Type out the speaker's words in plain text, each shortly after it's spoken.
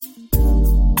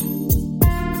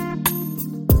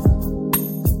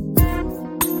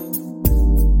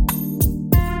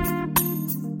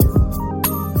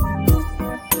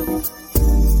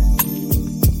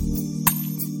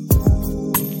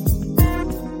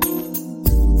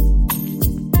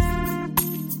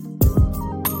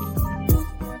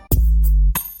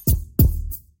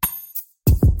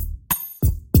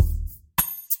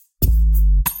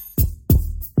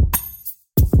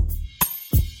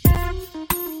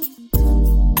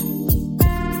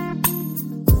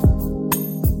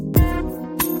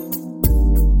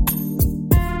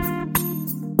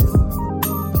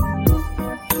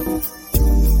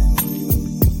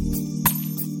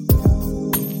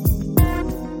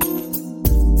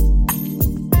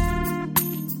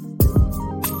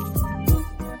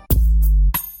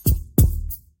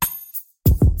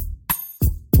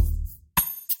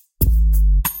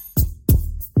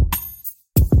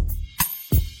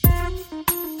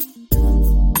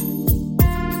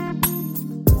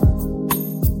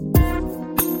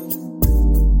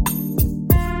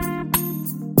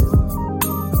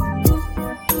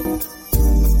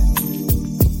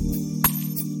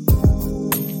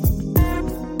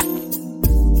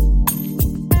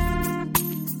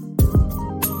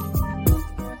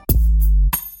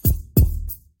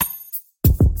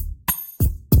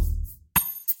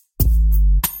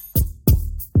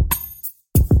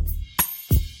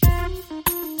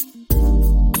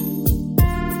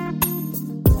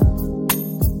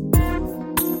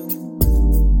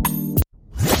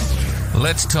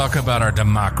Let's talk about our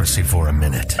democracy for a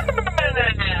minute.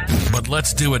 But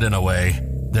let's do it in a way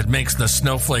that makes the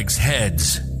snowflakes'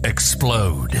 heads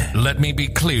explode. Let me be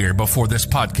clear before this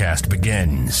podcast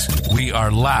begins. We are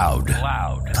loud,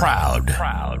 proud,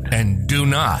 and do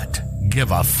not give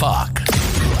a fuck.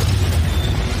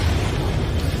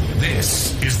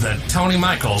 This is the Tony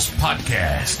Michaels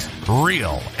Podcast.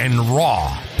 Real and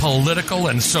raw political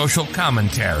and social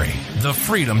commentary. The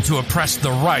freedom to oppress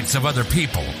the rights of other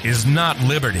people is not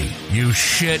liberty, you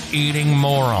shit-eating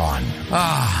moron.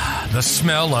 Ah, the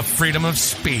smell of freedom of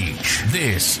speech.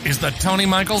 This is the Tony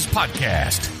Michaels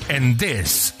Podcast, and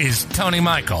this is Tony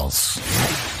Michaels.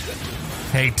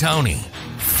 Hey, Tony,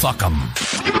 fuck 'em.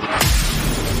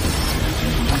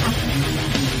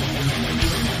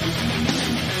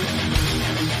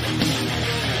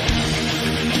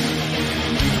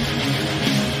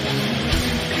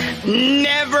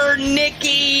 Never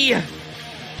Nikki.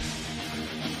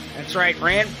 That's right.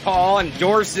 Rand Paul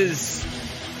endorses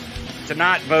to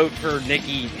not vote for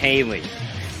Nikki Haley.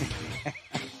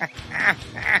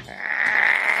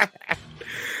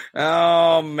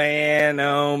 Oh, man.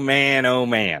 Oh, man. Oh,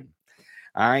 man.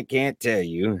 I can't tell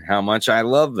you how much I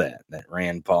love that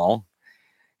Rand Paul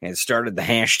has started the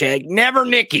hashtag Never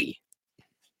Nikki.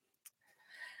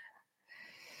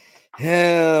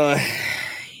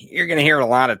 You're going to hear a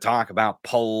lot of talk about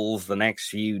polls the next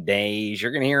few days.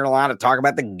 You're going to hear a lot of talk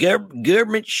about the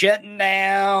government shutting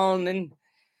down. And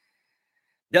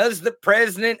does the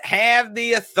president have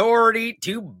the authority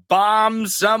to bomb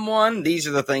someone? These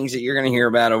are the things that you're going to hear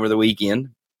about over the weekend.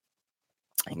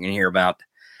 You're going to hear about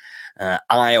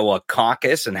Iowa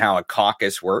caucus and how a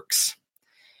caucus works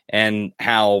and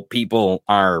how people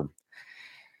are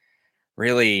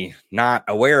really not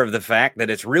aware of the fact that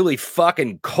it's really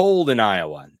fucking cold in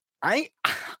Iowa. I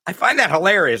find that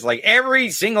hilarious. Like every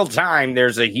single time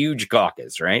there's a huge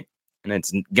caucus, right? And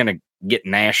it's going to get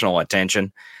national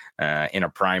attention in a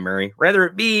primary, whether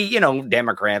it be,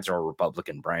 Democrats or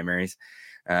Republican primaries.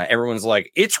 Everyone's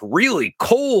like, it's really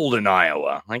cold in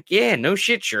Iowa. Like, yeah, no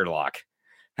shit, Sherlock.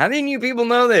 How didn't you people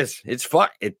know this? It's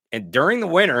during the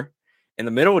winter, in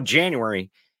the middle of January,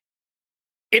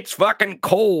 it's fucking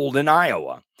cold in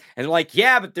Iowa. And like,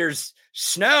 yeah, but there's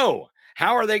snow.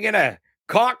 How are they going to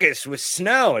caucus with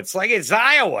snow? It's like, it's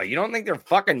Iowa. You don't think they're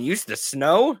fucking used to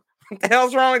snow? What the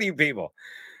hell's wrong with you people?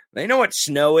 They know what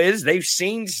snow is. They've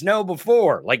seen snow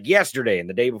before, like yesterday and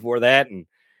the day before that and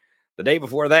the day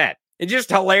before that. It's just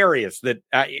hilarious that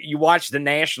you watch the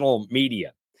national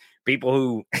media. People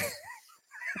who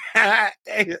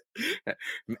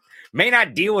may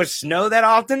not deal with snow that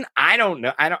often. I don't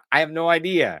know. I have no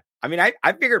idea. I mean, I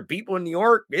figured people in New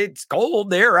York, it's cold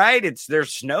there, right?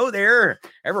 There's snow there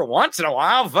every once in a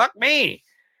while. Fuck me.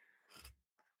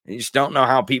 You just don't know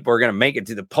how people are going to make it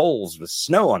to the polls with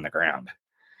snow on the ground.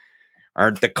 Or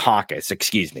the caucus,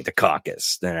 the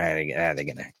caucus. Then how are they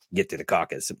going to get to the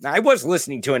caucus? I was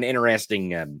listening to an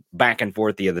interesting back and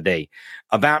forth the other day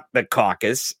about the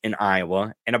caucus in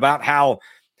Iowa and about how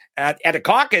at a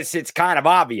caucus, it's kind of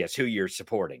obvious who you're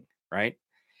supporting, right?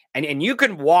 And you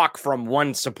can walk from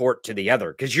one support to the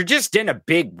other because you're just in a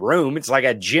big room. It's like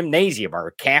a gymnasium or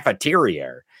a cafeteria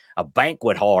or a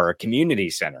banquet hall or a community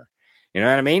center. You know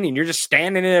what I mean? And you're just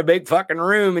standing in a big fucking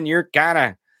room and you're kind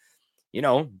of,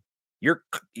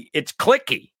 it's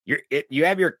clicky. You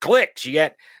have your cliques. You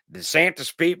got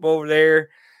DeSantis people over there.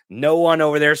 No one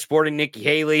over there supporting Nikki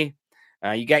Haley.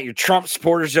 You got your Trump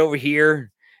supporters over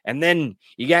here. And then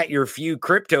you got your few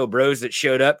crypto bros that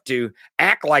showed up to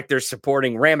act like they're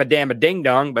supporting Ramadama Ding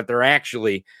Dong, but they're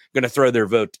actually going to throw their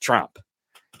vote to Trump.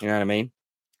 You know what I mean?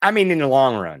 I mean, in the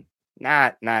long run,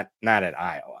 not at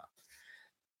Iowa.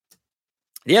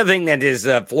 The other thing that is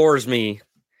floors me,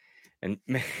 and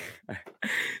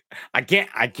I can't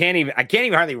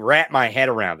even hardly wrap my head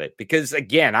around it because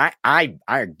again, I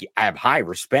have high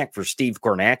respect for Steve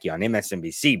Kornacki on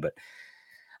MSNBC, but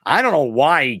I don't know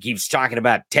why he keeps talking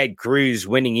about Ted Cruz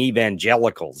winning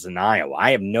evangelicals in Iowa.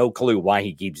 I have no clue why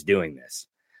he keeps doing this.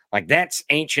 Like, that's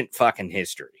ancient fucking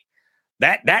history.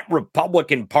 That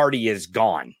Republican Party is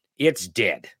gone. It's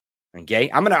dead. Okay?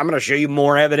 I'm gonna show you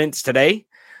more evidence today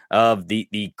of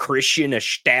the Christian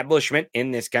establishment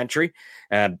in this country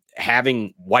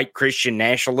having white Christian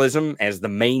nationalism as the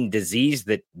main disease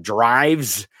that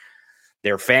drives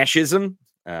their fascism.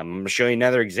 I'm going to show you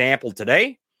another example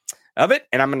today of it,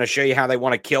 and I'm going to show you how they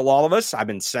want to kill all of us. I've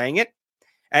been saying it.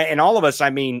 And all of us, I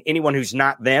mean, anyone who's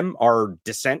not them or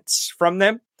dissents from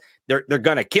them, they're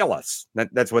going to kill us.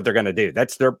 That's what they're going to do.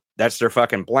 That's their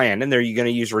fucking plan. And they're going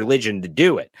to use religion to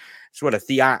do it. It's what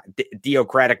a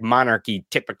theocratic monarchy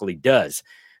typically does,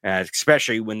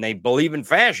 especially when they believe in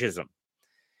fascism.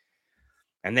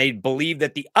 And they believe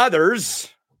that the others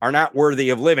are not worthy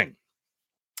of living.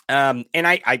 And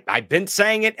I've been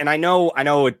saying it, and I know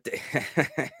it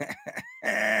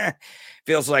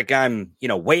feels like I'm,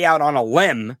 way out on a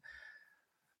limb,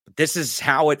 but this is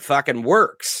how it fucking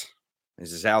works.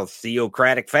 This is how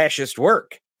theocratic fascists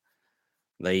work.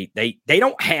 They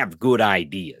don't have good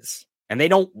ideas, and they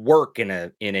don't work in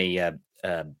a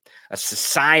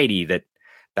society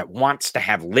that wants to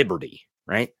have liberty,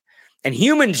 right? And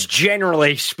humans,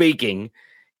 generally speaking,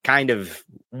 kind of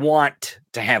want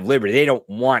to have liberty. They don't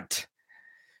want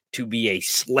to be a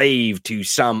slave to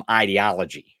some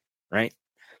ideology, right?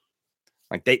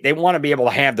 Like they want to be able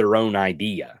to have their own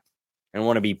idea and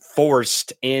want to be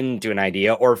forced into an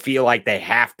idea or feel like they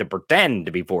have to pretend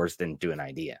to be forced into an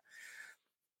idea.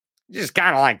 Just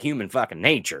kind of like human fucking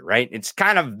nature, right? It's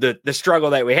kind of the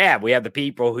struggle that we have. We have the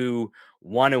people who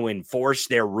want to enforce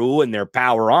their rule and their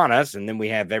power on us, and then we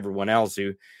have everyone else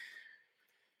who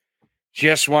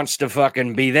just wants to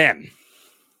fucking be them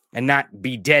and not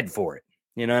be dead for it.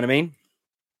 You know what I mean?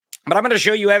 But I'm going to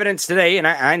show you evidence today, and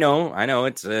I know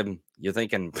it's you're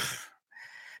thinking,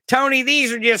 Tony,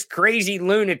 these are just crazy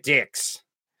lunatics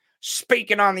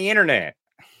speaking on the internet.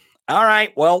 All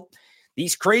right, well,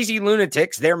 these crazy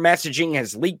lunatics, their messaging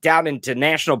has leaked out into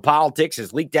national politics,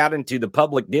 has leaked out into the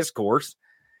public discourse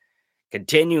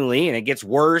continually, and it gets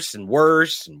worse and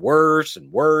worse and worse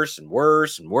and worse and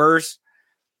worse and worse.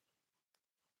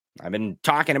 I've been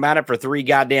talking about it for 3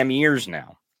 goddamn years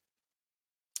now.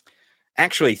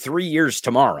 Actually, 3 years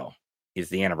tomorrow is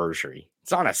the anniversary.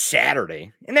 It's on a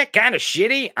Saturday. Isn't that kind of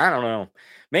shitty? I don't know.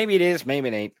 Maybe it is, maybe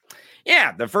it ain't.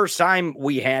 Yeah, the first time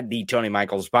we had the Tony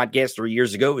Michaels podcast 3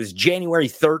 years ago was January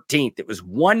 13th. It was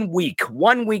 1 week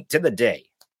to the day.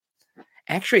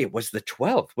 Actually, it was the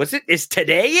 12th. Is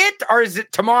today it or is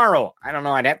it tomorrow? I don't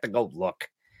know. I'd have to go look.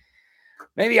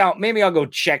 Maybe I'll go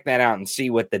check that out and see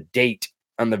what the date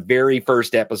on the very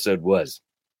first episode was.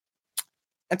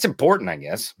 That's important, I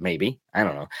guess. Maybe. I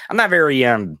don't know. I'm not very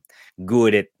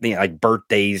good at like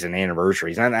birthdays and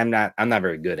anniversaries. I'm not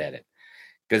very good at it.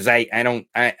 Because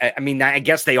I mean, I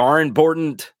guess they are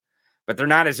important, but they're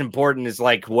not as important as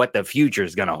like what the future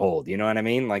is going to hold. You know what I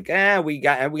mean? Like, we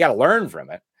got to learn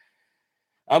from it.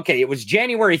 Okay, it was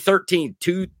January 13th,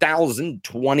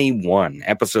 2021,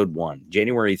 episode 1,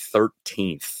 January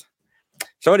 13th.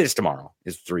 So it is tomorrow.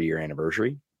 It's the 3-year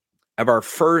anniversary of our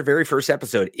very first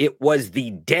episode. It was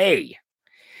the day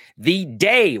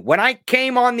when I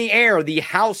came on the air, the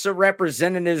House of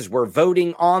Representatives were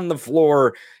voting on the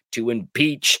floor to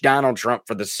impeach Donald Trump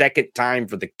for the second time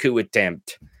for the coup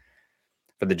attempt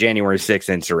for the January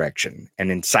 6th insurrection and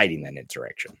inciting that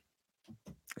insurrection.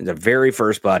 The very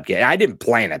first podcast. I didn't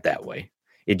plan it that way.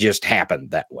 It just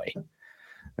happened that way.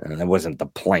 That wasn't the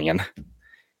plan.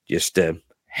 Just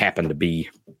happened to be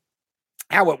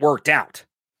how it worked out.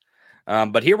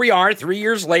 But here we are 3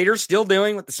 years later, still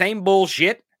doing with the same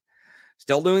bullshit,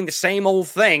 still doing the same old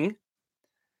thing.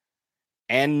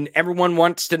 And everyone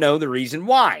wants to know the reason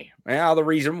why. Well, the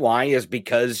reason why is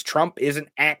because Trump isn't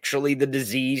actually the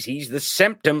disease. He's the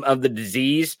symptom of the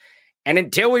disease. And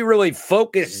until we really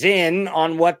focus in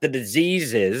on what the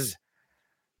disease is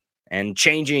and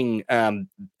changing,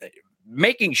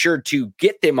 making sure to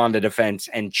get them on the defense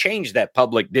and change that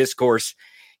public discourse,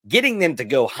 getting them to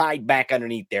go hide back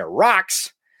underneath their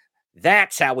rocks,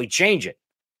 that's how we change it.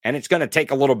 And it's going to take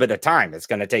a little bit of time. It's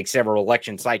going to take several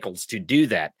election cycles to do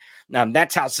that.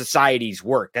 That's how societies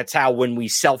work. That's how when we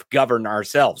self-govern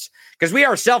ourselves, because we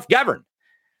are self-governed.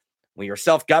 We are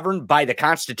self-governed by the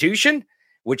Constitution,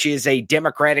 which is a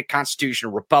democratic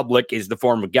constitutional republic, is the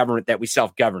form of government that we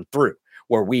self-govern through,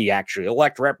 where we actually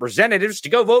elect representatives to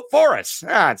go vote for us.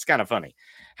 It's kind of funny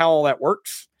how all that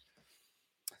works.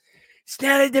 It's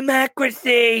not a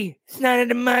democracy. It's not a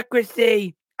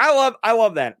democracy. I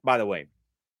love that, by the way.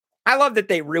 I love that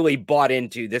they really bought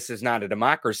into this is not a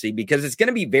democracy, because it's going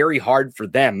to be very hard for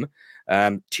them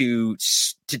to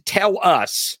tell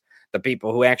us, the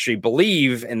people who actually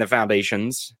believe in the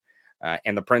foundations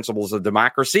and the principles of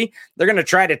democracy. They're going to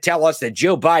try to tell us that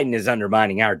Joe Biden is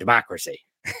undermining our democracy.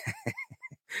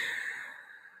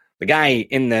 The guy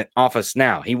in the office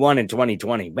now, he won in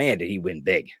 2020. Man, did he win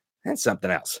big. That's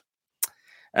something else.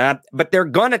 But they're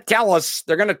going to tell us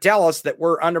that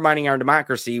we're undermining our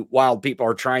democracy while people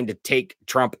are trying to take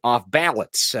Trump off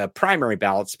ballots, primary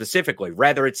ballots specifically,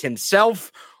 whether it's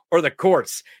himself or the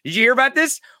courts. Did you hear about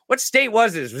this? What state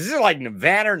was this? Was this like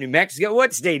Nevada or New Mexico?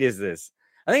 What state is this?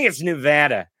 I think it's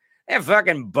Nevada. That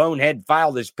fucking bonehead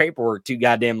filed his paperwork too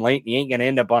goddamn late, and he ain't going to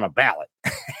end up on a ballot.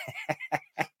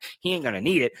 He ain't going to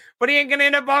need it, but he ain't going to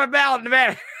end up on a ballot in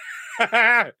Nevada.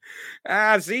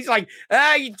 So he's like,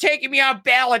 you're taking me on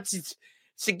ballots. It's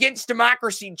It's against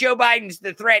democracy. Joe Biden's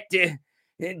the threat to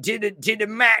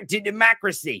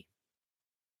democracy.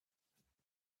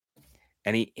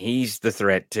 And he's the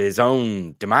threat to his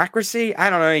own democracy. I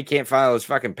don't know. He can't file his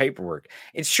fucking paperwork.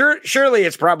 It's surely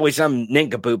it's probably some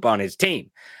nincompoop on his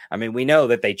team. I mean, we know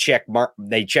that they check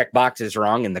boxes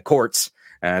wrong in the courts,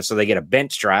 so they get a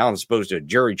bench trial as opposed to a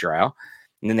jury trial.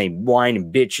 And then they whine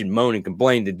and bitch and moan and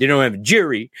complain that they don't have a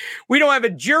jury. We don't have a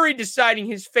jury deciding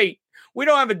his fate. We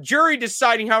don't have a jury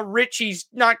deciding how rich he's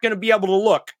not going to be able to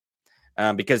look.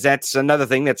 Because that's another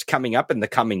thing that's coming up in the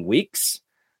coming weeks.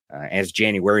 As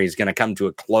January is going to come to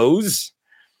a close,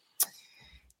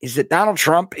 is that Donald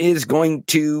Trump is going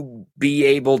to be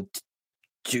able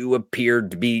to appear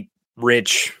to be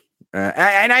rich.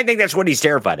 And I think that's what he's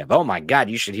terrified of. Oh, my God,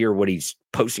 you should hear what he's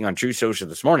posting on True Social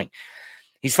this morning.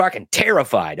 He's fucking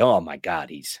terrified. Oh, my God,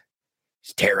 he's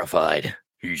terrified.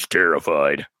 He's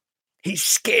terrified. He's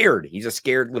scared. He's a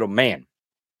scared little man.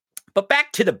 But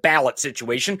back to the ballot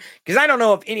situation, because I don't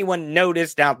know if anyone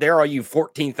noticed out there, all you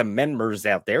 14th Amendments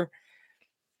out there,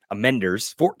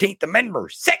 14th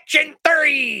Amendment, Section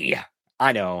 3.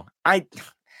 I know. I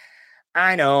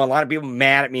know a lot of people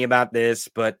mad at me about this,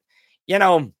 but, you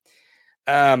know,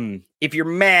 if you're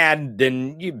mad,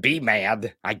 then you be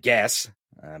mad, I guess.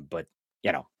 But,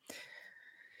 you know,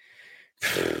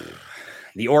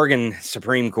 the Oregon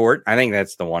Supreme Court, I think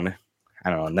that's the one. I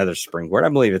don't know, another Supreme Court. I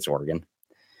believe it's Oregon.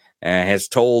 Has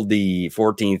told the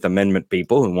 14th Amendment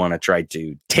people who want to try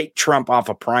to take Trump off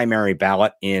a primary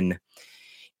ballot in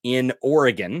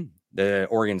Oregon. The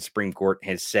Oregon Supreme Court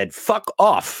has said, fuck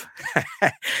off.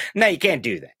 No, you can't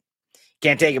do that.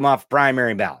 Can't take him off a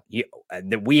primary ballot.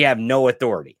 We have no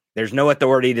authority. There's no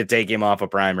authority to take him off a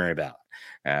primary ballot.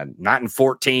 Not in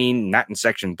 14, not in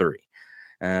Section 3.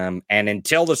 And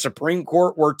until the Supreme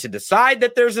Court were to decide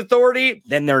that there's authority,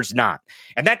 then there's not.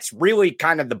 And that's really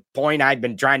kind of the point I've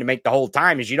been trying to make the whole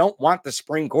time is you don't want the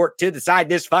Supreme Court to decide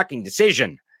this fucking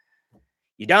decision.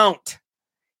 You don't.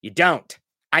 You don't.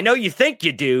 I know you think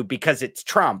you do because it's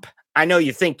Trump. I know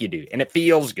you think you do, and it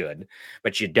feels good,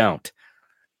 but you don't.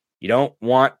 You don't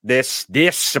want this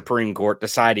Supreme Court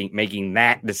making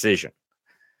that decision.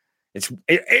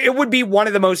 It would be one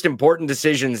of the most important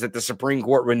decisions that the Supreme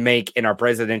Court would make in our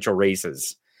presidential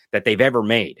races that they've ever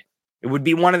made. It would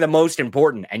be one of the most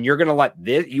important. And you're going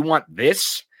to you want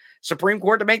this Supreme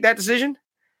Court to make that decision?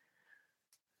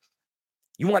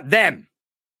 You want them,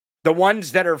 the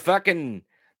ones that are fucking,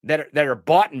 that are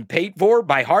bought and paid for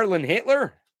by Harlan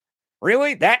Hitler?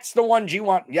 Really? That's the ones you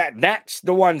want? Yeah, that's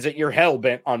the ones that you're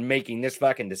hell-bent on making this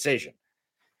fucking decision.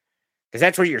 Because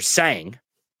that's what you're saying.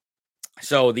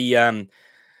 So the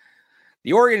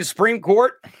Oregon Supreme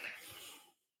Court,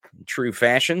 in true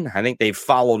fashion, I think they've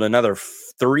followed another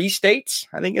 3 states.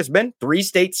 I think it's been 3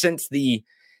 states since the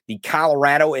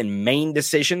Colorado and Maine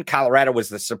decision. Colorado was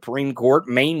the Supreme Court.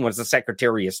 Maine was the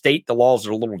Secretary of State. The laws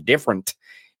are a little different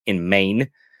in Maine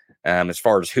as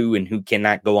far as who and who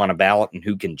cannot go on a ballot and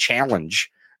who can challenge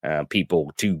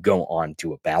people to go on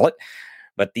to a ballot.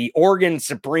 But the Oregon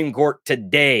Supreme Court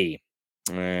today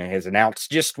has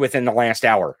announced just within the last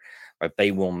hour that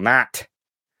they will not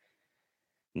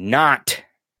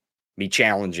be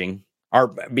challenging or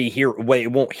be here. Well,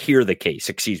 it won't hear the case.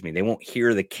 Excuse me. They won't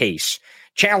hear the case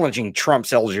challenging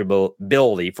Trump's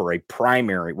eligibility for a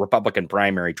Republican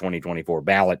primary 2024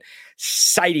 ballot,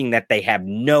 citing that they have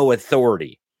no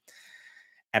authority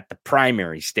at the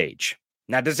primary stage.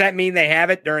 Now, does that mean they have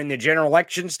it during the general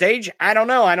election stage? I don't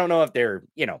know. I don't know if they're,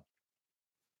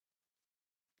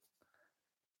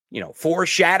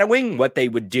 foreshadowing what they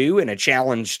would do in a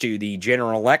challenge to the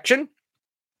general election.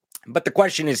 But the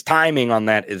question is timing on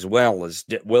that as well.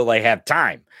 Will they have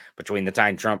time between the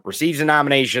time Trump receives a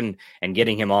nomination and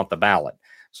getting him off the ballot?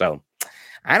 So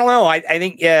I don't know. I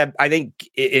think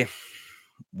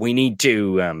we need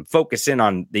to focus in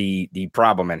on the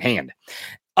problem at hand.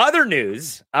 Other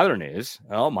news.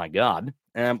 Oh my God.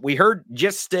 We heard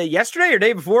just yesterday or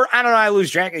day before. I don't know. I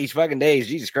lose track of these fucking days.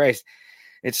 Jesus Christ.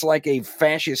 It's like a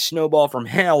fascist snowball from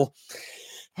hell.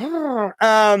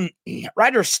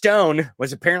 Roger Stone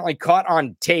was apparently caught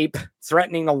on tape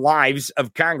threatening the lives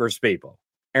of congresspeople,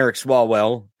 Eric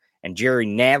Swalwell and Jerry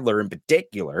Nadler in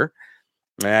particular.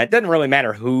 It doesn't really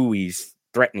matter who he's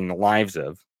threatening the lives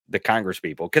of, the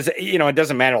congresspeople, because, it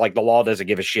doesn't matter. Like, the law doesn't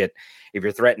give a shit if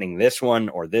you're threatening this one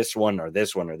or this one or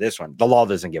this one or this one. The law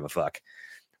doesn't give a fuck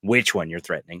which one you're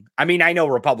threatening. I mean, I know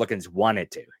Republicans want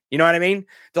it to. You know what I mean?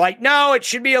 They're like, no, it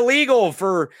should be illegal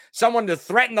for someone to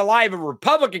threaten the life of a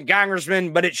Republican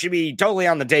congressman, but it should be totally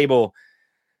on the table.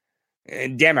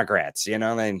 Democrats, they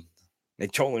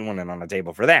totally want it on the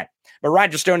table for that. But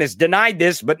Roger Stone has denied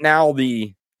this, but now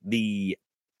the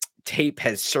tape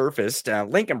has surfaced.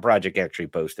 Lincoln Project actually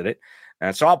posted it.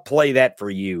 So I'll play that for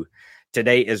you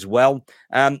today as well.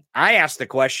 I asked the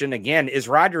question again, is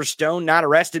Roger Stone not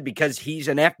arrested because he's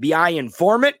an FBI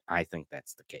informant? I think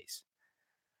that's the case.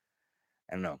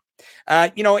 I don't know.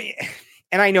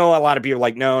 And I know a lot of people are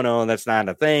like, no, that's not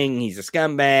a thing. He's a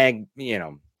scumbag,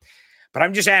 but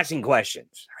I'm just asking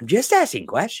questions.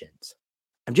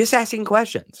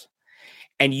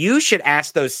 And you should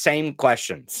ask those same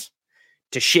questions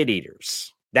to shit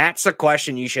eaters. That's a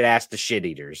question you should ask to shit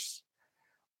eaters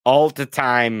all the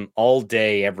time, all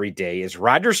day, every day. Is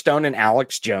Roger Stone and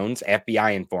Alex Jones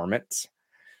FBI informants?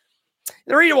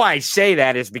 The reason why I say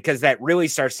that is because that really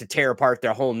starts to tear apart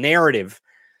their whole narrative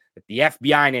that the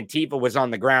FBI and Antifa was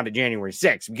on the ground at January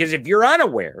 6th. Because if you're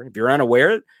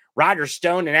unaware, Roger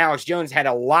Stone and Alex Jones had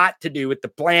a lot to do with the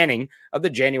planning of the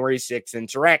January 6th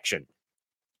insurrection.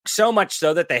 So much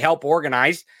so that they helped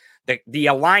organize the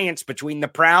alliance between the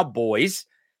Proud Boys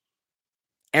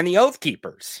and the Oath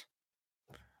Keepers.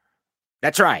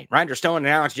 That's right. Roger Stone and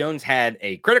Alex Jones had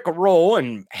a critical role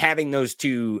in having those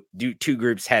two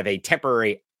groups have a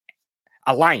temporary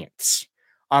alliance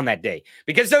on that day,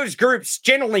 because those groups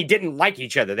generally didn't like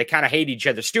each other. They kind of hate each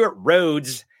other. Stuart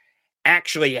Rhodes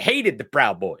actually hated the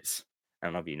Proud Boys. I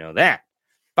don't know if you know that.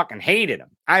 Fucking hated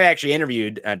them. I actually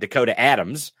interviewed Dakota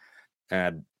Adams,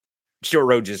 Stuart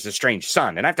Rhodes' estranged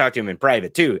son, and I've talked to him in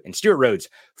private too. And Stuart Rhodes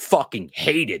fucking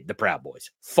hated the Proud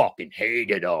Boys. Fucking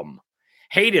hated them.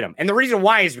 And the reason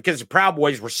why is because the Proud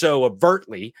Boys were so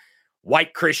overtly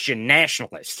white Christian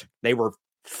nationalists. They were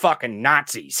fucking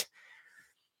Nazis.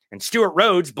 And Stuart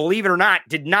Rhodes, believe it or not,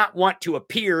 did not want to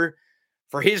appear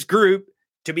for his group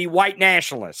to be white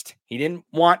nationalist. He didn't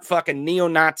want fucking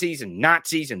neo-Nazis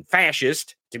and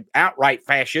fascists, to outright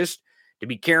fascists, to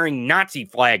be carrying Nazi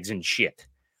flags and shit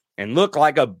and look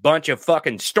like a bunch of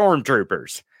fucking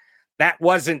stormtroopers. That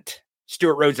wasn't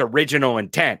Stuart Rhodes' original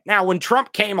intent. Now, when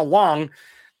Trump came along,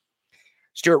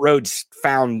 Stuart Rhodes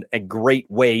found a great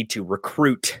way to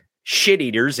recruit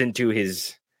shit-eaters into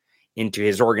his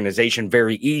organization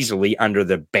very easily under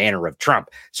the banner of Trump.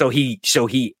 So he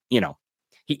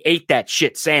ate that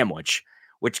shit sandwich,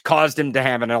 which caused him to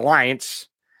have an alliance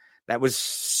that was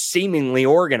seemingly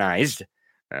organized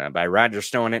by Roger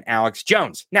Stone and Alex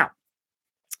Jones. Now,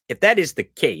 if that is the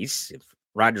case, if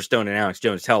Roger Stone and Alex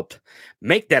Jones helped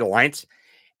make that alliance,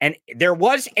 and there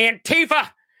was Antifa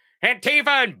and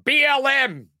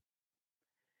BLM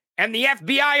and the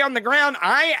FBI on the ground,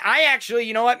 I actually,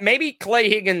 you know what? Maybe Clay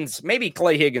Higgins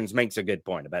makes a good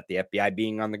point about the FBI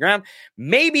being on the ground.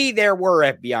 Maybe there were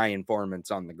FBI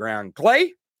informants on the ground.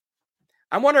 Clay?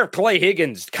 I wonder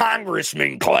if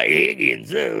Congressman Clay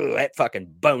Higgins, that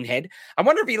fucking bonehead, I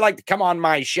wonder if he'd like to come on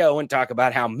my show and talk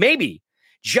about how maybe,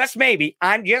 just maybe,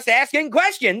 I'm just asking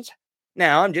questions.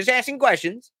 Now, I'm just asking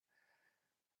questions.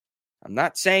 I'm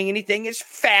not saying anything is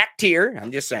fact here.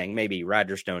 I'm just saying maybe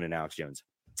Roger Stone and Alex Jones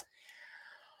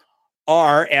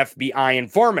are FBI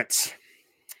informants.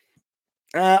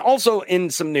 Also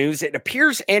in some news, it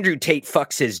appears Andrew Tate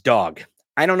fucks his dog.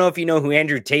 I don't know if you know who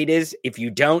Andrew Tate is. If you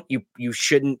don't, you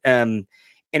shouldn't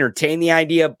entertain the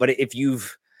idea. But if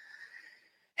you've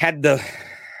had the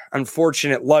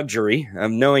unfortunate luxury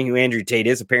of knowing who Andrew Tate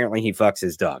is, apparently he fucks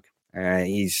his dog.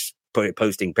 He's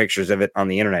posting pictures of it on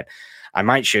the internet. I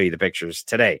might show you the pictures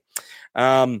today.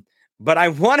 But I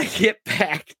want to get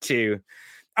back to...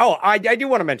 I do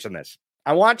want to mention this.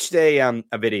 I watched a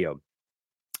video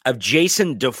of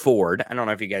Jason DeFord. I don't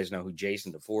know if you guys know who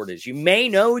Jason DeFord is. You may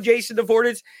know who Jason DeFord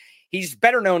is. He's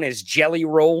better known as Jelly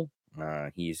Roll.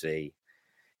 He's a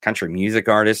country music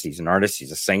artist. He's an artist.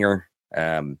 He's a singer.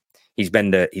 He's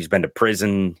been to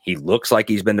prison. He looks like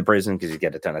he's been to prison because he's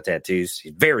got a ton of tattoos.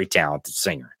 He's a very talented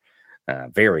singer.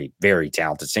 Very, very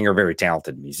talented singer, very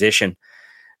talented musician.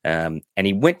 And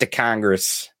he went to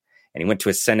Congress and he went to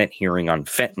a Senate hearing on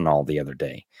fentanyl the other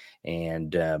day.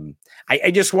 And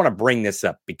I just want to bring this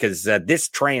up because this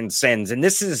transcends, and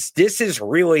this is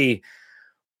really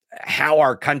how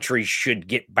our country should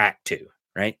get back to,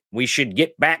 right? We should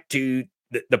get back to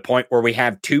the point where we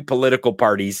have two political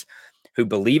parties who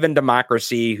believe in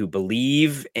democracy, who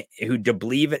believe in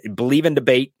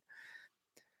debate.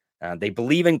 They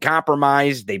believe in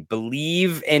compromise. They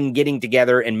believe in getting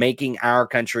together and making our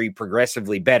country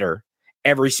progressively better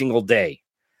every single day.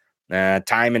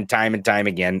 Time and time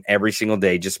again, every single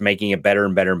day, just making it better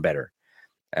and better and better.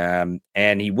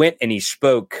 And he went and he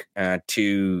spoke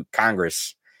to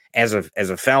Congress as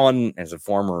a felon, as a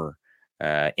former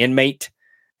inmate,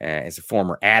 as a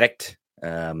former addict,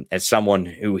 as someone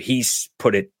who, he's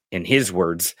put it in his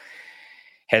words,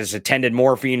 has attended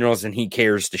more funerals than he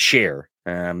cares to share.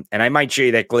 And I might show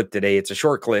you that clip today. It's a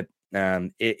short clip.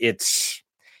 It's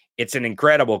an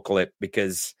incredible clip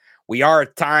because we are at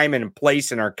a time and a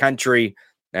place in our country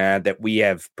that we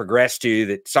have progressed to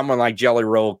that someone like Jelly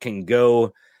Roll can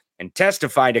go and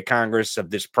testify to Congress of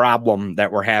this problem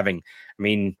that we're having. I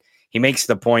mean, he makes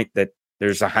the point that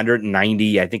there's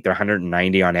 190, I think they're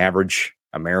 190 on average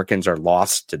Americans are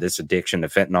lost to this addiction to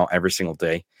fentanyl every single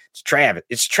day. It's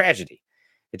tragedy.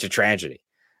 It's a tragedy.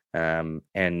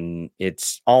 And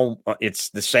it's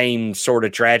the same sort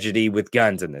of tragedy with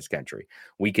guns in this country.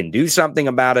 We can do something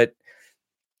about it.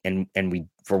 And we,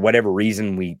 for whatever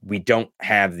reason, we don't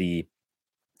have the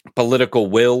political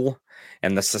will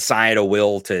and the societal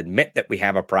will to admit that we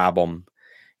have a problem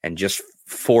and just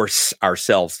force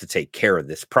ourselves to take care of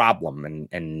this problem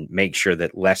and make sure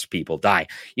that less people die.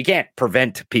 You can't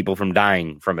prevent people from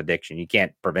dying from addiction. You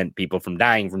can't prevent people from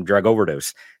dying from drug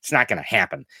overdose. It's not going to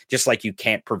happen. Just like you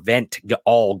can't prevent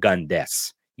all gun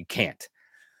deaths. You can't.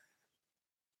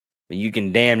 But you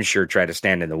can damn sure try to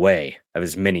stand in the way of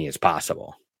as many as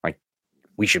possible. Like,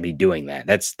 we should be doing that.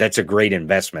 That's a great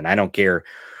investment. I don't care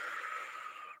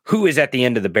who is at the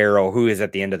end of the barrel, who is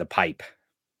at the end of the pipe.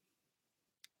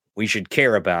 We should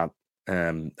care about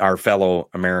our fellow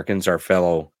Americans, our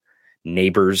fellow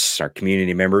neighbors, our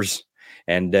community members.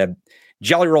 And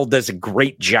Jelly Roll does a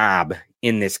great job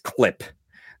in this clip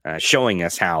showing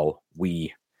us how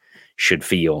we should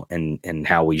feel and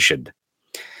how we should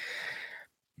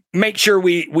make sure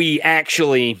we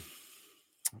actually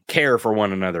care for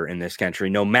one another in this country,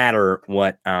 no matter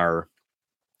what our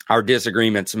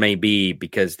disagreements may be,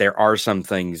 because there are some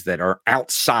things that are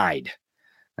outside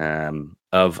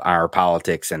of our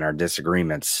politics and our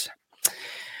disagreements.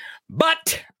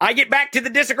 But I get back to the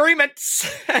disagreements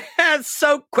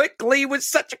so quickly with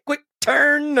such a quick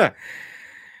turn.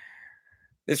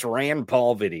 This Rand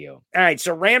Paul video. All right,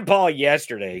 so Rand Paul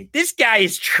yesterday, this guy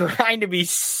is trying to be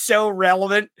so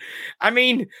relevant. I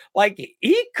mean, like,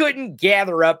 he couldn't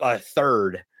gather up a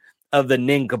third of the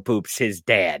nincompoops his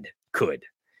dad could.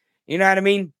 You know what I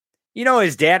mean? You know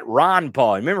his dad, Ron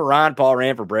Paul. Remember Ron Paul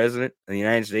ran for president of the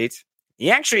United States?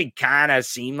 He actually kind of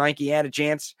seemed like he had a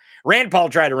chance. Rand Paul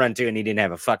tried to run too, and he didn't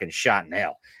have a fucking shot in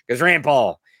hell. Because Rand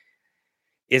Paul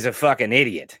is a fucking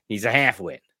idiot. He's a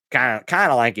halfwit. Kind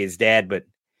of like his dad, but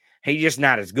he's just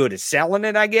not as good at selling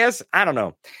it, I guess. I don't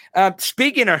know.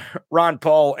 Speaking of Ron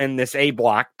Paul and this A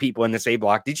block, people in this A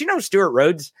block, did you know Stuart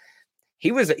Rhodes?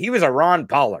 He was a Ron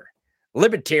Pauler,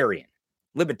 libertarian.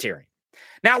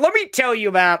 Now, let me tell you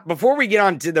about, before we get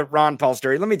on to the Ron Paul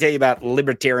story, let me tell you about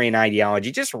libertarian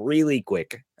ideology, just really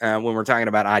quick, when we're talking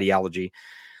about ideology.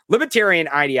 Libertarian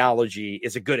ideology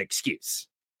is a good excuse,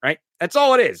 right? That's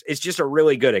all it is. It's just a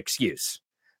really good excuse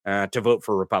to vote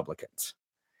for Republicans.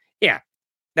 Yeah,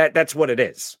 that's what it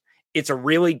is. It's a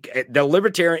really, the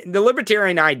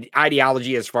libertarian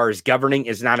ideology as far as governing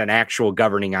is not an actual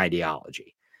governing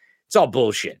ideology. It's all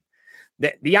bullshit.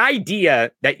 The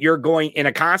idea that you're going in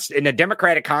a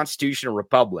democratic constitutional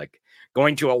republic,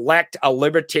 going to elect a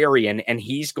libertarian and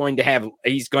he's going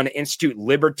to institute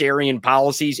libertarian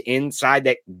policies inside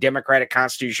that democratic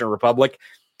constitutional republic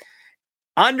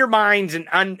undermines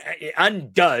and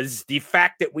undoes the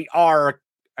fact that we are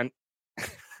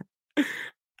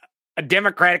a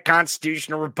democratic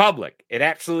constitutional republic. It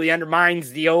absolutely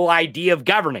undermines the whole idea of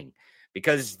governing,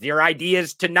 because their idea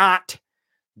is to not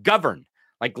govern.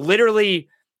 Like, literally,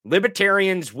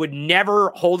 libertarians would never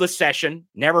hold a session,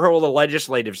 never hold a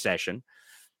legislative session.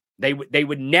 They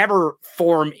would never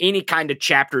form any kind of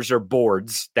chapters or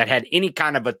boards that had any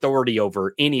kind of authority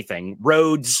over anything.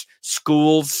 Roads,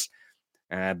 schools,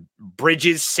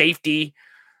 bridges, safety.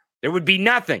 There would be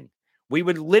nothing. We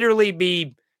would literally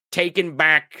be taken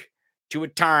back to a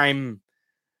time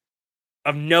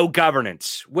of no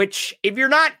governance, which, if you're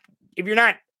not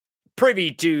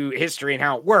privy to history and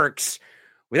how it works,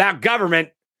 without government,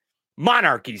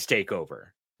 monarchies take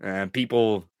over.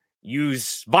 People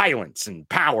use violence and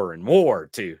power and war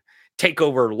to take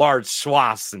over large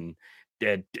swaths and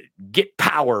get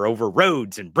power over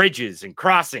roads and bridges and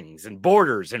crossings and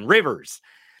borders and rivers.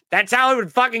 That's how it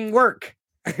would fucking work.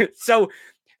 So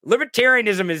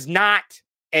libertarianism is not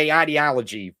an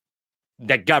ideology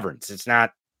that governs. It's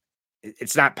not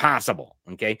possible.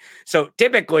 Okay. So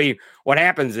typically what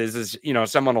happens is,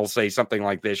 someone will say something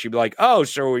like this. You'd be like, oh,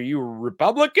 so are you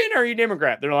Republican or are you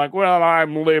Democrat? They're like, well,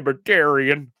 I'm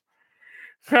libertarian.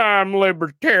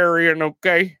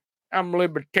 Okay. I'm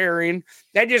libertarian.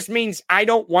 That just means I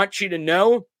don't want you to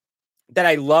know that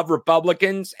I love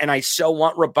Republicans, and I so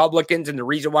want Republicans. And the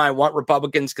reason why I want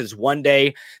Republicans, because one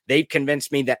day they've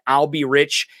convinced me that I'll be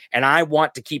rich and I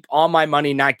want to keep all my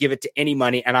money, not give it to any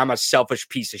money. And I'm a selfish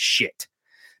piece of shit.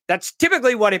 That's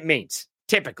typically what it means.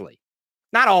 Typically.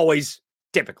 Not always,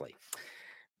 typically.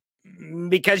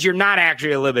 Because you're not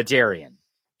actually a libertarian.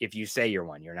 If you say you're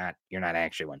one, you're not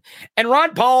actually one. And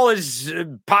Ron Paul is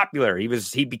popular.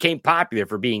 He became popular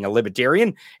for being a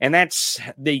libertarian, and that's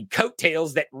the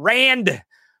coattails that Rand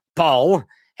Paul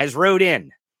has rode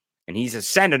in. And he's a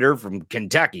senator from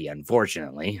Kentucky,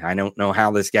 unfortunately. I don't know how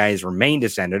this guy has remained a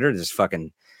senator, this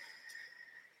fucking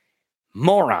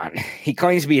moron. He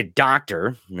claims to be a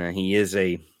doctor. He is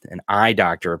an eye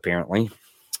doctor, apparently.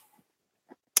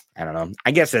 I don't know.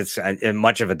 I guess it's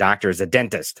much of a doctor as a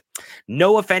dentist.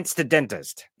 No offense to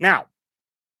dentist. Now,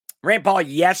 Rand Paul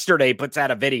yesterday puts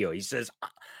out a video. He says,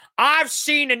 I've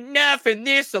seen enough in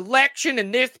this election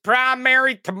and this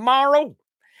primary. Tomorrow,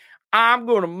 I'm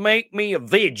going to make me a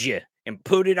video and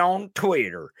put it on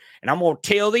Twitter. And I'm going to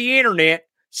tell the internet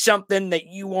something that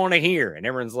you want to hear. And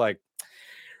everyone's like,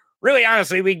 really,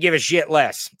 honestly, we give a shit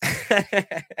less.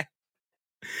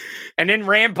 And then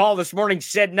Rand Paul this morning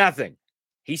said nothing.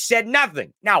 He said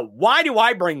nothing. Now, why do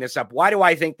I bring this up? Why do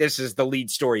I think this is the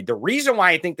lead story? The reason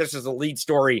why I think this is the lead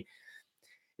story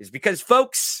is because,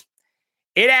 folks,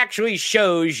 it actually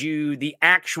shows you the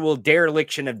actual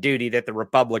dereliction of duty that the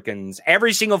Republicans,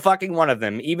 every single fucking one of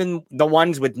them, even the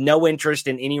ones with no interest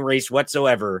in any race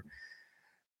whatsoever,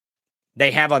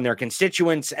 they have on their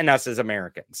constituents and us as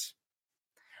Americans.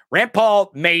 Rand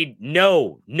Paul made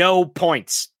no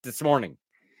points this morning.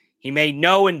 He made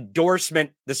no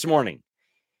endorsement this morning.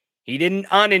 He didn't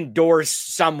unendorse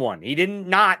someone. He didn't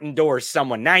not endorse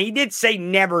someone. Now, he did say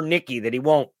never Nikki, that he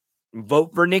won't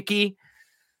vote for Nikki.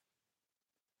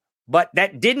 But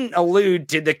that didn't allude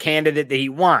to the candidate that he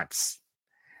wants.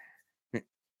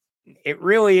 It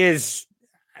really is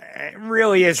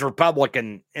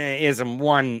Republicanism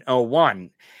 101.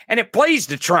 And it plays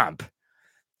to Trump.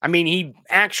 I mean, he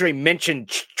actually mentioned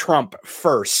Trump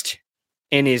first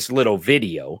in his little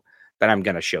video that I'm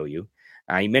going to show you.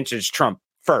 He mentions Trump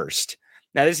first.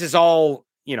 Now, this is all,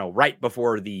 right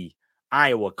before the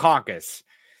Iowa caucus.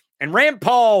 And Rand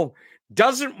Paul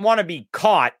doesn't want to be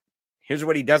caught. Here's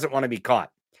what he doesn't want to be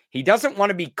caught. He doesn't want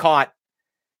to be caught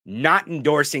not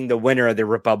endorsing the winner of the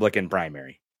Republican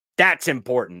primary. That's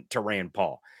important to Rand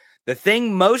Paul. The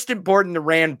thing most important to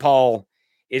Rand Paul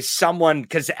is someone,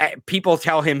 because people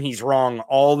tell him he's wrong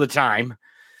all the time.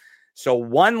 So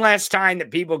one less time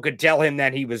that people could tell him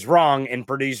that he was wrong and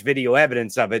produce video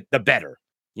evidence of it, the better.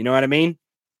 You know what I mean?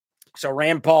 So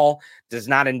Rand Paul does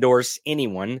not endorse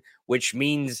anyone, which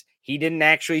means he didn't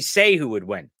actually say who would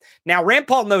win. Now, Rand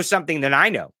Paul knows something that I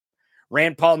know.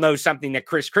 Rand Paul knows something that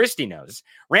Chris Christie knows.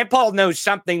 Rand Paul knows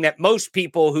something that most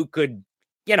people who could,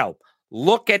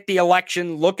 look at the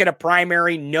election, look at a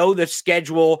primary, know the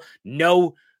schedule,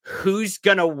 know who's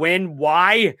going to win,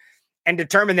 why, and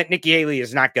determine that Nikki Haley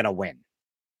is not going to win.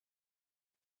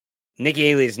 Nikki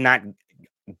Haley is not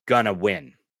going to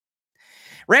win.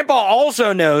 Rand Paul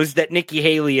also knows that Nikki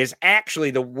Haley is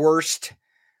actually the worst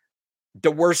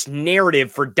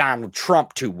narrative for Donald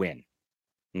Trump to win.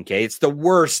 Okay, it's the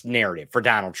worst narrative for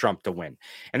Donald Trump to win.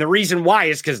 And the reason why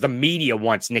is because the media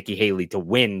wants Nikki Haley to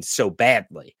win so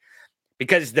badly.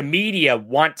 Because the media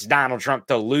wants Donald Trump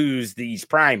to lose these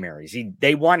primaries.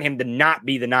 They want him to not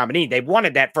be the nominee. They've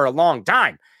wanted that for a long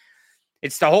time.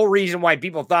 It's the whole reason why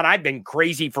people thought I've been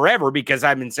crazy forever, because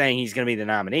I've been saying he's going to be the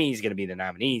nominee, he's going to be the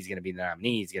nominee, he's going to be the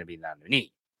nominee, he's going to be the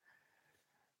nominee.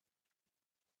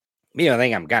 I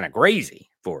think I'm kind of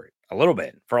crazy for it a little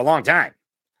bit, for a long time.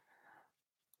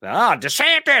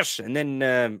 DeSantis, and then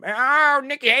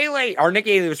Nikki Haley. Or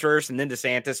Nikki Haley was first, and then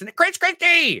DeSantis, and then Chris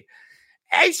Christie,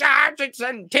 Asa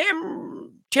Hutchinson,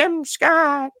 Tim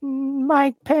Scott, and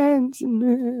Mike Pence.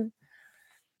 And,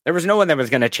 there was no one that was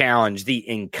going to challenge the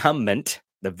incumbent,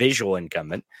 the visual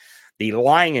incumbent, the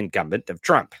lying incumbent of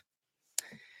Trump.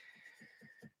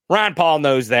 Ron Paul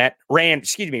knows that. Ron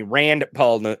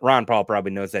Paul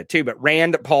probably knows that too, but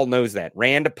Rand Paul knows that.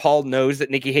 Rand Paul knows that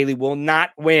Nikki Haley will not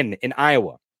win in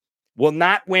Iowa, will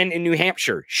not win in New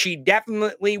Hampshire. She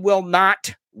definitely will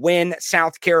not win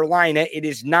South Carolina. It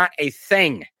is not a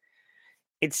thing.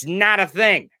 It's not a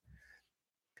thing.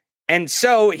 And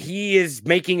so he is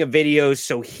making a video,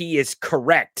 so he is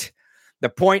correct. The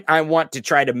point I want to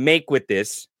try to make with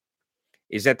this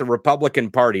is that the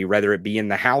Republican Party, whether it be in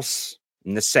the House,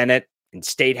 in the Senate, in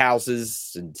state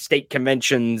houses, and state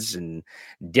conventions, and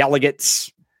delegates,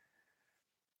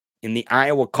 in the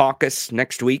Iowa caucus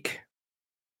next week,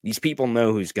 these people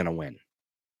know who's going to win.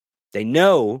 They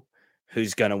know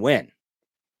who's going to win.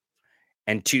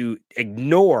 And to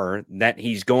ignore that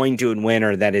he's going to win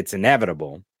or that it's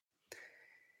inevitable,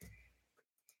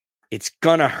 it's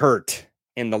going to hurt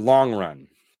in the long run.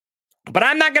 But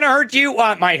I'm not going to hurt you.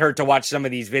 Well, it might hurt to watch some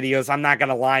of these videos. I'm not going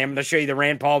to lie. I'm going to show you the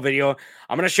Rand Paul video.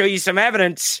 I'm going to show you some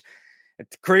evidence that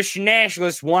the Christian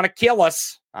nationalists want to kill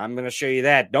us. I'm going to show you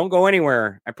that. Don't go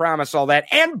anywhere. I promise all that.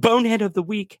 And Bonehead of the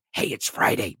Week. Hey, it's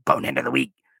Friday. Bonehead of the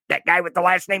Week. That guy with the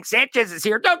last name Sanchez is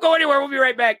here. Don't go anywhere. We'll be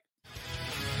right back.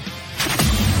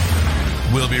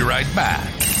 We'll be right back.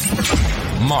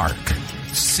 Mark,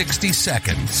 60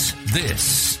 seconds.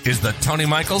 This is the Tony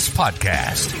Michaels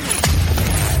Podcast.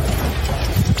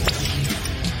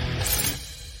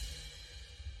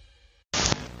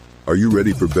 Are you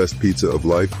ready for best pizza of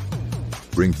life?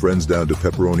 Bring friends down to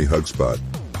Pepperoni Hug Spot.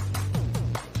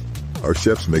 Our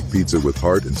chefs make pizza with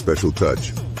heart and special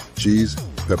touch. Cheese,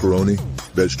 pepperoni,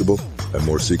 vegetable, and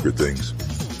more secret things.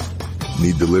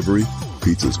 Need delivery?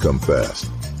 Pizzas come fast.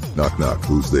 Knock knock,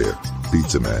 who's there?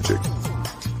 Pizza magic.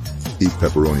 Eat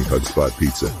Pepperoni Hug Spot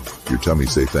pizza. Your tummy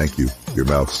say thank you. Your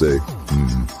mouth say,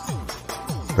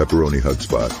 Pepperoni Hug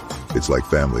Spot. It's like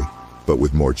family, but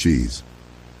with more cheese.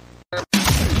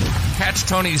 Catch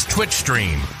Tony's Twitch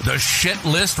stream, The Shit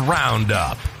List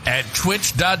Roundup, at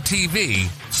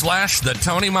twitch.tv/The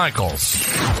Tony Michaels.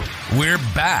 We're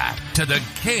back to the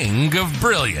king of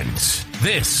brilliance.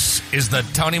 This is the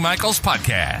Tony Michaels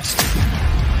Podcast.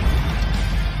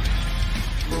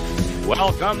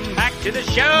 Welcome back to the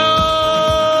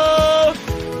show.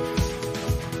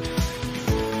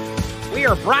 We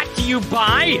are brought to you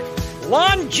by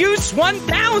Lawn Juice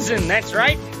 1000. That's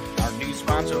right. Our new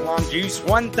sponsor, Lawn Juice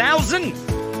 1000,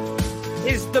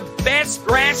 is the best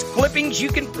grass clippings you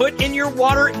can put in your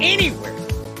water anywhere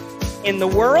in the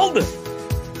world.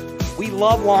 We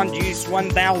love Lawn Juice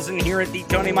 1000 here at the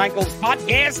Tony Michaels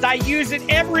Podcast. I use it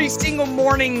every single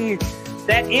morning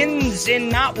that ends in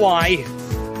not why.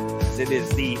 It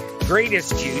is the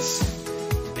greatest juice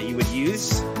that you would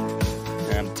use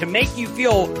to make you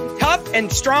feel tough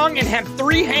and strong and have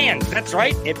 3 hands. That's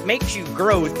right. It makes you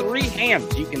grow 3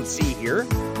 hands. You can see here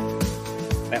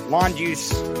that Lawn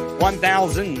Juice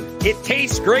 1000. It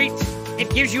tastes great. It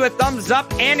gives you a thumbs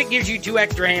up, and it gives you 2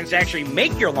 extra hands to actually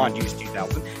make your Lawn Juice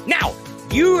 2000. Now,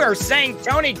 you are saying,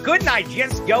 Tony, couldn't I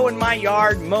just go in my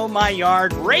yard, mow my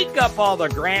yard, rake up all the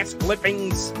grass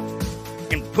clippings,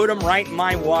 and put them right in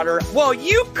my water? Well,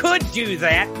 you could do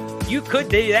that. You could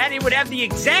do that. It would have the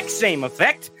exact same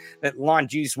effect that Lawn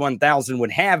Juice 1000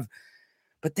 would have.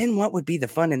 But then what would be the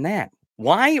fun in that?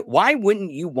 Why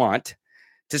wouldn't you want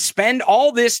to spend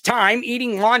all this time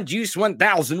eating Lawn Juice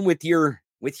 1000 with your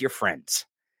friends?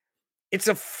 It's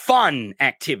a fun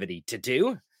activity to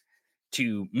do,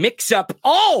 to mix up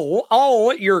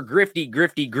all your grifty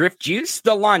grift juice,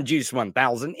 the Lawn Juice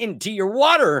 1000, into your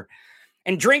water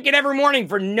and drink it every morning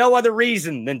for no other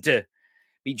reason than to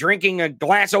be drinking a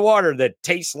glass of water that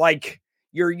tastes like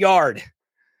your yard.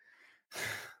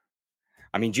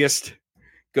 I mean, just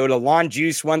go to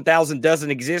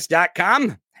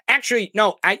lawnjuice1000doesn't-exist.com. Actually,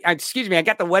 no, excuse me, I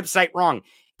got the website wrong.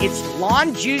 It's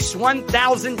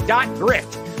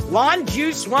lawnjuice1000.grift.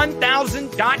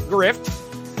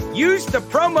 Lawnjuice1000.grift. Use the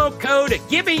promo code,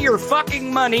 give me your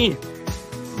fucking money,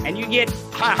 and you get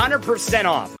 100%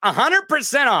 off.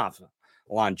 100% off.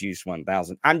 Lawn Juice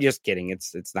 1000. I'm just kidding.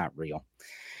 It's not real.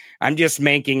 I'm just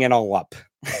making it all up.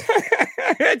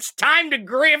 It's time to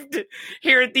grift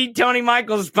here at the Tony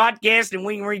Michaels Podcast, and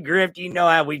when we grift, you know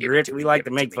how we grift. We like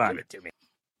to make fun.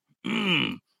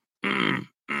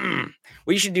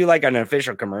 We should do like an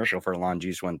official commercial for Lawn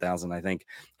Juice 1000, I think.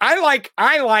 I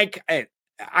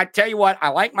tell you what, I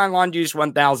like my Lawn Juice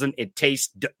 1000. It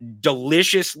tastes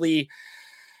deliciously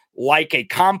like a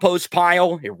compost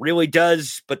pile. It really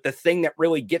does. But the thing that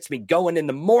really gets me going in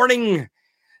the morning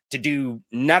to do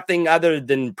nothing other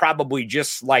than probably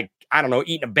just like, I don't know,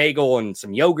 eating a bagel and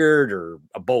some yogurt or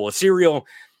a bowl of cereal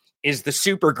is the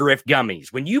Super Grift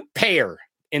gummies. When you pair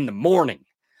in the morning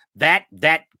that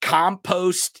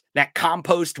compost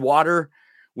water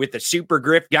with the Super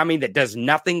Grift gummy that does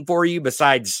nothing for you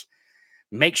besides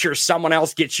make sure someone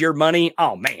else gets your money,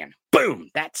 oh man, boom,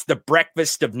 that's the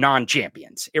breakfast of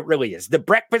non-champions. It really is. The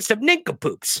breakfast of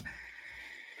nincompoops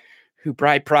who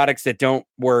buy products that don't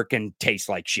work and taste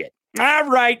like shit. All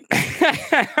right.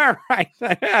 All right.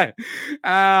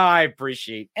 I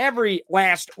appreciate every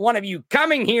last one of you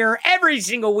coming here every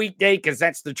single weekday, because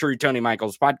that's the true Tony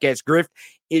Michaels Podcast. Grift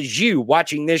is you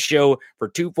watching this show for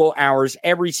 2 full hours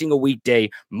every single weekday,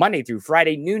 Monday through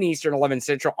Friday, noon Eastern, 11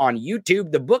 Central on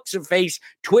YouTube, the Books of Face,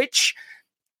 Twitch,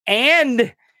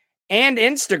 and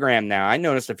Instagram now. I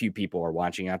noticed a few people are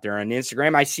watching out there on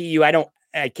Instagram. I see you.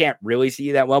 I can't really see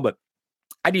you that well, but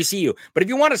I do see you. But if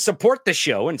you want to support the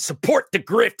show and support the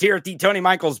grift here at the Tony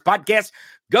Michaels Podcast,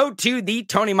 go to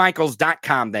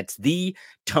theTonyMichaels.com. That's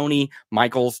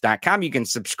theTonyMichaels.com. You can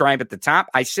subscribe at the top.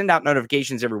 I send out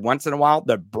notifications every once in a while.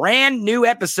 The brand new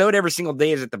episode every single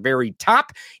day is at the very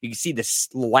top. You can see this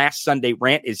last Sunday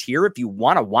rant is here. If you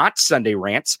want to watch Sunday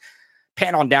rants,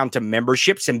 pan on down to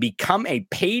memberships and become a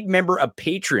paid member of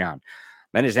Patreon.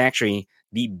 That is actually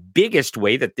the biggest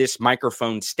way that this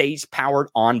microphone stays powered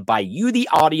on by you, the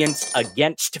audience,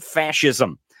 against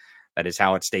fascism. That is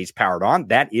how it stays powered on.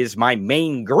 That is my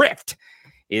main grift,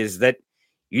 is that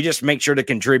you just make sure to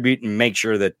contribute and make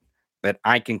sure that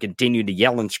I can continue to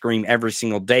yell and scream every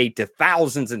single day to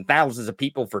thousands and thousands of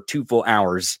people for 2 full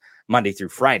hours, Monday through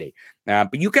Friday.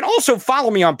 But you can also follow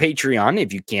me on Patreon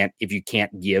if you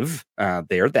can't give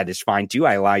there. That is fine too.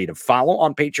 I allow you to follow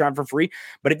on Patreon for free.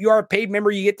 But if you are a paid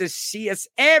member, you get to see us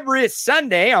every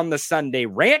Sunday on the Sunday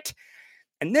Rant.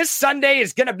 And this Sunday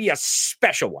is going to be a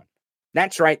special one.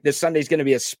 That's right. This Sunday is going to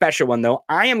be a special one, though.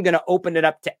 I am going to open it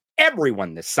up to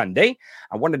everyone this Sunday.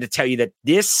 I wanted to tell you that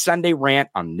this Sunday Rant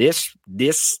on this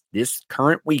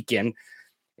current weekend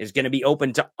is going to be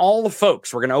open to all the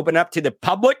folks. We're going to open up to the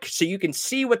public so you can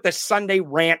see what the Sunday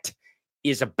Rant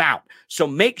is about. So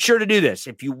make sure to do this.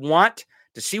 If you want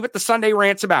to see what the Sunday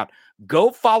Rant's about,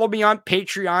 go follow me on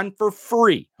Patreon for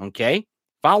free, okay?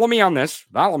 Follow me on this.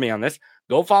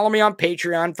 Go follow me on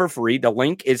Patreon for free. The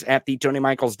link is at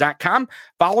theTonyMichaels.com.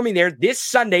 Follow me there this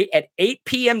Sunday at 8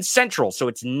 p.m. Central. So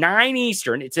it's 9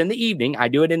 Eastern. It's in the evening. I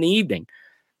do it in the evening.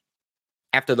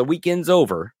 After the weekend's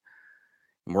over,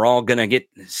 and we're all going to get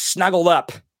snuggled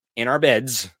up in our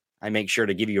beds, I make sure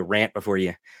to give you a rant before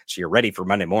so you're ready for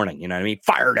Monday morning. You know what I mean?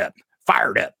 Fired up.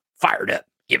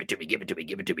 Give it to me.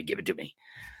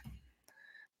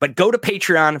 But go to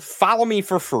Patreon, follow me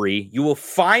for free. You will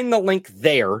find the link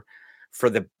there for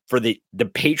the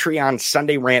Patreon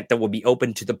Sunday Rant that will be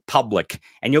open to the public.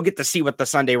 And you'll get to see what the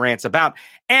Sunday Rant's about.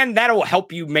 And that'll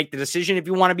help you make the decision if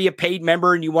you want to be a paid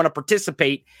member and you want to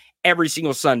participate every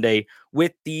single Sunday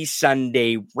with the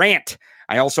Sunday Rant.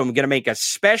 I also am going to make a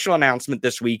special announcement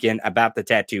this weekend about the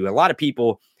tattoo. A lot of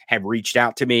people have reached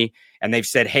out to me and they've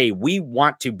said, hey, we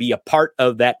want to be a part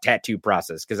of that tattoo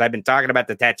process, because I've been talking about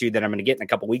the tattoo that I'm going to get in a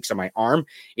couple weeks on my arm.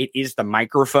 It is the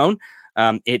microphone.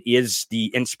 It is the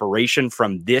inspiration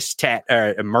from this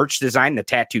merch design, the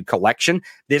tattoo collection.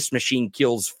 This machine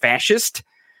kills fascist.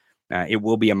 It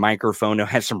will be a microphone. It'll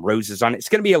have some roses on it. It's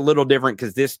going to be a little different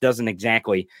because this doesn't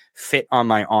exactly fit on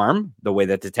my arm the way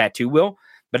that the tattoo will,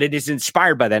 but it is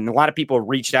inspired by that. And a lot of people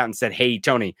reached out and said, hey,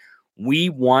 Tony, we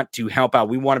want to help out.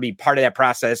 We want to be part of that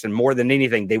process. And more than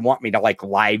anything, they want me to like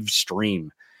live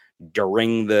stream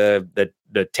during the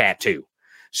tattoo.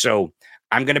 So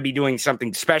I'm going to be doing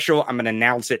something special. I'm going to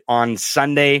announce it on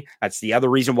Sunday. That's the other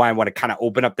reason why I want to kind of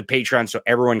open up the Patreon so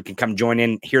everyone can come join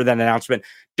in, hear that announcement.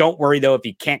 Don't worry, though, if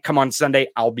you can't come on Sunday,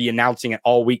 I'll be announcing it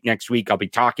all week next week. I'll be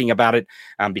talking about it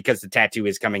because the tattoo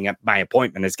is coming up. My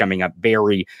appointment is coming up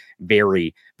very,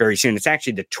 very, very soon. It's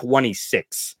actually the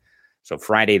 26th. So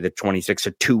Friday, the 26th,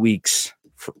 so 2 weeks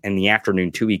in the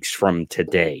afternoon, 2 weeks from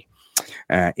today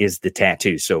is the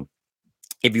tattoo. So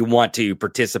if you want to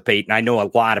participate, and I know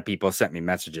a lot of people sent me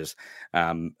messages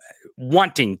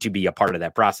wanting to be a part of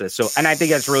that process. So, and I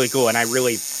think that's really cool. And I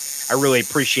really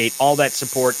appreciate all that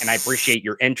support, and I appreciate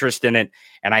your interest in it.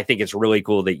 And I think it's really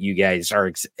cool that you guys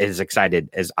are as excited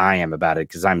as I am about it,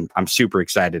 because I'm super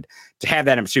excited to have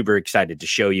that. I'm super excited to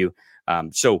show you.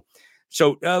 So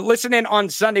listen in on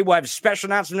Sunday. We'll have a special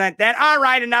announcement like that. All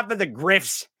right, enough of the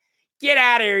grifts. Get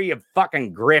out of here, you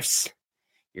fucking grifts.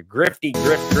 You grifty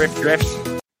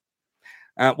grifts.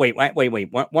 Wait.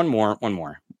 One more. One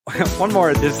more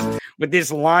of this with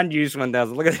this lawn juice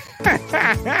 1000. Look at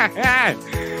that.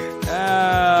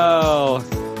 Oh.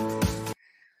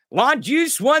 Lawn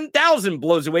juice 1000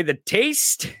 blows away the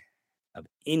taste of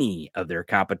any of their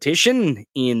competition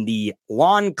in the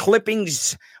lawn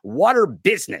clippings water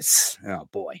business. Oh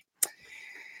boy.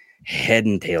 Head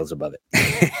and tails above it.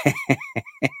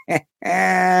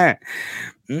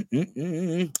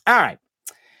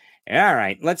 All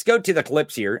right. Let's go to the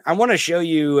clips here. I want to show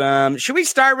you. Should we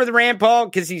start with Rand Paul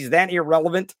because he's that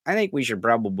irrelevant? I think we should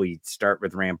probably start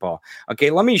with Rand Paul.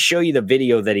 Okay. Let me show you the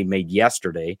video that he made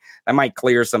yesterday. I might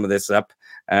clear some of this up.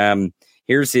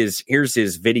 Here's his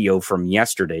video from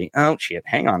yesterday. Oh shit.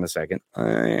 Hang on a second.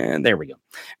 There we go.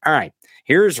 All right.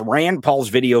 Here's Rand Paul's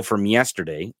video from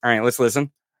yesterday. All right. Let's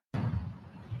listen.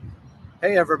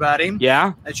 Hey, everybody.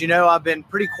 Yeah? As you know, I've been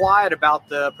pretty quiet about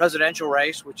the presidential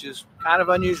race, which is kind of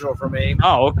unusual for me.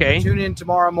 Oh, okay. Tune in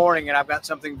tomorrow morning, and I've got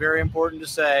something very important to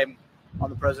say on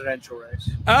the presidential race.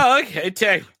 Oh,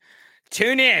 okay.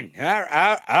 Tune in.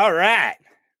 All right.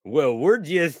 Well, we're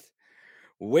just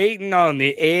waiting on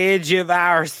the edge of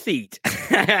our seat.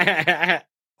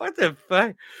 What the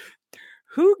fuck?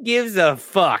 Who gives a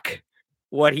fuck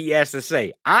what he has to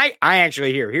say? I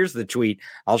actually here's the tweet.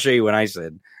 I'll show you what I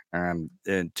said to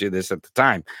this at the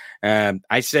time.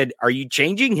 I said, "Are you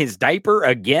changing his diaper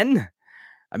again?"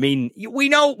 I mean, we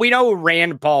know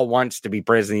Rand Paul wants to be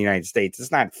president of the United States.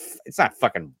 It's not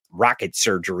fucking rocket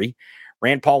surgery.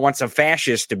 Rand Paul wants a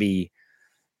fascist to be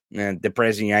the president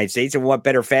of the United States, and what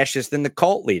better fascist than the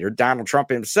cult leader, Donald Trump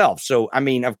himself? So, I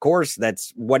mean, of course,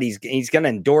 that's what he's going to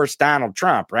endorse Donald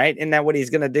Trump, right? Isn't that what he's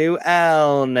going to do?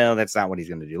 Oh, no, that's not what he's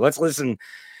going to do. Let's listen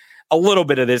a little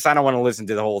bit of this. I don't want to listen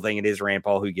to the whole thing. It is Rand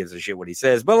Paul. Who gives a shit what he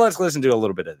says? But let's listen to a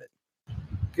little bit of it.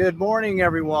 Good morning,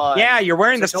 everyone. Yeah, you're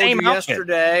wearing the same outfit.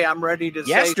 Yesterday, I'm ready to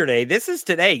Yesterday, this is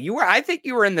today. I think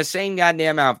you were in the same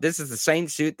goddamn outfit. This is the same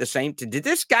suit, the same. Did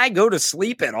this guy go to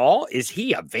sleep at all? Is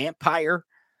he a vampire?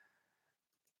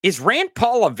 Is Rand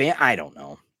Paul a vamp? I don't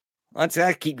know. Let's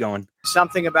keep going.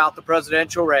 Something about the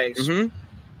presidential race. Mm-hmm.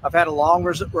 I've had a long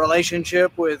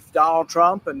relationship with Donald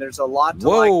Trump, and there's a lot to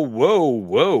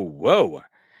Whoa.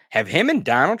 Have him and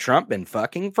Donald Trump been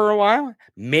fucking for a while?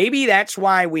 Maybe that's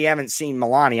why we haven't seen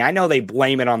Melania. I know they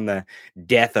blame it on the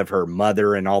death of her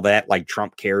mother and all that, like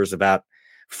Trump cares about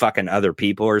fucking other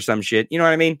people or some shit. You know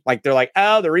what I mean? Like they're like,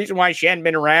 oh, the reason why she hadn't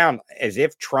been around, as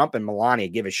if Trump and Melania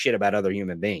give a shit about other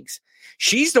human beings.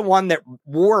 She's the one that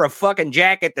wore a fucking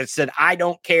jacket that said, I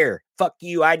don't care. Fuck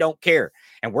you, I don't care.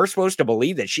 And we're supposed to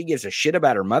believe that she gives a shit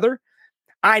about her mother?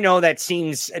 I know that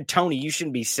seems, Tony, you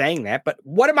shouldn't be saying that, but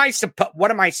what am I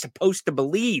supposed to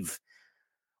believe?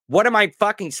 What am I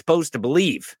fucking supposed to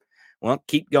believe? Well,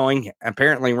 keep going.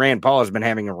 Apparently Rand Paul has been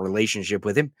having a relationship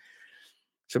with him.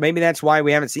 So maybe that's why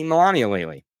we haven't seen Melania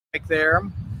lately. There.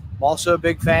 I'm also a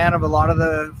big fan of a lot of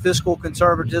the fiscal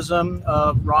conservatism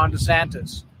of Ron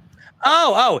DeSantis.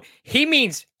 Oh, he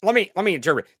means, let me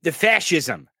interpret, the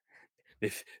fascism.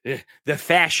 The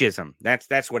fascism.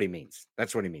 That's what he means.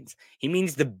 That's what he means. He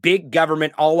means the big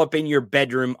government all up in your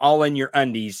bedroom, all in your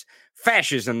undies.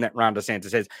 Fascism that Ron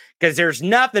DeSantis says, because there's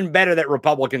nothing better that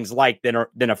Republicans like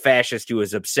than a fascist who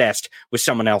is obsessed with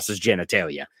someone else's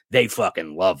genitalia. They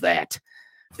fucking love that.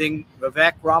 I think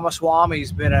Vivek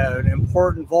Ramaswamy's been an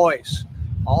important voice.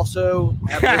 Also,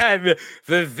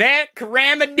 Vivek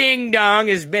Ramading-dong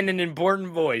has been an important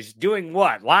voice. Doing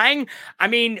what? Lying? I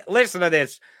mean, listen to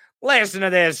this.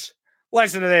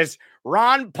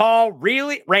 Ron Paul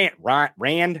really?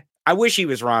 Rand? I wish he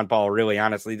was Ron Paul, really,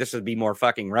 honestly. This would be more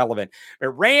fucking relevant. But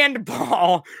Rand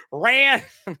Paul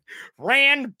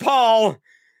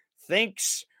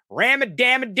thinks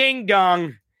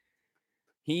Ramading-dong.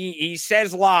 He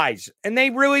says lies. And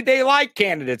they like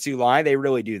candidates who lie. They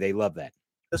really do. They love that.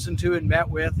 Listened to and met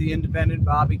with the independent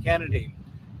Bobby Kennedy.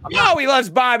 He loves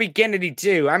Bobby Kennedy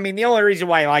too. I mean, the only reason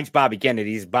why he likes Bobby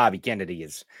Kennedy is Bobby Kennedy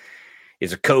is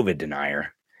a COVID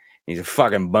denier. He's a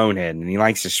fucking bonehead, and he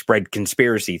likes to spread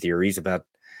conspiracy theories about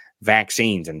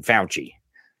vaccines and Fauci.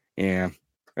 Yeah,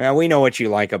 well, we know what you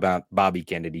like about Bobby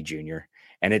Kennedy Jr.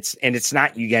 And it's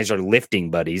not you guys are lifting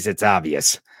buddies. It's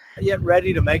obvious. Not yet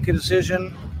ready to make a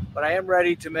decision, but I am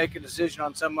ready to make a decision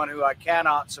on someone who I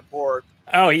cannot support.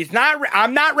 Oh, he's not.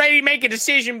 I'm not ready to make a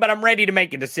decision, but I'm ready to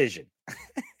make a decision.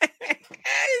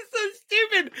 It's so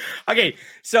stupid. Okay,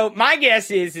 so my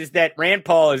guess is that Rand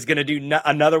Paul is going to do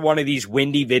another one of these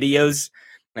windy videos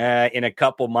in a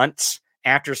couple months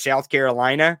after South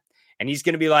Carolina, and he's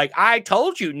going to be like, I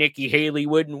told you Nikki Haley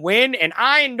wouldn't win, and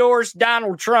I endorsed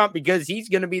Donald Trump because he's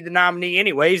going to be the nominee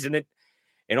anyways, and it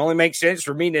only makes sense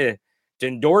for me to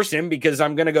endorse him because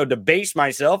I'm going to go debase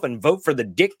myself and vote for the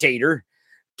dictator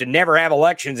to never have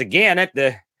elections again at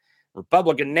the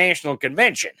Republican National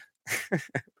Convention.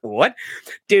 What?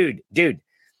 Dude,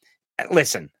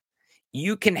 listen,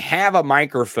 you can have a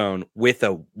microphone with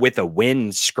a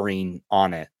windscreen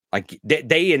on it. Like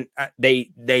they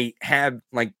have,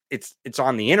 like, it's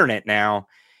on the internet now.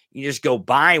 You just go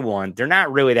buy one. They're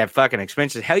not really that fucking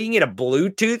expensive. Hell, you can get a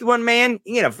Bluetooth one, man. You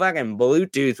can get a fucking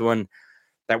Bluetooth one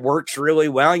that works really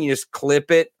well. You just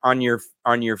clip it on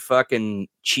your fucking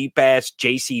cheap ass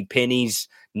JCPenney's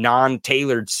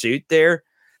non-tailored suit there.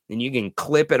 And you can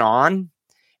clip it on,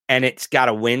 and it's got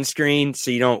a windscreen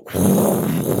so you don't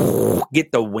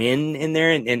get the wind in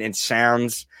there, and it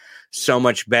sounds so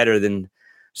much better than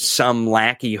some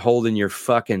lackey holding your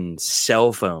fucking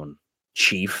cell phone,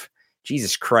 chief.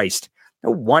 Jesus Christ.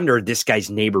 No wonder this guy's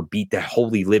neighbor beat the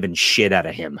holy living shit out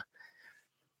of him.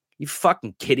 You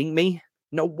fucking kidding me?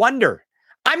 No wonder.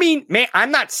 I mean, man,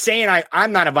 I'm not saying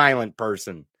I'm not a violent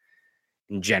person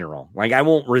in general. Like, I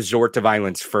won't resort to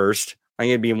violence first. I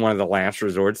think it'd be one of the last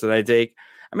resorts that I take.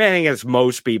 I mean, I think it's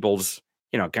most people's,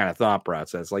 kind of thought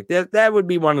process. Like that would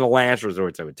be one of the last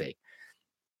resorts I would take.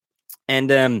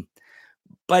 And,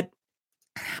 but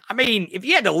I mean, if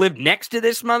you had to live next to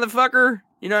this motherfucker,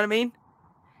 you know what I mean?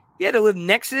 If you had to live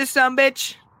next to this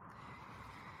sumbitch,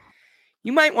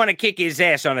 you might want to kick his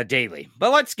ass on a daily.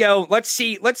 But let's go. Let's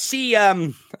see, let's see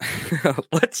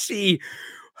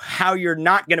how you're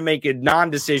not going to make a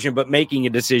non-decision, but making a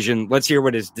decision. Let's hear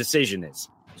what his decision is.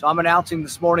 So I'm announcing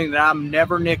this morning that I'm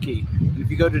Never Nikki.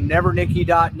 If you go to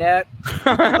nevernikki.net, let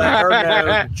her know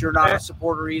that you're not a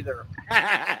supporter either.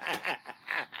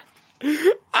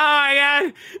 Oh my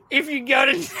God. If you go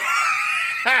to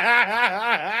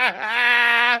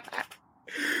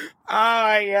oh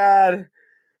my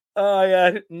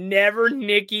God.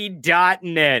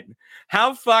 Nevernikki.net.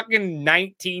 How fucking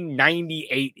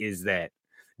 1998 is that?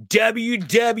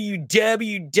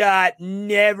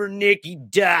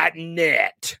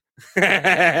 www.nevernikki.net.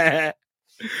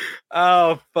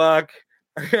 Oh fuck.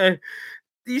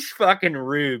 These fucking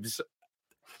rubes.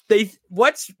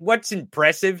 What's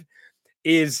impressive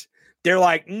is they're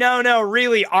like, no,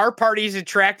 really, our party's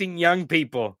attracting young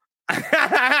people.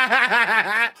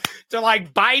 They're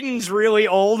like, Biden's really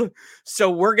old, so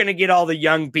we're gonna get all the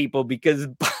young people because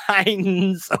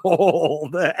Biden's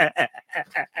old.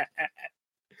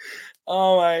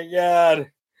 Oh my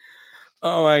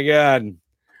God.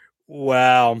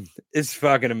 Wow. It's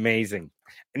fucking amazing.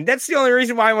 And that's the only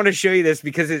reason why I want to show you this,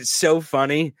 because it's so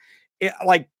funny.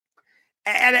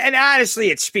 And honestly,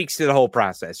 it speaks to the whole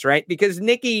process, right? Because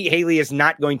Nikki Haley is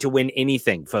not going to win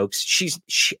anything, folks.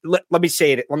 Let me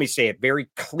say it very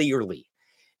clearly.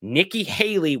 Nikki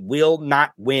Haley will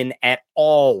not win at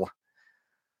all.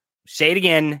 Say it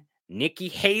again. Nikki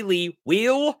Haley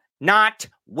will not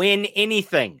win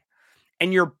anything.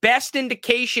 And your best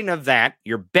indication of that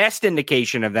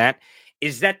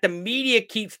is that the media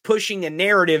keeps pushing a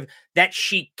narrative that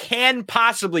she can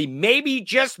possibly, maybe,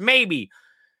 just maybe,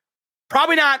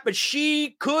 probably not, but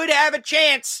she could have a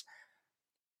chance.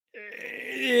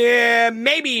 Yeah,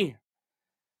 maybe.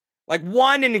 Like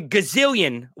one in a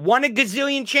gazillion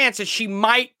chances she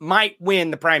might win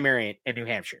the primary in New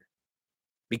Hampshire.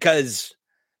 Because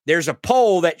there's a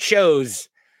poll that shows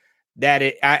that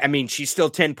she's still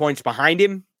 10 points behind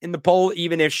him in the poll,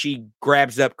 even if she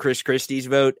grabs up Chris Christie's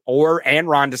vote and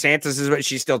Ron DeSantis' vote,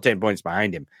 she's still 10 points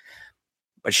behind him.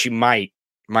 But she might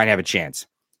have a chance.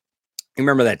 You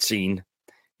remember that scene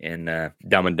in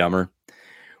Dumb and Dumber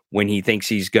when he thinks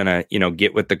he's gonna,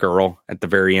 get with the girl at the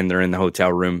very end? They're in the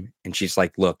hotel room and she's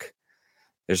like, look,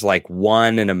 there's like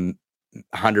 1 in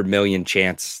 100 million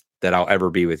chance that I'll ever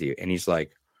be with you. And he's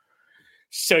like,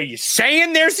 so you're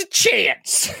saying there's a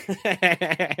chance?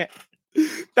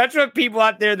 That's what people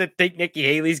out there that think Nikki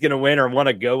Haley's going to win or want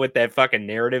to go with that fucking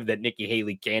narrative that Nikki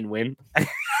Haley can win.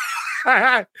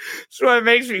 That's what it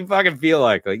makes me fucking feel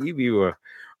like you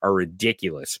are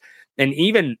ridiculous. And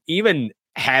even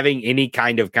having any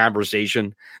kind of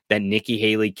conversation that Nikki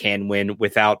Haley can win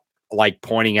without like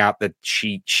pointing out that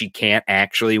she can't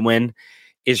actually win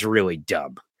is really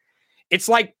dumb. It's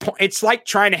like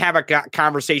trying to have a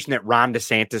conversation that Ron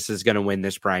DeSantis is going to win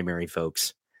this primary,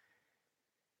 folks.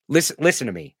 Listen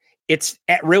to me. It's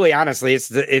really, honestly,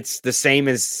 it's the same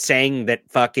as saying that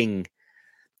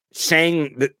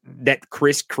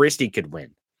Chris Christie could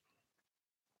win.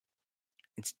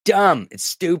 It's dumb. It's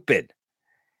stupid.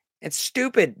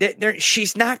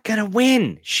 She's not going to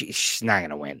win. She's not going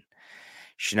to win.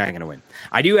 She's not going to win.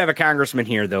 I do have a congressman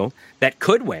here, though, that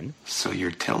could win. So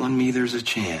you're telling me there's a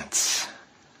chance?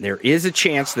 There is a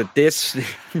chance that this...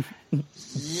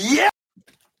 Yeah!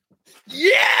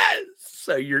 Yes!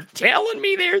 So you're telling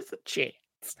me there's a chance.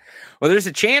 Well, there's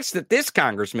a chance that this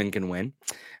congressman can win.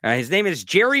 His name is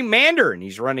Jerry Mander, and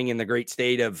he's running in the great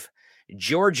state of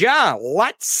Georgia.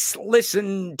 Let's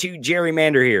listen to Jerry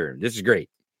Mander here. This is great.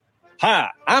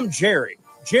 Hi, I'm Jerry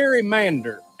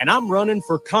Mander, and I'm running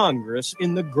for Congress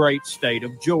in the great state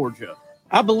of Georgia.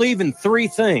 I believe in 3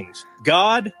 things: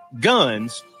 God,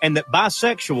 guns, and that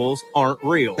bisexuals aren't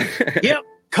real. Yep,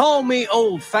 call me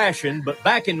old-fashioned, but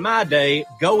back in my day,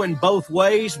 going both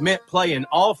ways meant playing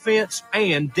offense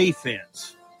and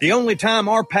defense. The only time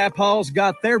our papaws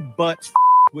got their butts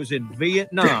was in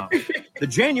Vietnam. The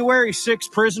January 6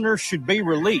 prisoners should be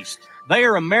released. They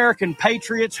are American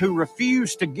patriots who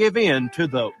refuse to give in to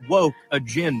the woke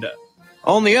agenda.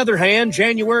 On the other hand,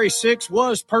 January 6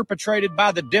 was perpetrated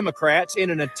by the Democrats in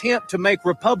an attempt to make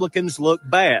Republicans look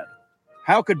bad.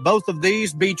 How could both of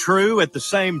these be true at the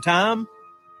same time?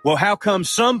 Well, how come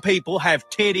some people have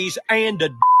titties and a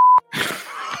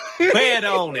bet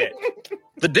on it?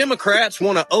 The Democrats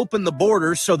want to open the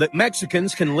borders so that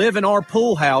Mexicans can live in our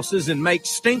pool houses and make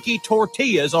stinky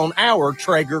tortillas on our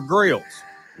Traeger grills.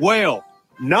 Well,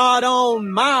 not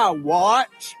on my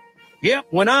watch. Yep,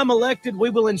 when I'm elected, we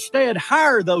will instead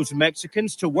hire those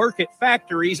Mexicans to work at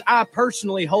factories I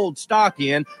personally hold stock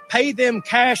in, pay them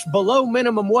cash below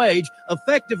minimum wage,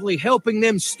 effectively helping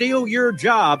them steal your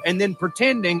job and then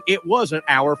pretending it wasn't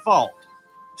our fault.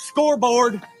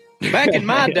 Scoreboard. Back in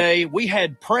my day, we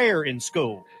had prayer in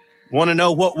school. Want to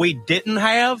know what we didn't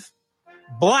have?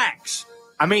 Blacks.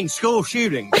 School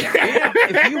shootings.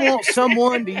 If you want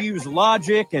someone to use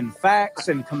logic and facts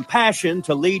and compassion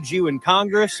to lead you in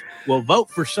Congress, well, vote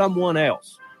for someone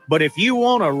else. But if you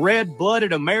want a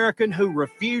red-blooded American who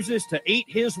refuses to eat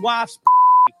his wife's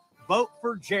vote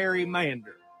for Jerry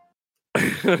Mander.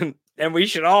 And we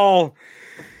should all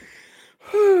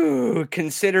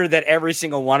consider that every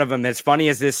single one of them, as funny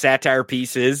as this satire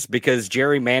piece is, because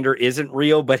Jerry Mander isn't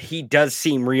real, but he does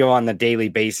seem real on the daily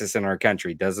basis in our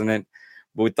country, doesn't it?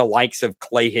 With the likes of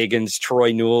Clay Higgins,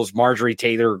 Troy Newells, Marjorie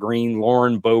Taylor Greene,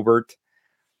 Lauren Boebert,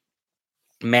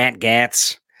 Matt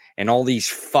Gaetz, and all these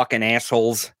fucking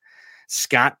assholes,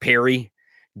 Scott Perry,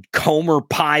 Comer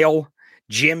Pyle,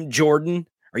 Jim Jordan.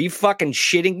 Are you fucking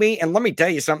shitting me? And let me tell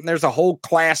you something. There's a whole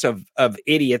class of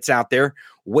idiots out there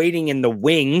waiting in the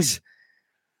wings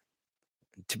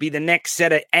to be the next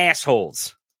set of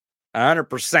assholes.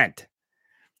 100%.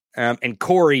 And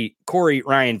Corey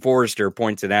Ryan Forrester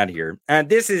points it out here.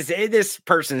 This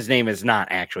person's name is not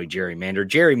actually Jerry Mander.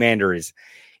 Jerry Mander is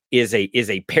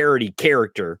a parody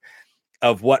character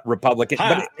of what Republican.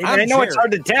 Hi, but I know it's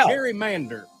hard to tell. Jerry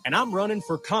Mander, and I'm running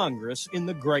for Congress in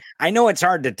the great. I know it's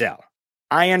hard to tell.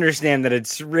 I understand that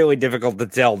it's really difficult to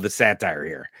tell the satire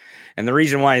here, and the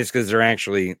reason why is because they're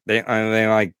actually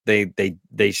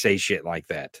they say shit like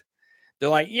that. They're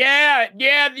like, yeah,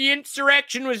 the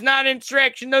insurrection was not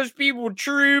insurrection. Those people were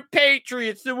true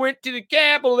patriots that went to the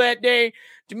Capitol that day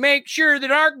to make sure that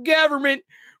our government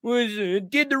was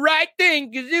did the right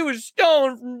thing because it was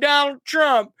stolen from Donald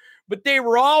Trump. But they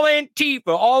were all Antifa.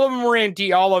 All of them were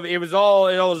Antifa. It was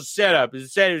a setup. It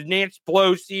said it was Nancy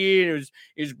Pelosi, and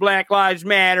it was Black Lives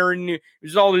Matter, and it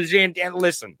was all this. And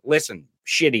listen,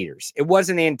 shit eaters. It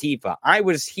wasn't Antifa. I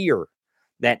was here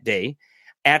that day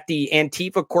at the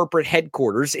Antifa corporate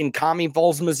headquarters in Commie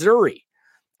Falls, Missouri.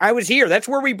 I was here. That's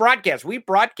where we broadcast. We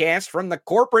broadcast from the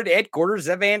corporate headquarters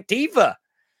of Antifa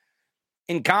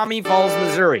in Commie Falls,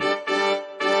 Missouri.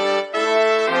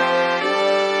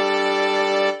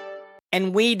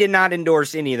 And we did not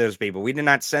endorse any of those people. We did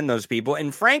not send those people.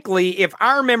 And frankly, if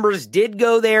our members did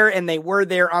go there and they were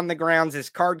there on the grounds as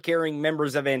card-carrying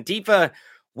members of Antifa,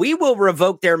 we will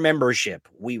revoke their membership.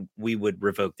 We would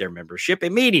revoke their membership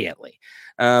immediately.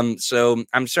 So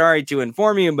I'm sorry to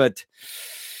inform you, but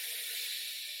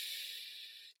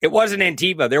it wasn't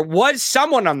Antifa. There was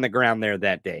someone on the ground there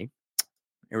that day.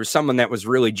 There was someone that was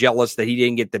really jealous that he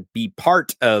didn't get to be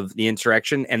part of the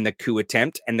insurrection and the coup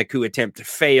attempt, and the coup attempt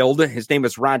failed. His name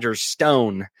was Roger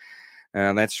Stone.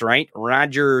 That's right,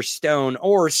 Roger Stone,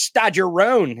 or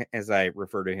Stodgerone, as I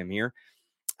refer to him here.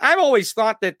 I've always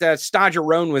thought that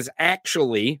Stodgerone was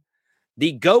actually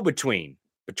the go-between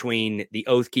between the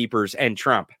Oath Keepers and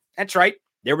Trump. That's right.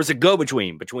 There was a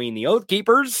go-between between the Oath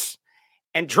Keepers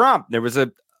and Trump. There was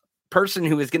a person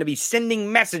who was going to be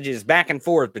sending messages back and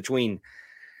forth between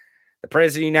the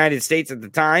President of the United States at the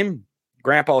time,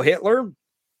 Grandpa Hitler,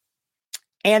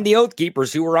 and the Oath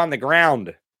Keepers who were on the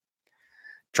ground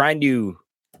trying to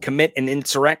commit an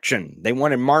insurrection. They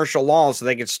wanted martial law so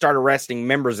they could start arresting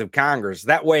members of Congress.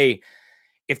 That way,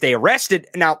 if they arrested,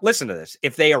 now listen to this,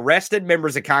 if they arrested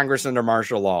members of Congress under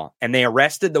martial law and they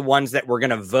arrested the ones that were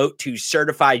going to vote to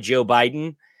certify Joe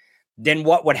Biden, then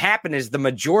what would happen is the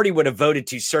majority would have voted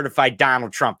to certify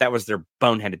Donald Trump. That was their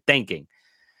boneheaded thinking.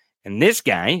 And this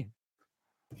guy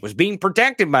was being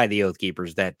protected by the Oath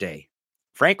Keepers that day.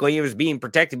 Frankly, it was being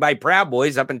protected by Proud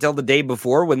Boys up until the day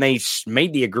before when they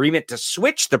made the agreement to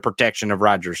switch the protection of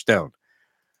Roger Stone.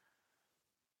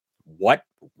 What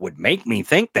would make me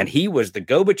think that he was the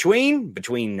go-between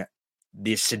between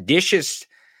the seditious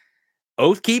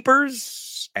Oath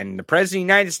Keepers and the President of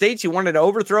the United States who wanted to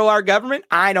overthrow our government?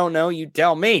 I don't know. You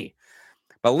tell me.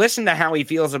 But listen to how he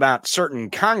feels about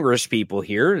certain Congress people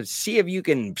here. See if you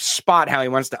can spot how he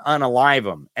wants to unalive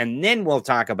them. And then we'll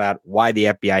talk about why the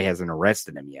FBI hasn't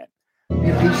arrested him yet.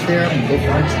 If he's there, I'm going to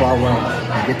go find Swalwell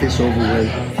and get this over with.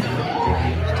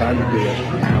 It's time to do it.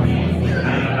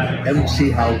 Then we'll see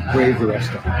how brave the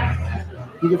rest of them.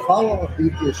 Either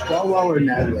Swalwell or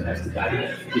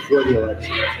Nadler before the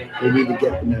election. They need to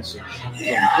get the message.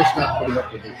 Again, just not putting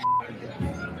up with this.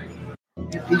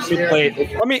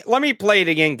 Let me play it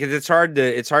again because it's hard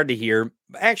to hear.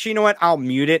 Actually, you know what? I'll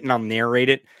mute it and I'll narrate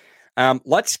it.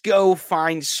 Let's go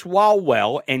find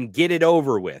Swalwell and get it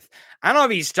over with. I don't know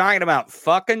if he's talking about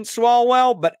fucking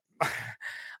Swalwell, but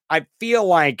I feel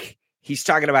like he's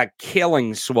talking about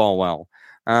killing Swalwell.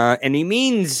 And he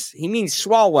means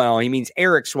Swalwell. He means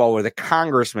Eric Swalwell, the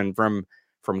congressman from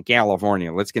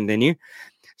California. Let's continue.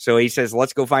 So he says,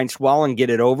 let's go find Swalwell and get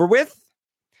it over with.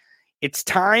 It's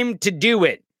time to do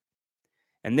it.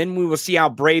 And then we will see how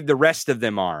brave the rest of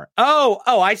them are. Oh,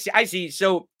 I see.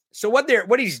 So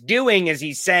what he's doing is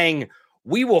he's saying,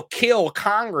 we will kill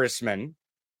congressmen,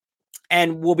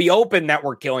 and we'll be open that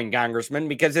we're killing congressmen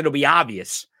because it'll be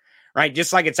obvious, right?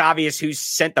 Just like it's obvious who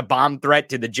sent the bomb threat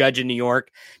to the judge in New York.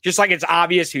 Just like it's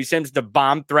obvious who sends the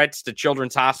bomb threats to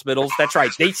children's hospitals. That's right.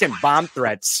 They send bomb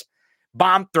threats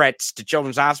to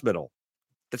children's hospital.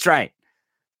 That's right.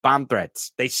 Bomb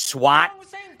threats. They SWAT.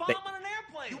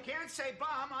 You can't say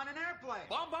bomb on an airplane.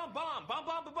 Bomb.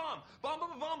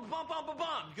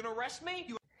 You gonna arrest me?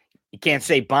 You can't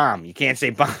say bomb. You can't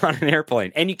say bomb on an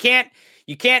airplane. And you can't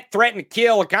threaten to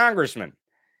kill a congressman.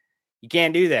 You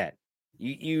can't do that.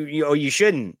 You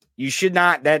shouldn't. You should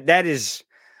not. That is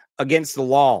against the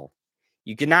law.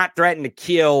 You cannot threaten to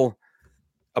kill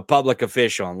a public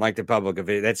official, elected public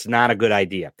official. That's not a good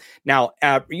idea. Now,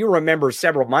 you remember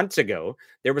several months ago,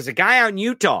 there was a guy out in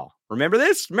Utah. Remember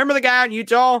this? Remember the guy out in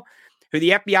Utah who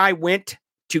the FBI went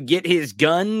to get his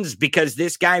guns because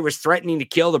this guy was threatening to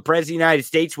kill the president of the United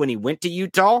States when he went to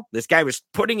Utah? This guy was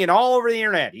putting it all over the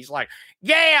internet. He's like,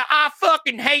 yeah, I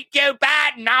fucking hate Joe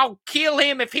Biden. I'll kill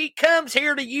him if he comes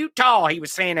here to Utah. He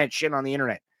was saying that shit on the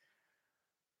internet.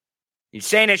 He's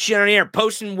saying that shit on the internet,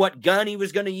 posting what gun he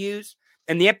was going to use.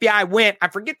 And the FBI went, I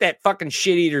forget that fucking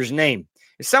shit eater's name.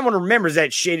 If someone remembers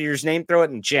that shit eater's name, throw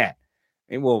it in the chat.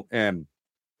 And we'll,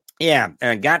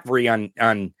 Godfrey on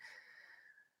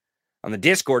the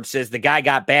Discord says the guy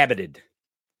got babbited.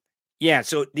 Yeah,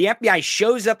 so the FBI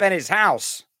shows up at his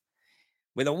house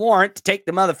with a warrant to take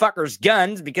the motherfucker's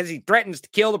guns because he threatens to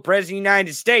kill the president of the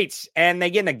United States. And they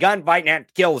get in a gunfight and have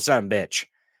to kill the son of a bitch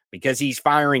because he's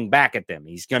firing back at them.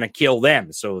 He's going to kill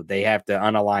them, so they have to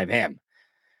unalive him.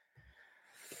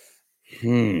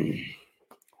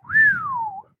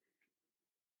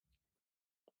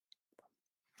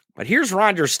 But here's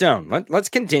Roger Stone. Let's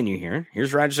continue here.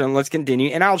 Here's Roger Stone. Let's continue.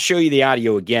 And I'll show you the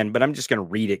audio again, but I'm just going to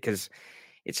read it because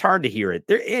it's hard to hear it.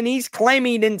 And he's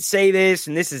claiming he didn't say this,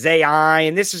 and this is AI,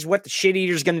 and this is what the shit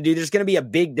eater's going to do. There's going to be a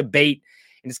big debate,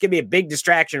 and it's going to be a big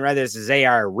distraction whether this is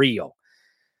AI or real.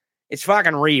 It's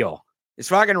fucking real. It's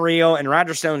fucking real, and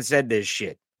Roger Stone said this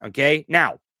shit, okay?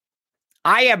 Now,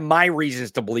 I have my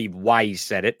reasons to believe why he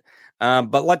said it,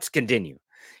 but let's continue.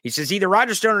 He says either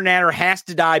Roger Stone or Natter has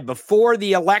to die before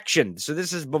the election. So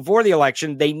this is before the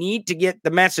election. They need to get the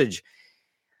message.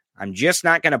 I'm just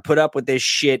not going to put up with this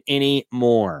shit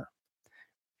anymore.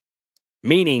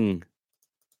 Meaning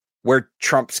where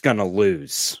Trump's going to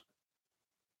lose.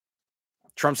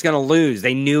 Trump's going to lose.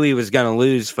 They knew he was going to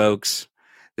lose, folks.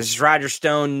 This is Roger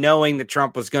Stone knowing that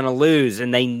Trump was going to lose,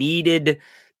 and they needed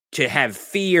to have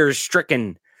fear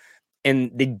stricken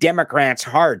in the Democrats'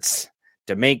 hearts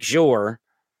to make sure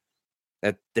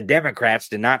that the Democrats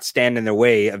did not stand in the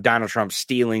way of Donald Trump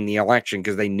stealing the election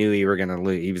because they knew he was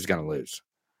going to lose.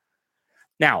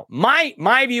 Now,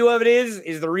 my view of it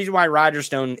is the reason why Roger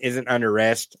Stone isn't under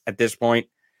arrest at this point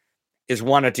is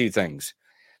one of two things.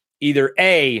 Either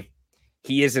A,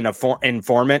 he is an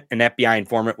informant, an FBI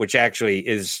informant, which actually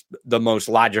is the most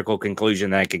logical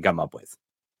conclusion that I could come up with.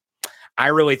 I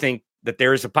really think that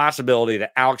there is a possibility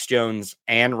that Alex Jones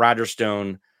and Roger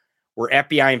Stone were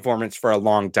FBI informants for a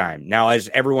long time. Now, as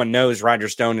everyone knows, Roger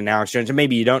Stone and Alex Jones, and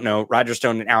maybe you don't know, Roger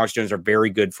Stone and Alex Jones are very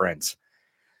good friends.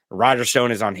 Roger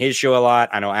Stone is on his show a lot.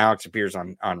 I know Alex appears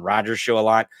on Roger's show a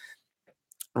lot.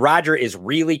 Roger is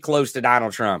really close to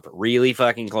Donald Trump, really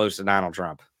fucking close to Donald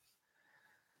Trump.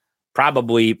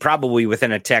 Probably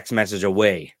within a text message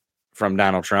away from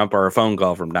Donald Trump or a phone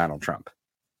call from Donald Trump.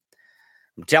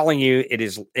 I'm telling you, it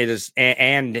is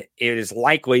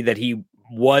likely that he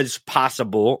was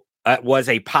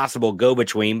a possible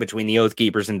go-between between the Oath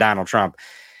Keepers and Donald Trump.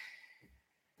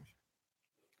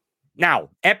 Now,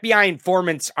 FBI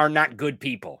informants are not good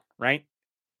people, right?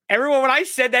 Everyone, when I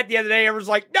said that the other day, everyone's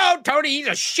like, no, Tony, he's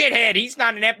a shithead. He's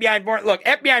not an FBI informant. Look,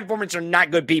 FBI informants are not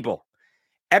good people.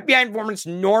 FBI informants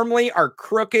normally are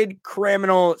crooked,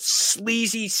 criminal,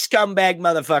 sleazy, scumbag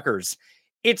motherfuckers.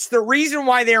 It's the reason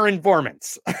why they're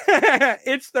informants.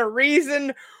 It's the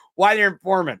reason why they're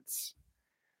informants.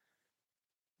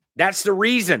 That's the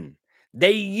reason.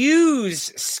 They use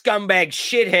scumbag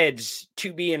shitheads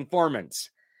to be informants.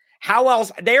 How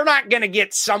else? They're not going to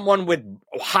get someone with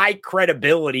high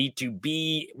credibility to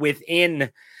be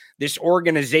within this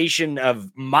organization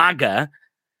of MAGA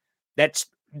that's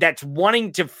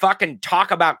wanting to fucking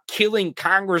talk about killing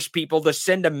Congress people to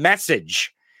send a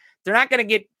message. They're not going to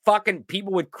get fucking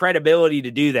people with credibility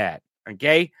to do that.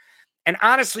 Okay. And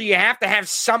honestly, you have to have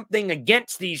something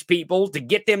against these people to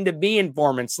get them to be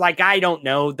informants. Like, I don't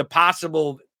know, the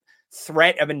possible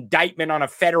threat of indictment on a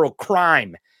federal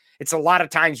crime. It's a lot of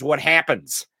times what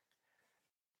happens.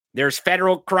 There's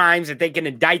federal crimes that they can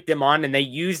indict them on, and they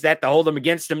use that to hold them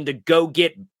against them to go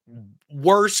get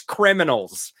worse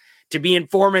criminals, to be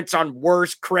informants on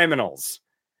worse criminals.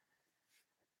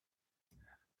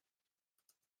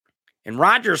 And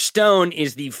Roger Stone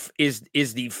is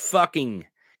the fucking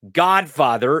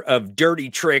godfather of dirty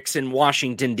tricks in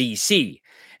Washington, D.C.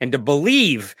 And to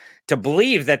believe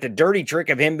that the dirty trick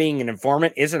of him being an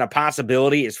informant isn't a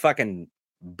possibility is fucking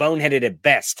boneheaded at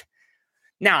best.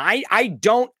 Now, I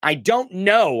don't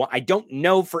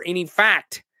know for any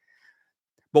fact.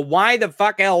 But why the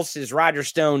fuck else is Roger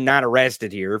Stone not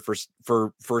arrested here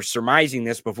for surmising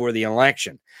this before the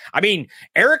election? I mean,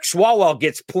 Eric Swalwell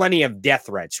gets plenty of death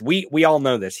threats. We all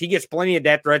know this. He gets plenty of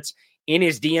death threats in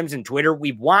his DMs and Twitter.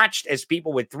 We've watched as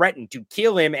people would threaten to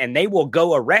kill him, and they will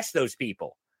go arrest those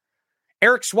people.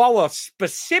 Eric Swalwell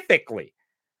specifically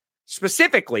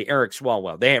Eric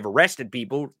Swalwell. They have arrested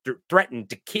people threatened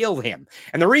to kill him.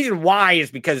 And the reason why is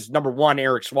because, number one,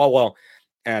 Eric Swalwell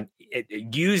it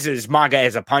uses MAGA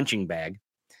as a punching bag.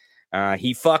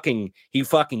 He fucking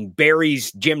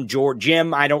buries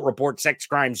Jim, I don't report sex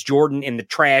crimes, Jordan, in the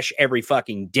trash every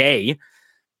fucking day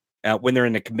when they're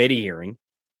in the committee hearing.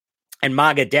 And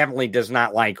MAGA definitely does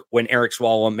not like when Eric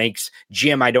Swalwell makes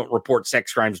Jim, I don't report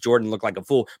sex crimes, Jordan, look like a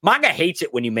fool. MAGA hates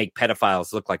it when you make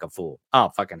pedophiles look like a fool.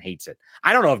 Oh, fucking hates it.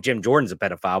 I don't know if Jim Jordan's a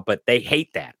pedophile, but they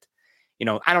hate that. You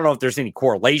know, I don't know if there's any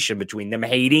correlation between them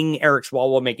hating Eric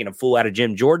Swalwell making a fool out of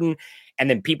Jim Jordan and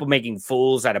then people making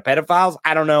fools out of pedophiles.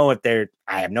 I don't know if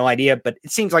I have no idea, but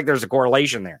it seems like there's a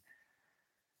correlation there.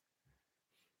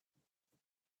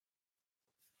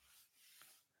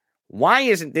 Why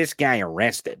isn't this guy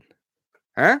arrested?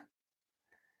 Huh?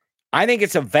 I think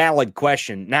it's a valid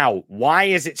question. Now, why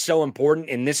is it so important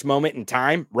in this moment in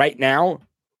time, right now,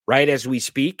 right as we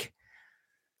speak?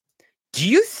 Do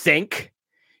you think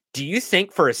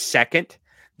for a second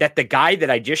that the guy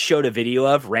that I just showed a video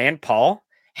of, Rand Paul,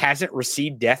 hasn't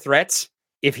received death threats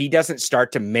if he doesn't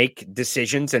start to make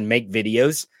decisions and make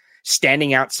videos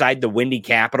standing outside the windy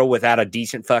Capitol without a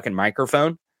decent fucking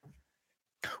microphone?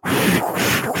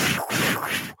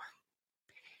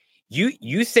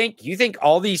 You think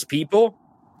all these people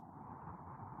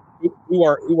who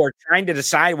are trying to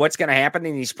decide what's going to happen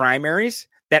in these primaries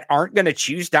that aren't going to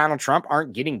choose Donald Trump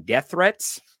aren't getting death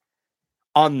threats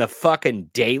on the fucking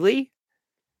daily?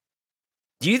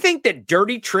 Do you think that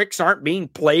dirty tricks aren't being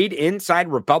played inside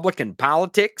Republican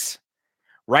politics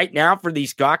right now for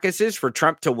these caucuses for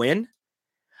Trump to win?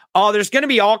 Oh, there's going to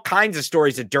be all kinds of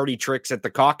stories of dirty tricks at the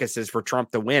caucuses for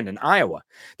Trump to win in Iowa.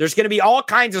 There's going to be all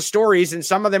kinds of stories, and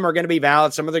some of them are going to be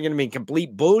valid. Some of them are going to be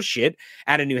complete bullshit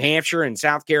out of New Hampshire and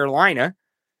South Carolina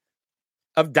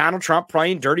of Donald Trump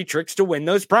playing dirty tricks to win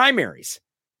those primaries.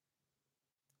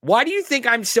 Why do you think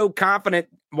I'm so confident?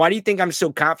 Why do you think I'm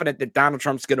so confident that Donald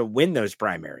Trump's going to win those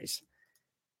primaries?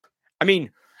 I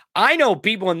mean, I know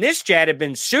people in this chat have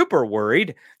been super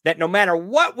worried that no matter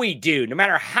what we do, no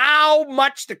matter how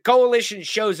much the coalition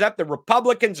shows up, the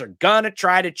Republicans are going to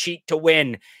try to cheat to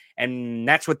win. And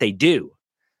that's what they do.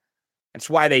 That's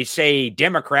why they say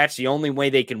Democrats, the only way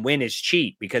they can win is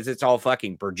cheat, because it's all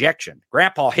fucking projection.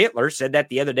 Grandpa Hitler said that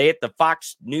the other day at the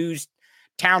Fox News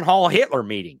Town Hall Hitler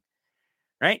meeting,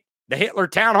 right? The Hitler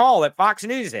Town Hall that Fox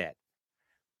News had.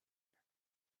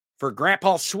 For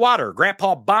Grandpa Swatter,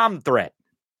 Grandpa Bomb Threat,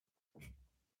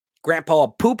 Grandpa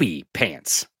Poopy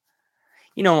Pants.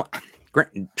 You know,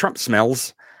 Trump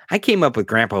smells. I came up with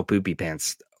Grandpa Poopy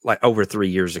Pants like over 3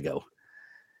 years ago.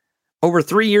 Over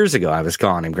 3 years ago, I was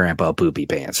calling him Grandpa Poopy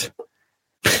Pants.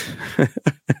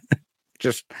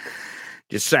 Just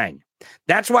saying.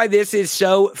 That's why this is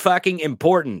so fucking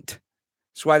important.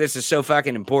 That's why this is so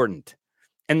fucking important.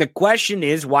 And the question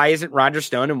is, why isn't Roger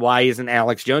Stone and why isn't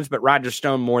Alex Jones? But Roger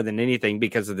Stone more than anything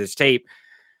because of this tape.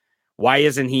 Why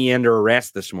isn't he under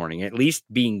arrest this morning? At least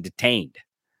being detained.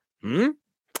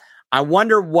 I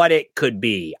wonder what it could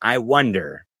be. I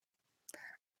wonder.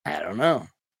 I don't know.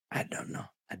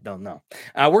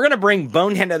 We're going to bring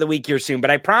Bonehead of the Week here soon, but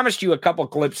I promised you a couple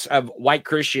clips of white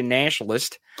Christian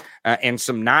nationalists and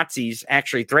some Nazis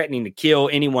actually threatening to kill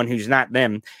anyone who's not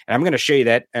them. And I'm going to show you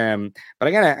that. But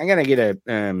I gotta get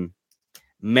a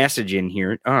message in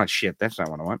here. Oh, shit. That's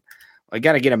not what I want. I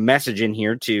got to get a message in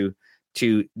here to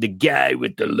the guy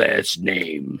with the last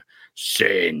name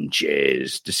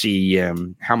Sanchez to see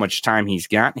how much time he's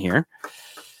got here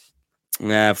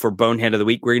for Bonehead of the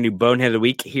Week. We're going to do Bonehead of the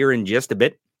Week here in just a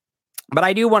bit. But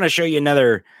I do want to show you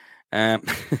another. This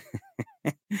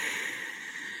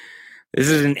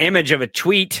is an image of a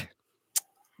tweet.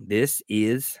 This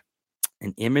is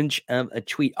an image of a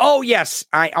tweet. Oh, yes.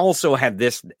 I also have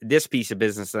this piece of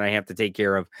business that I have to take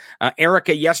care of.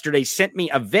 Erica yesterday sent me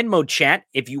a Venmo chat.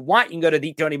 If you want, you can go to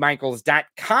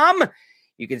theTonyMichaels.com.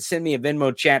 You can send me a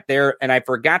Venmo chat there. And I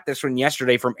forgot this one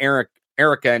yesterday from Erica.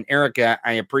 And Erica,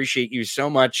 I appreciate you so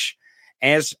much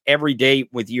as every day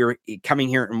with your coming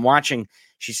here and watching.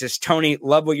 She says, Tony,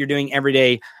 love what you're doing every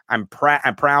day. I'm proud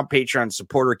Patreon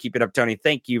supporter. Keep it up, Tony.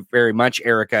 Thank you very much,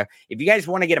 Erica. If you guys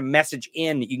want to get a message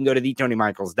in, you can go to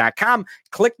theTonyMichaels.com,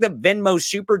 click the Venmo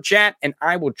super chat, and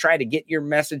I will try to get your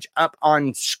message up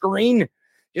on screen.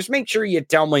 Just make sure you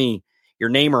tell me your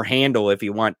name or handle if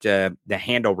you want the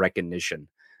handle recognition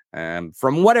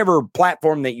from whatever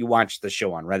platform that you watch the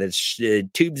show on, whether it's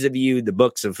Tubes of You, the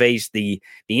Books of Face, the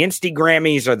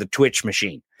Instagrammies, or the Twitch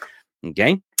machine.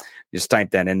 Okay. Just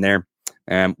type that in there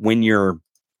when you're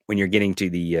getting to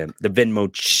the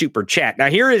Venmo super chat. Now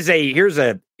here's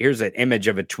an image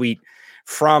of a tweet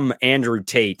from Andrew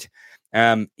Tate.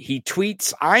 He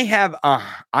tweets, I have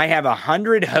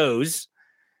 100 hoes.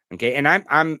 Okay, and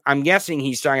I'm guessing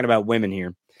he's talking about women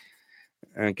here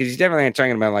because he's definitely not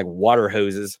talking about like water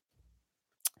hoses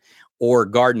or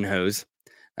garden hose.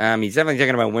 He's definitely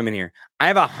talking about women here. I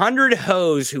have 100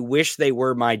 hoes who wish they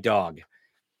were my dog.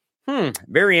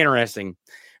 Very interesting.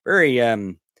 Very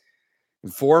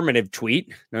informative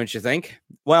tweet, don't you think?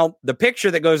 Well, the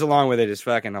picture that goes along with it is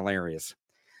fucking hilarious.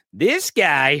 This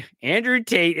guy, Andrew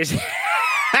Tate, is...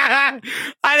 I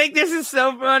think this is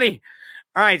so funny.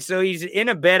 All right, so he's in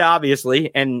a bed,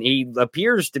 obviously, and he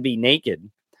appears to be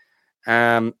naked.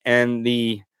 And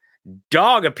the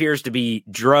dog appears to be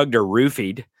drugged or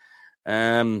roofied.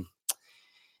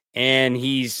 And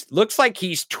looks like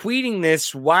he's tweeting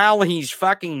this while he's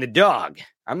fucking the dog.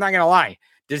 I'm not gonna lie.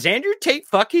 Does Andrew Tate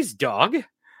fuck his dog?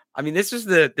 I mean, this is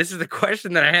the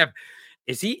question that I have.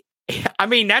 Is he? I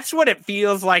mean, that's what it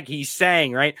feels like he's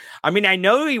saying, right? I mean, I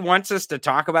know he wants us to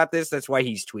talk about this. That's why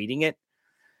he's tweeting it.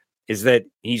 Is that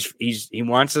he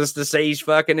wants us to say he's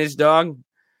fucking his dog?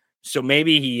 So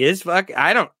maybe he is fucking.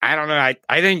 I don't know.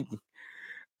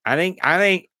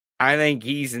 I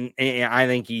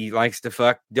think he likes to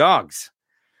fuck dogs.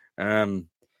 I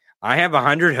have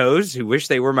 100 hoes who wish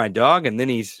they were my dog, and then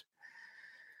it's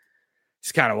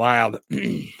kind of wild.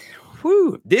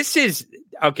 Whew, this is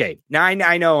okay. Now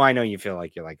I know you feel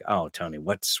like you're like, oh, Tony,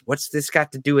 what's this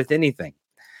got to do with anything?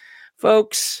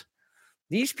 Folks,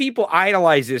 these people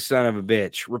idolize this son of a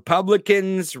bitch.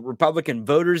 Republican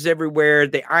voters everywhere,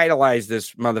 they idolize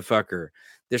this motherfucker.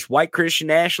 This white Christian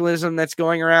nationalism that's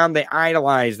going around, they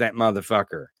idolize that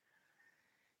motherfucker.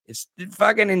 It's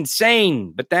fucking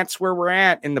insane, but that's where we're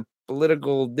at in the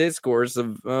political discourse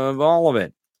of all of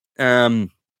it.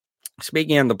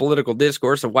 Speaking of the political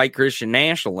discourse of white Christian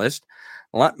nationalist,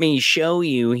 let me show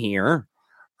you here.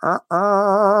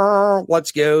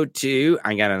 Let's go to,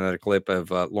 I got another clip of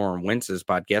Lauren Wentz's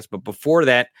podcast, but before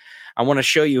that, I want to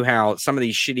show you how some of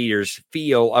these shit eaters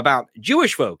feel about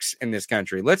Jewish folks in this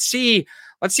country. Let's see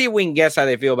if we can guess how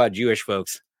they feel about Jewish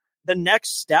folks. The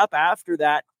next step after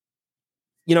that,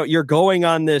 you're going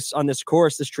on this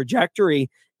course, this trajectory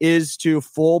is to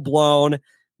full-blown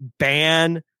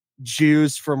ban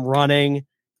Jews from running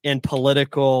in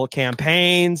political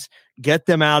campaigns, get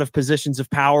them out of positions of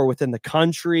power within the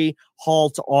country,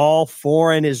 halt all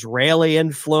foreign Israeli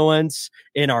influence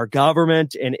in our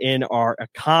government and in our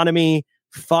economy,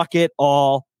 fuck it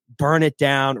all, burn it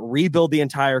down, rebuild the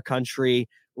entire country.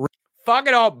 Fuck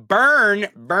it all, burn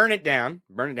it down,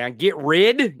 get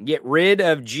rid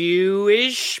of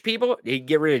Jewish people,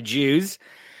 get rid of Jews.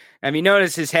 Have you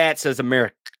noticed his hat says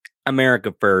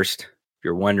America first, if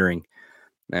you're wondering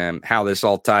how this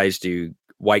all ties to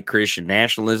white Christian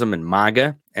nationalism and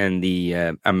MAGA and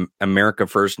the America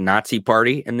First Nazi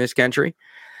Party in this country.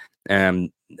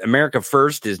 America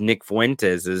First is Nick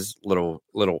Fuentes' little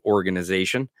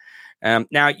organization.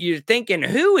 Now you're thinking,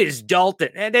 who is Dalton?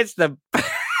 And it's the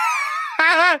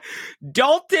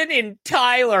Dalton and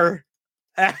Tyler.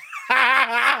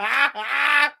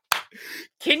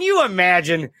 Can you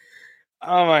imagine?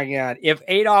 Oh my God. If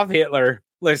Adolf Hitler,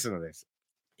 listen to this.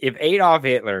 If Adolf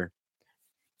Hitler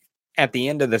at the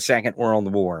end of the Second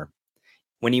World War,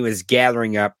 when he was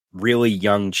gathering up really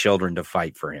young children to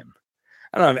fight for him,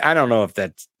 I don't know if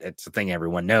that's a thing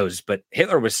everyone knows, but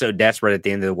Hitler was so desperate at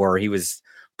the end of the war, he was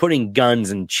putting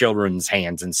guns in children's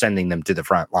hands and sending them to the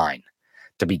front line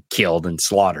to be killed and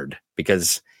slaughtered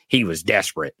because he was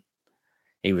desperate.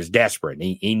 He was desperate.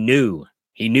 He knew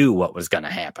what was going to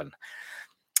happen.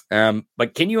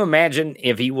 But can you imagine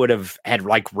if he would have had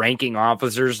like ranking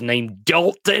officers named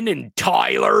Dalton and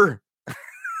Tyler?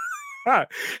 And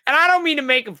I don't mean to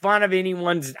make fun of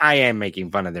anyone's. I am making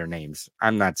fun of their names.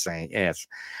 I'm not saying yes.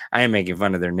 I am making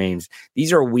fun of their names.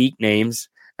 These are weak names.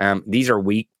 These are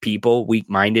weak people,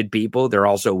 weak-minded people. They're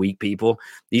also weak people.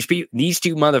 These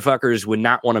two motherfuckers would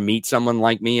not want to meet someone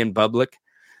like me in public.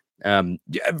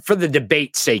 For the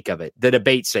debate sake of it. The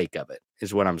debate sake of it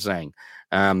is what I'm saying.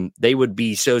 They would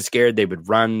be so scared they would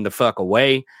run the fuck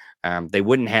away. They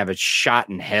wouldn't have a shot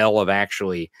in hell of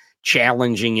actually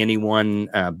challenging anyone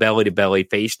belly to belly,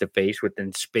 face to face,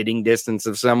 within spitting distance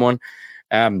of someone.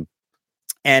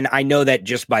 And I know that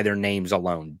just by their names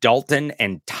alone, Dalton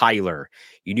and Tyler.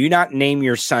 You do not name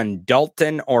your son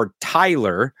Dalton or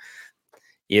Tyler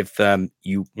if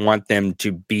you want them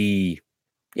to be,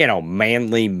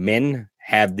 manly men,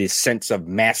 have this sense of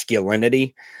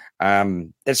masculinity.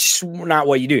 That's not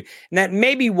what you do. And that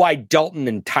may be why Dalton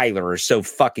and Tyler are so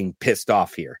fucking pissed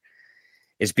off here,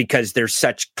 is because they're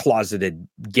such closeted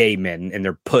gay men and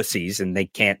they're pussies and they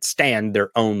can't stand their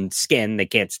own skin. They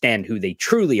can't stand who they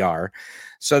truly are.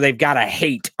 So they've got to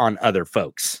hate on other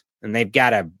folks and they've got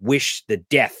to wish the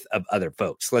death of other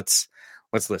folks. Let's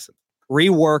listen.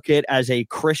 Rework it as a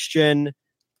Christian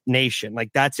nation.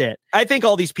 Like, that's it. I think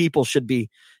all these people should be,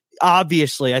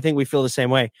 obviously, I think we feel the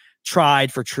same way,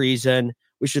 tried for treason.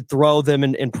 We should throw them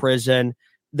in prison.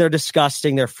 They're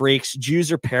disgusting. They're freaks.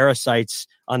 Jews are parasites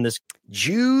on this.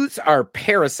 Jews are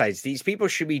parasites. These people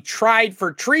should be tried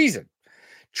for treason.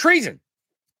 Treason.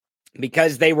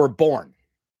 Because they were born.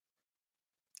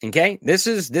 Okay? This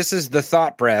is the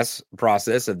thought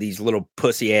process of these little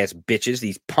pussy ass bitches,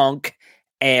 these punk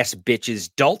ass bitches,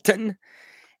 Dalton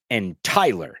and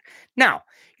Tyler. Now,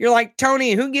 you're like,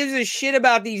 Tony, who gives a shit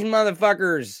about these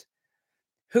motherfuckers?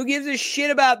 Who gives a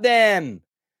shit about them?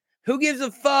 Who gives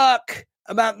a fuck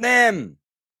about them?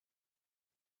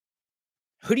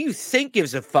 Who do you think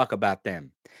gives a fuck about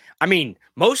them? I mean,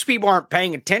 most people aren't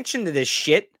paying attention to this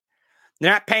shit.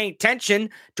 They're not paying attention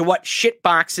to what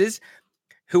shitboxes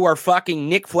who are fucking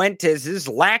Nick Fuentes'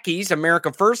 lackeys,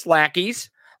 America First lackeys,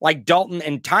 like Dalton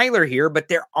and Tyler here, but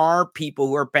there are people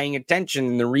who are paying attention,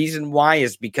 and the reason why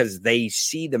is because they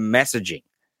see the messaging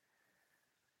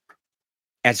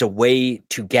as a way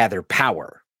to gather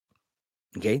power.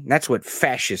 Okay? And that's what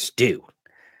fascists do.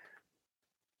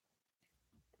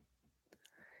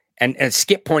 And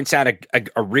Skip points out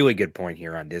a really good point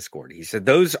here on Discord. He said,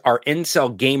 those are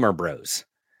incel gamer bros.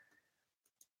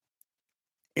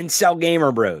 Incel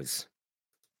gamer bros.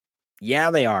 Yeah,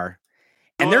 they are.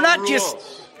 And they're not just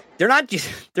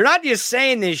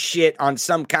saying this shit on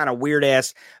some kind of weird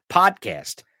ass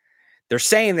podcast. They're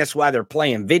saying this while they're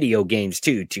playing video games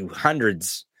too, to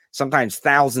hundreds, sometimes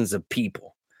thousands of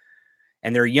people.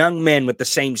 And they're young men with the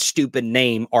same stupid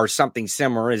name or something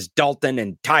similar as Dalton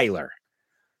and Tyler.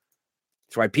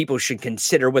 That's why people should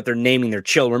consider what they're naming their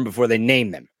children before they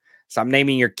name them. Stop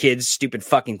naming your kids stupid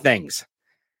fucking things.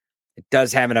 It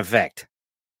does have an effect.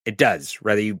 It does,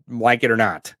 whether you like it or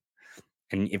not.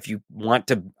 And if you want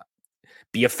to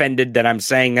be offended that I'm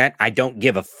saying that, I don't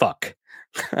give a fuck.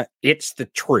 It's the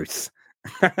truth.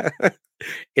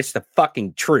 It's the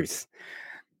fucking truth.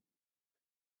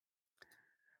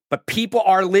 But people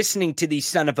are listening to these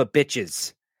son of a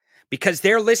bitches because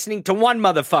they're listening to one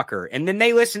motherfucker and then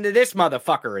they listen to this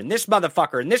motherfucker and this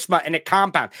motherfucker and this and it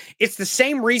compounds. It's the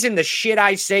same reason the shit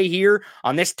I say here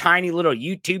on this tiny little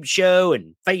YouTube show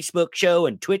and Facebook show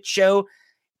and Twitch show,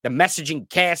 the messaging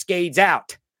cascades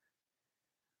out.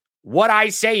 What I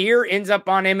say here ends up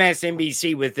on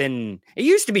MSNBC within, it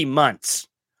used to be months.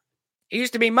 It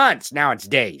used to be months. Now it's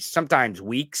days, sometimes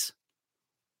weeks.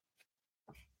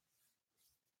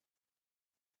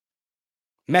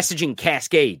 Messaging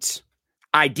cascades.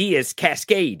 Ideas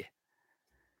cascade.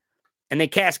 And they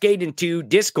cascade into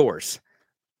discourse.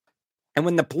 And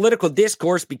when the political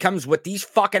discourse becomes what these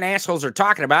fucking assholes are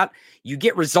talking about, you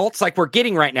get results like we're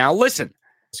getting right now. Listen.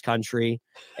 This country.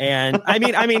 And I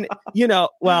mean,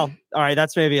 well, all right,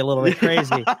 that's maybe a little bit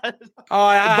crazy. But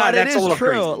that's a little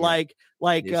true. Crazy.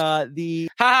 Like the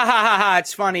ha ha ha ha.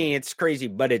 It's funny. It's crazy,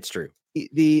 but it's true.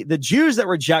 The Jews that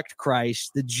reject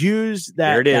Christ, the Jews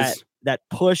that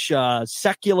push a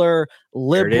secular,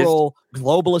 liberal,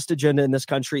 globalist agenda in this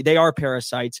country, they are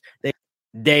parasites.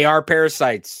 They are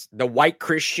parasites. The white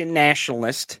Christian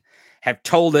nationalists have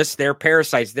told us they're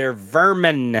parasites. They're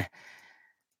vermin.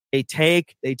 They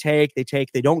take.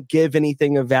 They don't give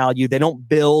anything of value. They don't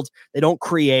build. They don't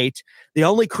create. The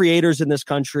only creators in this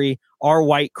country are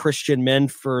white Christian men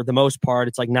for the most part.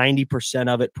 It's like 90%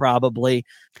 of it probably.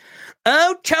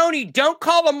 Oh, Tony, don't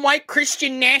call them white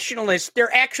Christian nationalists.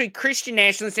 They're actually Christian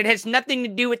nationalists. It has nothing to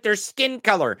do with their skin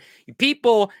color. You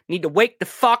people need to wake the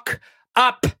fuck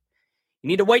up. You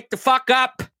need to wake the fuck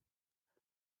up.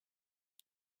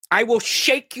 I will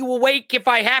shake you awake if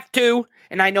I have to.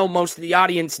 And I know most of the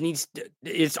audience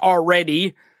is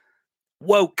already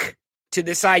woke to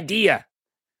this idea.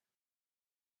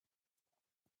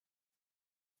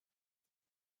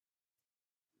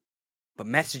 But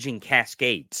messaging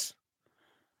cascades.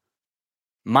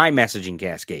 My messaging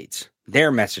cascades.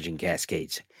 Their messaging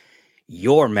cascades.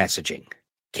 Your messaging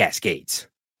cascades.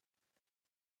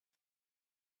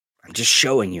 I'm just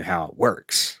showing you how it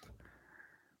works.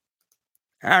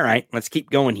 All right, let's keep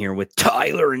going here with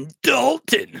Tyler and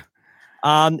Dalton.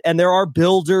 And there are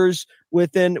builders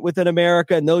within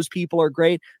America, and those people are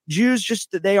great. Jews,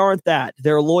 they aren't that.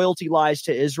 Their loyalty lies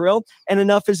to Israel, and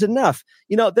enough is enough.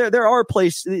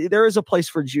 There is a place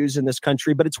for Jews in this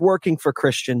country, but it's working for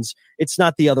Christians. It's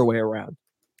not the other way around.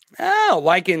 Oh,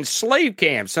 like in slave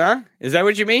camps, huh? Is that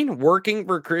what you mean? Working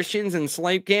for Christians in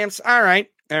slave camps? All right.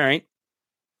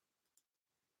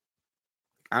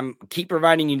 I'm keep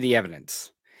providing you the evidence.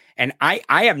 And I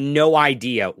have no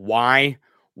idea why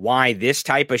this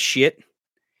type of shit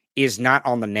is not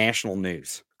on the national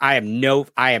news. I have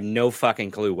no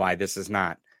fucking clue why this is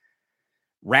not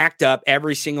racked up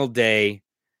every single day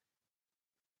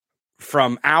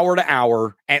from hour to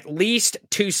hour, at least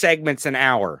 2 segments an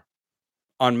hour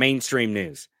on mainstream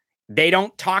news. They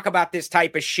don't talk about this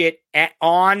type of shit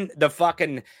on the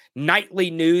fucking nightly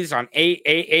news on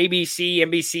ABC,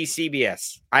 NBC,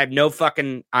 CBS. I have no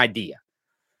fucking idea.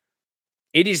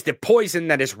 It is the poison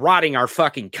that is rotting our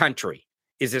fucking country,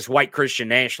 is this white Christian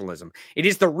nationalism. It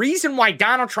is the reason why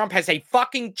Donald Trump has a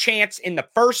fucking chance in the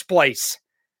first place.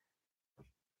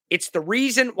 It's the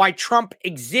reason why Trump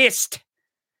exists.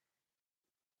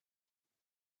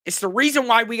 It's the reason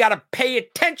why we got to pay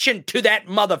attention to that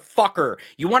motherfucker.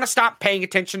 You want to stop paying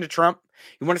attention to Trump?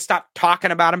 You want to stop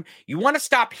talking about him? You want to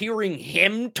stop hearing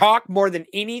him talk more than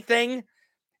anything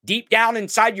deep down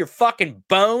inside your fucking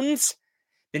bones?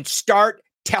 Then start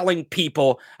telling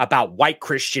people about white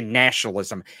Christian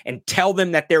nationalism and tell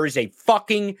them that there is a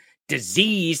fucking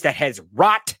disease that has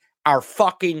rot our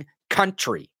fucking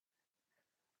country.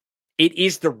 It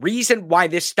is the reason why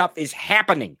this stuff is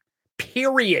happening.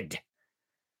 Period.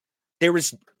 There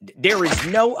is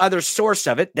no other source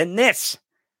of it than this.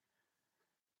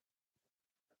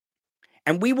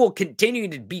 And we will continue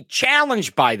to be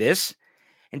challenged by this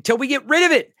until we get rid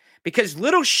of it. Because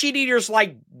little shit eaters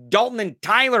like Dalton and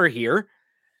Tyler here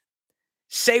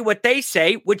say what they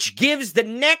say, which gives the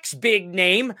next big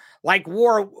name, like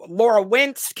Laura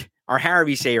Winsk, or however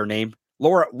you say her name,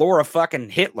 Laura fucking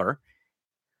Hitler,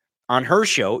 on her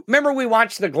show. Remember we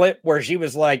watched the clip where she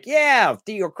was like, yeah,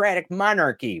 theocratic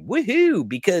monarchy, woohoo,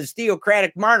 because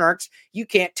theocratic monarchs, you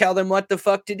can't tell them what the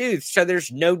fuck to do, so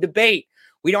there's no debate.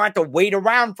 We don't have to wait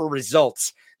around for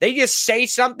results. They just say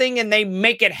something and they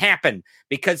make it happen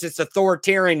because it's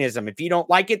authoritarianism. If you don't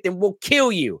like it, then we'll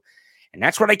kill you. And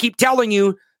that's what I keep telling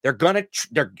you.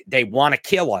 They want to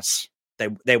kill us.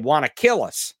 They want to kill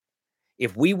us.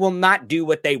 If we will not do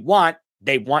what they want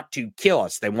to kill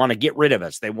us. They want to get rid of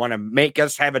us. They want to make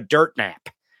us have a dirt nap.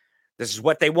 This is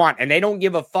what they want. And they don't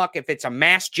give a fuck if it's a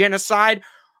mass genocide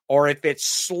or if it's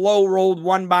slow rolled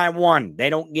one by one. They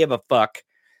don't give a fuck.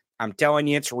 I'm telling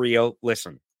you, it's real.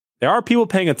 Listen. There are people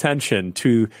paying attention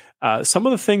to some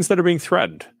of the things that are being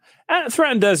threatened.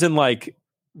 Threatened as in, like,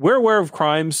 we're aware of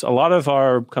crimes. A lot of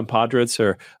our compadres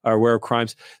are aware of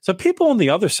crimes. So people on the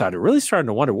other side are really starting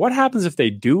to wonder what happens if they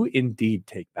do indeed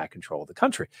take back control of the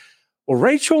country. Well,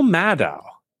 Rachel Maddow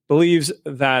believes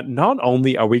that not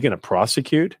only are we going to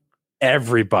prosecute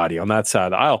everybody on that side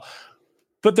of the aisle,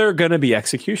 but there are going to be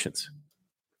executions.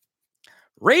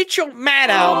 Rachel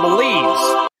Maddow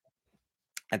believes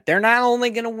that they're not only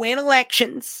going to win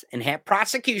elections and have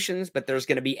prosecutions, but there's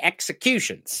going to be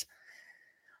executions.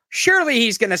 Surely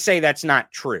he's going to say that's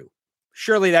not true.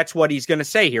 Surely that's what he's going to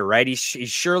say here, right? He's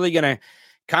surely going to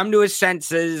come to his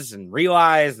senses and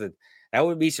realize that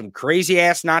would be some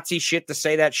crazy-ass Nazi shit to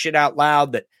say that shit out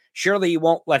loud, that surely he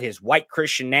won't let his white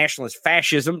Christian nationalist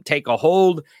fascism take a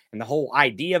hold, and the whole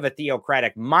idea of a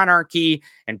theocratic monarchy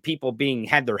and people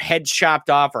had their heads chopped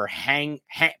off or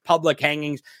public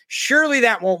hangings. Surely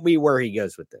that won't be where he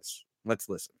goes with this. Let's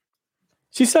listen.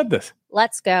 She said this.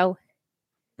 Let's go.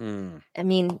 I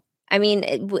mean,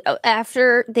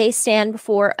 after they stand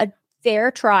before a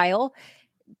fair trial,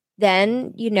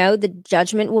 then, the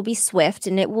judgment will be swift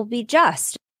and it will be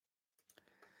just.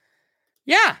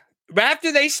 Yeah. But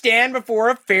after they stand before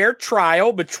a fair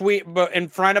trial in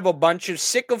front of a bunch of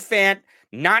sycophant,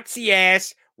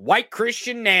 Nazi-ass, white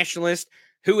Christian nationalists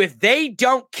who, if they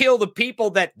don't kill the people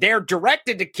that they're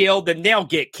directed to kill, then they'll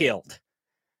get killed.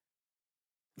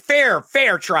 Fair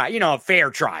trial. Fair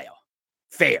trial.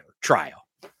 Fair trial.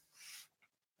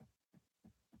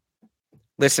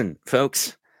 Listen,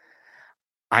 folks,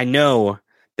 I know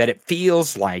that it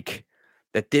feels like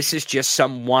that this is just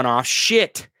some one-off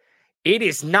shit. It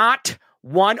is not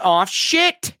one-off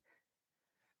shit.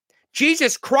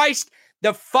 Jesus Christ,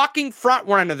 the fucking front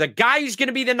runner, the guy who's going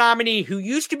to be the nominee, who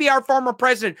used to be our former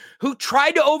president, who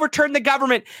tried to overturn the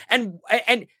government, and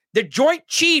the Joint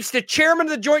Chiefs, the chairman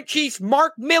of the Joint Chiefs,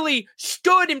 Mark Milley,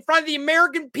 stood in front of the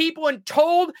American people and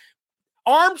told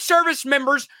armed service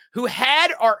members who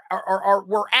had or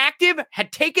were active,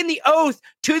 had taken the oath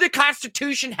to the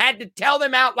Constitution, had to tell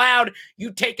them out loud,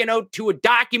 you take an oath to a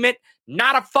document,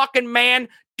 not a fucking man.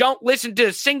 Don't listen to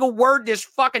a single word this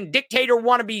fucking dictator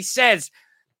wannabe says.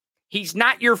 He's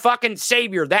not your fucking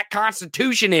savior. That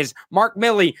Constitution is. Mark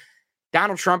Milley.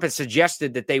 Donald Trump has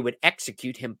suggested that they would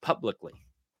execute him publicly.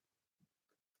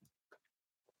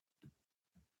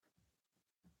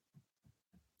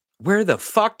 Where the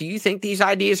fuck do you think these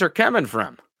ideas are coming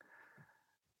from?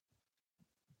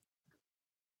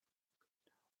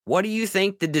 What do you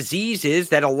think the disease is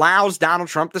that allows Donald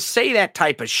Trump to say that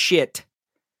type of shit?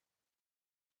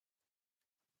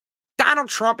 Donald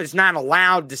Trump is not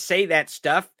allowed to say that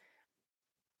stuff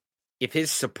if his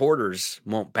supporters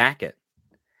won't back it.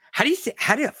 How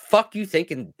the fuck do you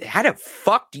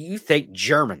think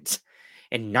Germans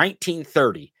in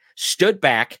 1930 stood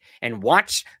back and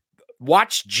watched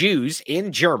Jews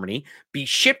in Germany be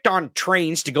shipped on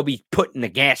trains to go be put in the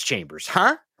gas chambers,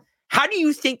 huh? How do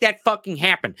you think that fucking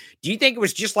happened? Do you think it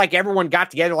was just like everyone got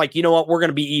together like, you know what, we're going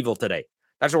to be evil today?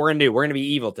 That's what we're going to do. We're going to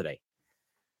be evil today.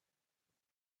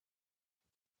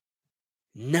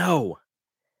 No.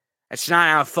 That's not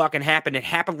how it fucking happened. It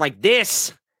happened like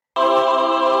this.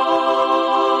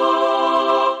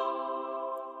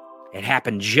 It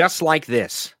happened just like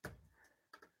this.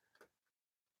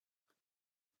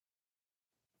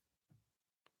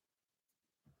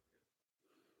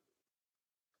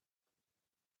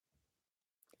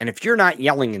 And if you're not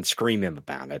yelling and screaming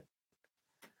about it,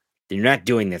 then you're not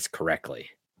doing this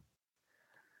correctly.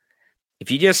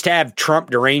 If you just have Trump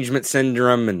derangement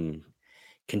syndrome and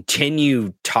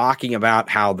continue talking about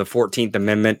how the 14th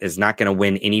Amendment is not going to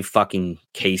win any fucking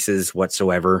cases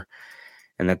whatsoever,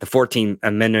 and that the 14th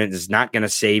Amendment is not going to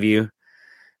save you,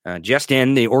 just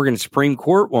in the Oregon Supreme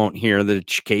Court won't hear the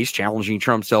case challenging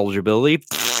Trump's eligibility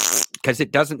because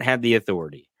it doesn't have the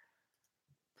authority.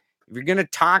 If you're going to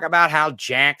talk about how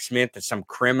Jack Smith at some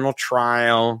criminal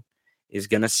trial is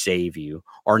going to save you,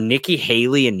 or Nikki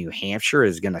Haley in New Hampshire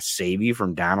is going to save you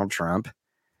from Donald Trump,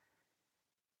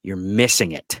 you're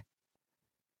missing it.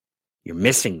 You're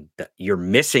missing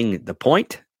the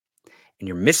point, and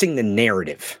you're missing the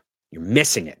narrative. You're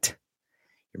missing it.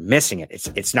 You're missing it.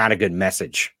 It's not a good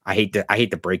message. I hate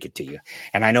to break it to you.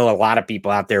 And I know a lot of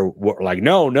people out there were like,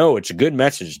 no, it's a good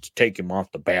message to take him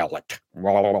off the ballot.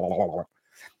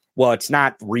 Well, it's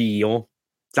not real.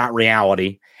 It's not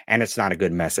reality. And it's not a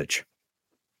good message.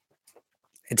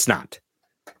 It's not.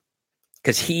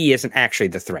 Because he isn't actually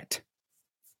the threat.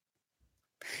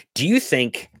 Do you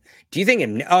think,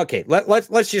 okay,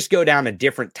 let's just go down a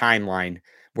different timeline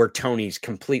where Tony's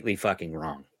completely fucking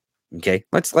wrong. Okay,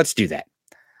 let's do that.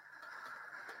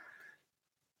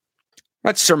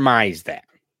 Let's surmise that.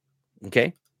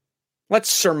 Okay, let's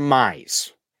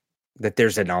surmise that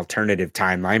there's an alternative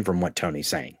timeline from what Tony's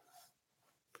saying.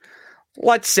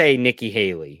 Let's say Nikki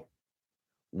Haley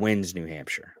wins New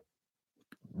Hampshire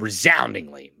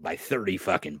resoundingly by 30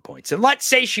 fucking points. And let's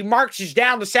say she marches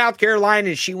down to South Carolina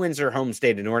and she wins her home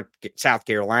state of South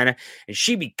Carolina, and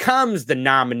she becomes the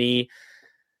nominee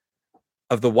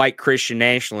of the white Christian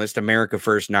nationalist America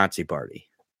First Nazi Party.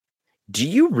 Do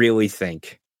you really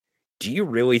think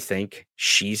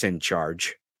she's in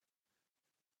charge?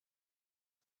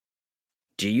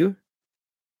 Do you?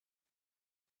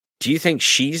 Do you think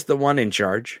she's the one in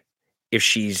charge if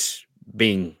she's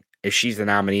the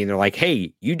nominee and they're like,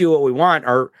 hey, you do what we want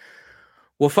or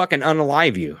we'll fucking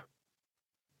unalive you?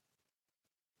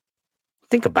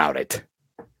 Think about it.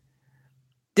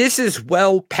 This is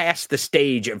well past the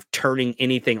stage of turning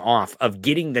anything off, of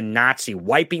getting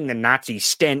wiping the Nazi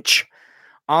stench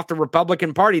off the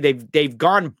Republican Party. They've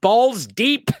gone balls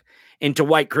deep into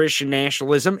white Christian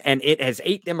nationalism, and it has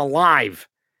ate them alive.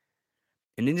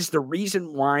 And it is the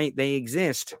reason why they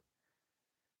exist.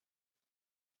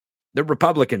 The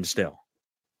Republicans still.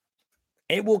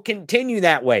 It will continue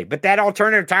that way. But that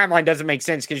alternative timeline doesn't make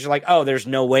sense because you're like, oh, there's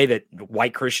no way that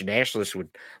white Christian nationalists would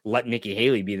let Nikki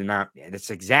Haley be the nominee. That's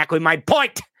exactly my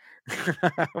point.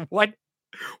 What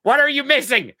are you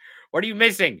missing? What are you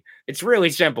missing? It's really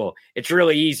simple. It's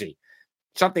really easy.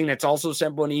 Something that's also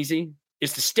simple and easy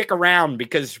is to stick around,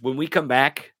 because when we come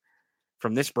back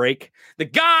from this break, the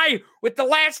guy with the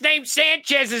last name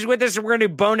Sanchez is with us, and we're going to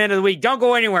do Bonehead of the Week. Don't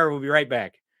go anywhere. We'll be right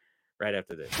back right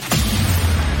after this.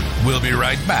 We'll be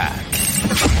right back.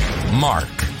 Mark,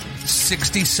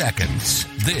 60 seconds.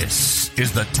 This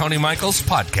is the Tony Michaels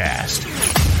Podcast.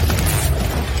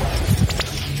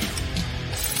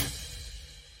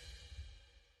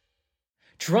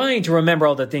 Trying to remember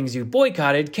all the things you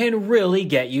boycotted can really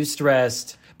get you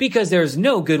stressed, because there's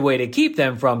no good way to keep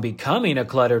them from becoming a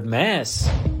cluttered mess.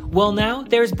 Well, now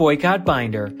there's Boycott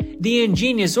Binder, the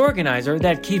ingenious organizer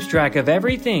that keeps track of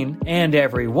everything and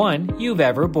everyone you've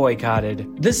ever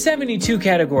boycotted. The 72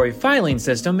 category filing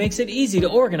system makes it easy to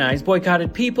organize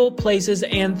boycotted people, places,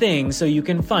 and things so you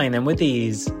can find them with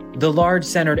ease. The large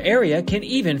centered area can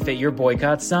even fit your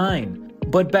boycott sign.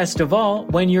 But best of all,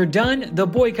 when you're done, the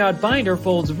Boycott Binder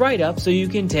folds right up so you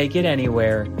can take it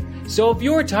anywhere. So if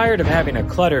you're tired of having a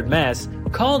cluttered mess,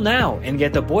 call now and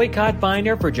get the Boycott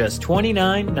Binder for just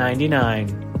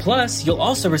 $29.99. Plus, you'll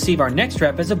also receive our neck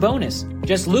strap as a bonus.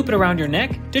 Just loop it around your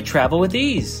neck to travel with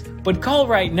ease. But call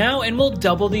right now and we'll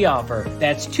double the offer.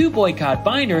 That's 2 Boycott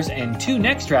Binders and 2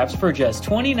 neck straps for just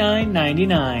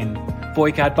 $29.99.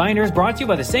 Boycott Binders brought to you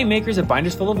by the same makers of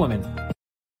Binders Full of Women.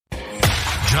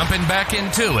 Jumping back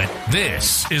into it,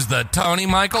 this is the Tony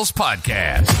Michaels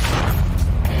Podcast.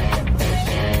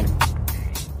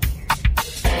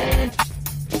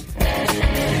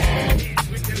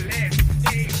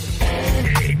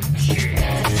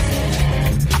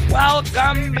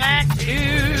 Welcome back to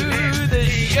the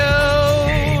show.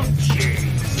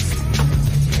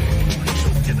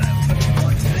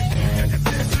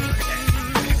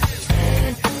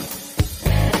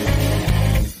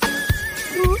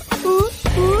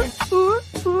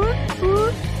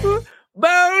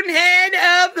 Bonehead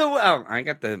of the I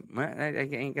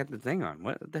ain't got the thing on.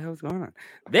 What the hell's going on?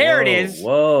 There it is.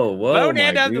 Whoa,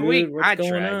 Bonehead of the week. What's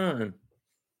going on?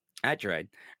 I tried.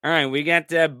 All right, we got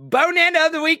Bonehead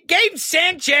of the week, Gabe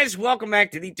Sanchez. Welcome back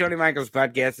to the Tony Michaels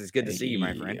Podcast. It's good to see you,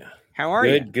 my friend. How are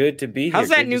you? Good to be here. How's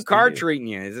that new car treating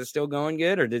you? Is it still going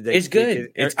good, or did they? It's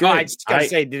good. It's good. I just gotta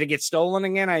say, did it get stolen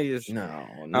again? No.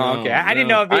 Oh, okay. I didn't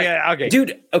know if okay,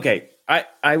 dude. Okay,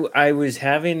 I was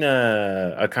having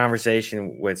a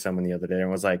conversation with someone the other day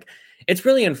and was like, it's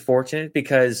really unfortunate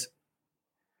because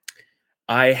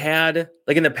I had,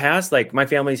 like, in the past, like, my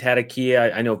family's had a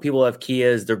Kia. I know people have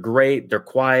Kias. They're great. They're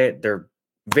quiet. They're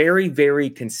very, very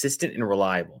consistent and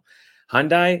reliable.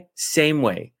 Hyundai, same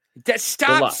way.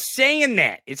 Stop saying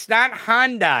that. It's not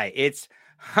Hyundai. It's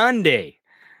Hyundai.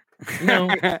 No,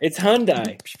 it's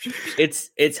Hyundai. It's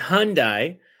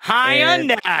Hyundai.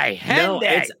 Hyundai. No,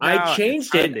 I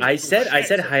changed it. I said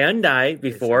Hyundai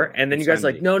before, and then you guys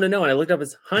were like, no. And I looked up,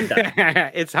 it's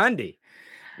Hyundai. It's Hyundai.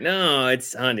 No,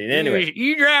 it's Hyundai. Anyway,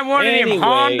 you drive one of them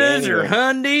Hondas or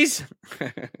Hyundais.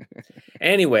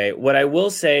 Anyway, what I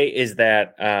will say is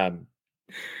that I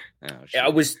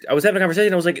was having a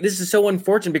conversation. I was like, this is so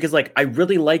unfortunate because, like, I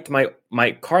really liked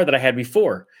my car that I had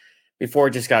before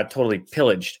it just got totally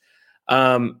pillaged.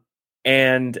 And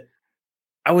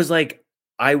I was like,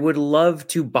 I would love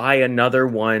to buy another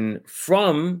one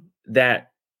from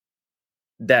that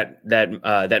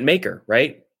maker,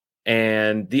 right?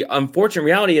 And the unfortunate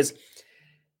reality is,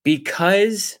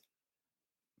 because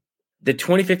the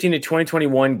 2015 to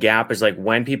 2021 gap is like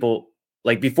when people,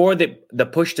 like, before the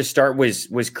push to start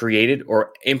was created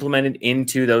or implemented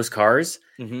into those cars,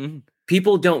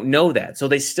 people don't know that. So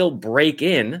they still break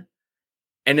in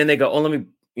and then they go, oh, let me,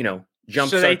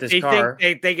 jumpstart this car.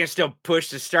 They can still push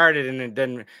to start it, and it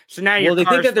doesn't. So now they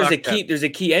think that there's a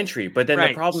key entry, but then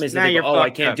the problem is that they go, I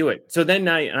can't do it. So then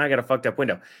I got a fucked up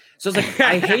window. So it's like,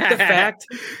 I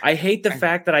hate the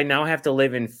fact that I now have to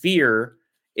live in fear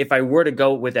if I were to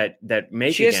go with that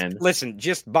make again. Listen,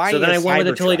 just buy. So then I went with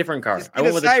a totally different car. I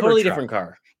went with a totally different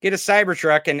car. Get a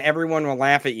Cybertruck, and everyone will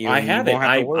laugh at you. I have it.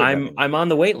 I'm on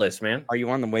the wait list, man. Are you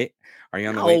on the wait? Are you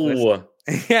on the wait list?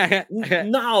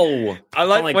 No. I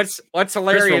like what's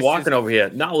hilarious. Walking over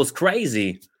here. No, it was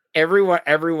crazy.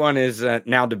 Everyone is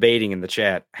now debating in the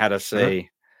chat how to say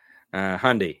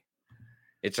Hyundai.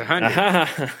 It's a Hyundai.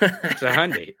 It's a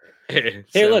Hyundai.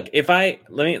 Hey, look,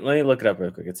 let me look it up real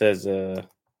quick. It says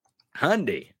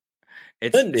Hyundai.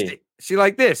 It's Hyundai. See,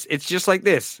 like this. It's just like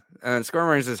this.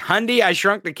 Scormer says Hyundai, I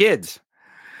Shrunk the Kids.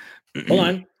 Hold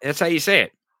on. That's how you say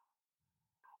it.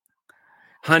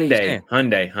 Hyundai.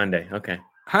 Okay.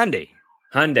 Hyundai.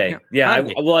 Yeah.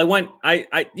 Hyundai.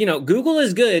 I Google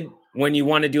is good when you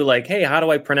want to do like, hey, how do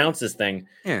I pronounce this thing?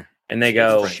 Yeah. And they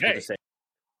go, Hyundai. say,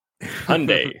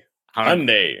 Hyundai.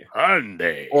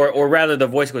 Hyundai. Or rather, the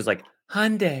voice goes like,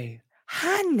 Hyundai.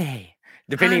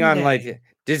 Depending on like,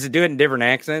 does it do it in different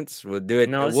accents? We'll do it.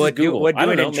 No, this we'll is Google. We'll do I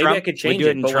don't it know. in Maybe Trump. I could change we'll do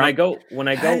it. in But Trump. when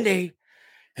I go,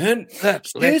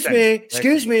 Hyundai.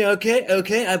 excuse me.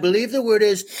 Okay. I believe the word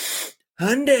is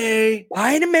Hyundai.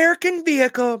 Buy an American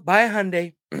vehicle. Buy a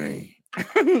Hyundai.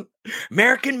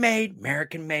 American made.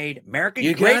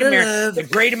 You gotta love the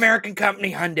great American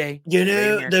company, Hyundai. You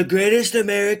know, the greatest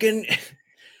American,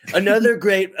 another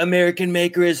great American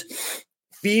maker is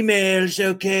females,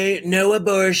 okay? No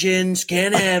abortions,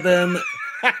 can't have them.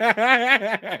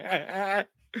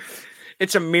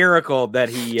 It's a miracle that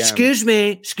he. Excuse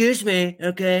me,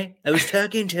 okay? I was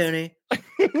talking, Tony. All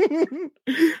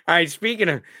right, speaking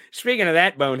of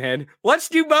that, Bonehead, let's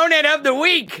do Bonehead of the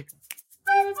Week.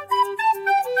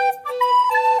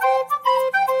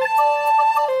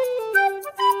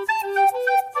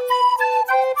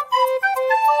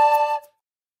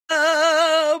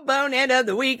 Oh, Bonehead of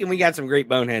the Week, and we got some great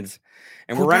boneheads,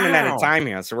 and we're running out of time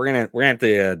here, so we're gonna have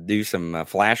to do some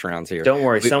flash rounds here. Don't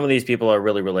worry, some of these people are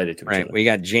really related to each Right, other. we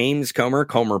got James Comer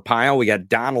Pyle, we got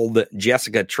Donald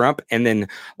Jessica Trump, and then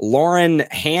Lauren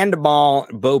Handball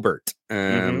Bobert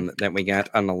that we got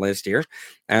on the list here.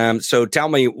 So tell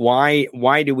me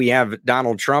why do we have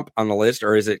Donald Trump on the list,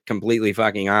 or is it completely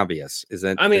fucking obvious?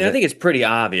 I think it's pretty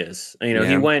obvious. You know,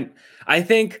 he went. I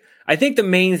think the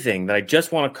main thing that I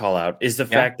just want to call out is the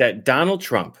fact that Donald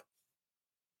Trump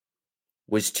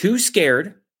was too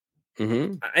scared.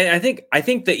 I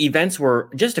think the events were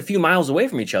just a few miles away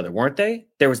from each other, weren't they?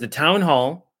 There was the town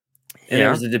hall and there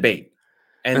was the debate,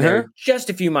 and they're just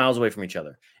a few miles away from each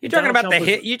other. You talking about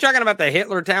the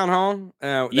Hitler town hall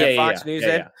that Fox News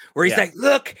had, where he's like,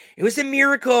 "Look, it was a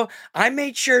miracle. I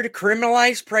made sure to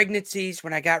criminalize pregnancies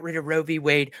when I got rid of Roe v.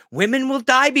 Wade. Women will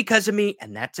die because of me,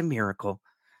 and that's a miracle."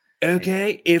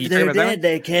 Okay, if they're dead,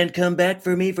 they can't come back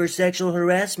for me for sexual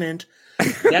harassment.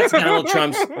 That's Donald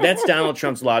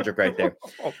Trump's logic right there.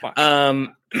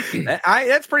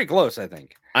 That's pretty close, I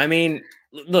think. I mean,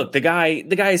 look, the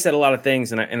guy said a lot of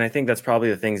things, and I think that's probably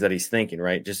the things that he's thinking,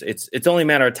 right? Just it's only a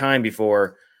matter of time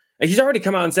before he's already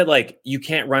come out and said like you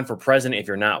can't run for president if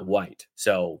you're not white.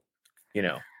 So, you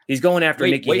know, he's going after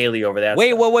Nikki Haley over that.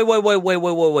 Wait. What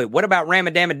about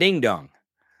Ramadama Ding Dong?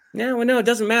 Yeah, well, no, it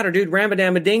doesn't matter, dude.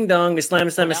 Ramadama Ding Dong, the slam,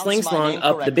 sling slong,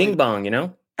 up the bing bong, you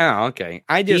know? Oh, okay.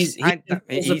 He's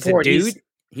a dude.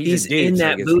 He's in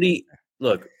that booty.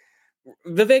 Look,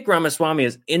 Vivek Ramaswamy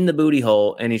is in the booty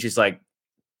hole, and he's just like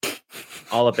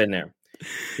all up in there.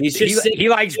 He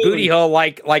likes booty hole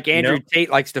like Andrew Tate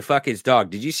likes to fuck his dog.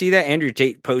 Did you see that? Andrew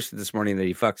Tate posted this morning that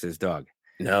he fucks his dog.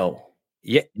 No.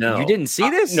 Yeah, no. You didn't see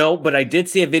this? No, but I did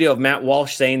see a video of Matt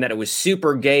Walsh saying that it was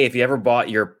super gay if you ever bought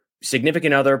your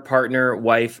significant other, partner,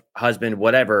 wife, husband,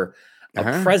 whatever,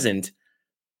 a present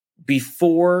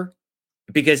before,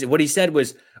 because what he said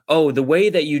was, the way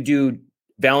that you do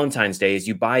Valentine's Day is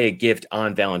you buy a gift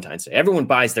on Valentine's Day. Everyone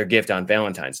buys their gift on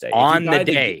Valentine's Day. On the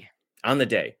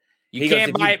day. You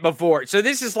can't buy it before. So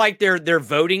this is like their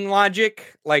voting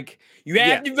logic. Like you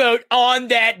have to vote on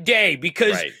that day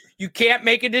because you can't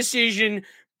make a decision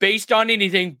based on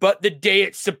anything but the day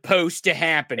it's supposed to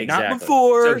happen, not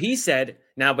before. So he said,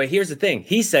 now, but here's the thing.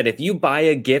 He said if you buy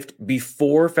a gift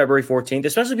before February 14th,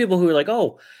 especially people who are like,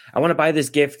 I want to buy this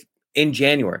gift in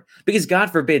January, because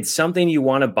God forbid something you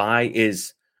want to buy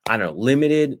is, I don't know,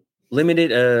 limited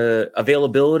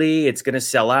availability. It's going to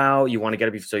sell out. You want to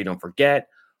get it so you don't forget,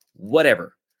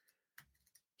 whatever.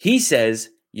 He says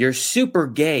you're super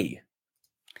gay.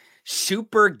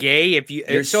 Super gay if you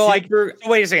wait a second.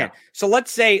 Yeah. So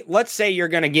let's say you're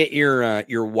gonna get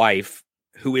your wife,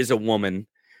 who is a woman,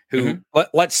 who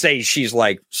let's say she's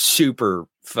like super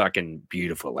fucking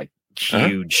beautiful, like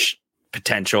huge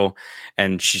potential,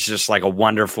 and she's just like a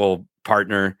wonderful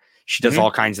partner. She does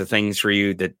all kinds of things for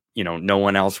you that no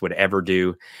one else would ever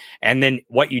do. And then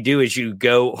what you do is you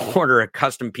go order a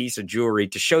custom piece of jewelry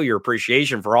to show your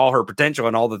appreciation for all her potential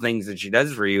and all the things that she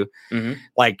does for you.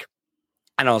 Like,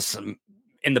 I don't know, some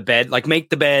in the bed, like make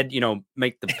the bed,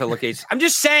 make the pillowcase. I'm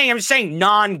just saying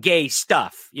non-gay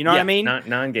stuff. You know what I mean?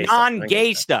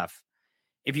 Non-gay stuff.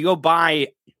 If you go buy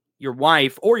your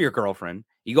wife or your girlfriend,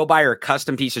 you go buy her a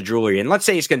custom piece of jewelry, and let's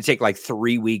say it's going to take like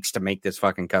 3 weeks to make this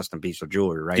fucking custom piece of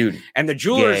jewelry, right? Dude, and the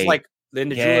jeweler's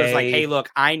jeweler's like, hey, look,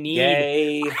 I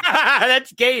need.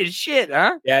 That's gay as shit,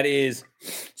 huh? That is.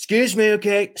 Excuse me,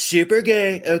 okay, super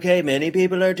gay. Okay, many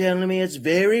people are telling me it's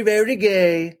very, very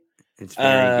gay. It's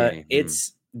very gay.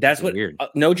 That's what weird.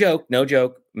 No joke.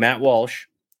 Matt Walsh.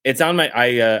 It's on my.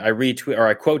 I retweet or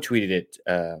I quote tweeted it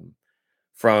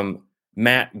from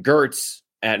Matt Gertz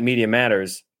at Media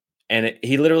Matters, and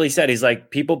he literally said, he's like,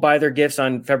 people buy their gifts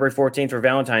on February 14th for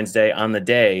Valentine's Day on the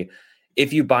day.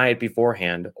 If you buy it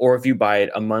beforehand, or if you buy it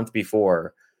a month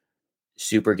before,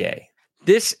 super gay.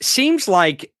 This seems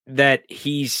like that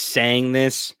he's saying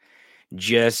this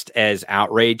just as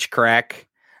outrage crack,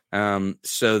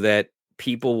 so that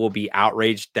people will be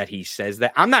outraged that he says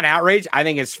that. I'm not outraged. I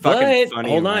think it's fucking funny.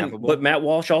 Hold on. But Matt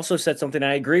Walsh also said something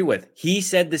I agree with. He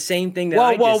said the same thing that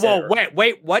I just said.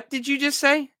 Wait, what did you just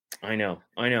say? I know.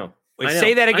 Wait,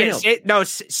 say that again. Say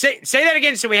that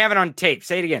again so we have it on tape.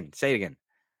 Say it again.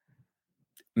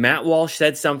 Matt Walsh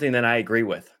said something that I agree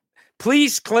with.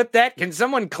 Please clip that. Can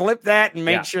someone clip that and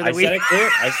make sure that I said it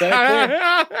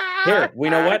clear. Here, we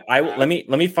know what? Let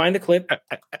me find the clip.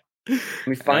 Let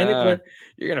me find the clip.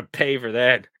 You're gonna pay for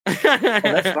that.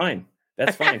 That's fine.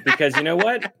 That's fine, because you know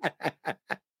what?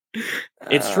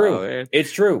 It's true. Man.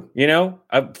 It's true.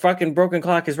 A fucking broken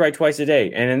clock is right twice a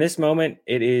day, and in this moment,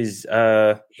 it is.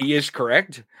 He is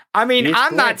correct. I mean,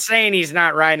 I'm not saying he's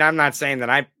not right. And I'm not saying that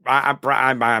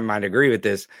I might agree with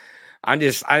this. I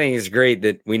think it's great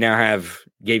that we now have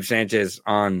Gabe Sanchez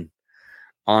on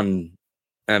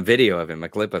a video of him, a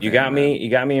clip of him. You got me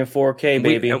in 4K,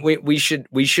 baby.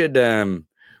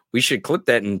 We should clip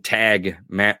that and tag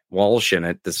Matt Walsh in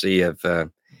it to see if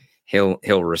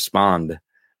he'll respond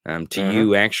to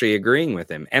you actually agreeing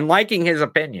with him and liking his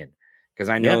opinion. Because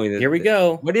I know here we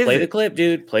go. What is Play it? The clip,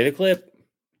 dude. Play the clip.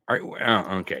 All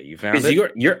right, okay, you found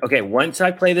it. You're okay. Once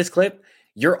I play this clip,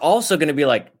 you're also going to be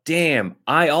like, "Damn,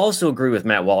 I also agree with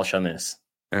Matt Walsh on this."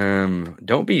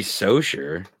 Don't be so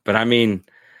sure, but I mean,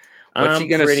 what's he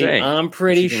going to say? I'm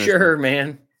pretty sure,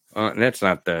 man. That's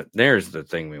not there's the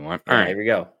thing we want. All right, here we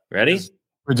go. Ready? It's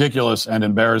ridiculous and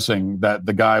embarrassing that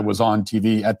the guy was on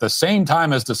TV at the same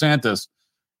time as DeSantis,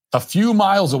 a few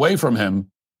miles away from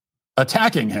him,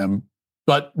 attacking him,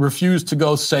 but refused to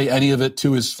go say any of it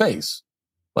to his face.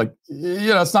 Like,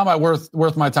 it's not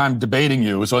worth my time debating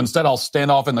you. So instead, I'll stand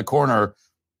off in the corner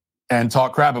and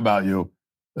talk crap about you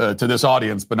to this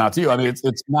audience, but not to you. I mean,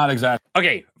 it's not exactly.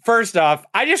 Okay, first off,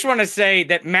 I just want to say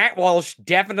that Matt Walsh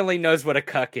definitely knows what a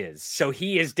cuck is. So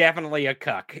he is definitely a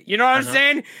cuck. You know what I'm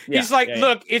saying? Yeah, He's like,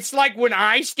 look, it's like when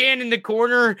I stand in the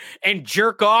corner and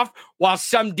jerk off while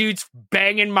some dude's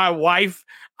banging my wife.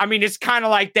 I mean, it's kind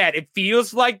of like that. It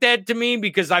feels like that to me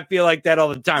because I feel like that all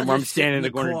the time where I'm standing in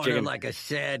the corner chicken. Like a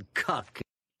sad cuck.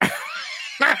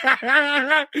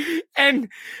 and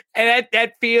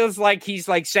that feels like he's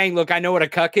like saying, look, I know what a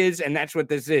cuck is, and that's what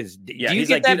this is. Do you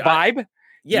get that vibe?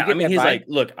 Yeah, I mean, he's like,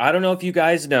 look, I don't know if you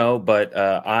guys know, but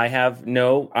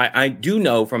I do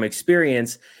know from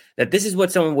experience that this is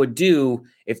what someone would do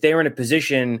if they were in a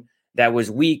position that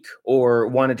was weak or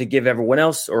wanted to give everyone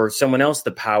else or someone else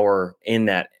the power in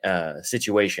that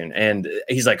situation. And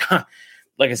he's like,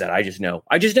 like I said, I just know.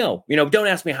 Don't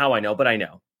ask me how I know, but I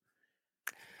know.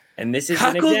 And this is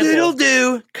an example.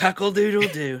 Cuckle-doodle-doo.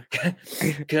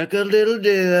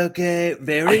 Cuckle-doodle-doo, okay.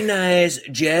 Very nice.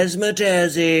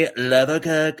 Jazzmatazzy. Love a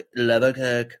cuck.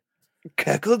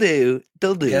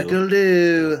 Cuckle-doo-doo-doo.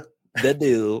 Cuckle-doo. The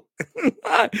do.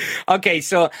 Okay,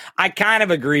 so I kind of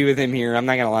agree with him here. I'm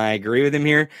not gonna lie, I agree with him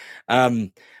here.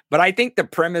 But I think the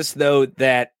premise, though,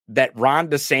 that Ron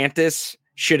DeSantis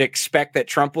should expect that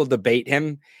Trump will debate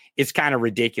him is kind of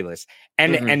ridiculous.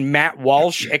 And Matt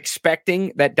Walsh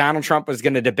expecting that Donald Trump was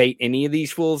going to debate any of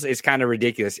these fools is kind of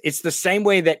ridiculous. It's the same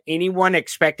way that anyone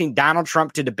expecting Donald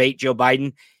Trump to debate Joe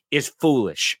Biden is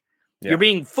foolish. Yeah. You're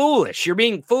being foolish. You're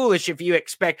being foolish if you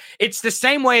expect. It's the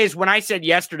same way as when I said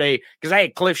yesterday, because I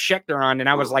had Cliff Schechter on, and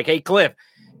I was like, hey, Cliff,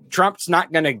 Trump's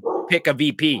not going to pick a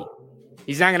VP.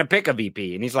 He's not going to pick a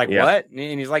VP. And he's like, what?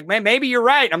 And he's like, man, maybe you're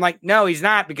right. I'm like, no, he's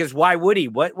not, because why would he?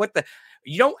 What the?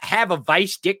 You don't have a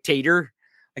vice dictator.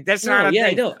 Like, that's not a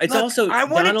thing. No. It's Look, also I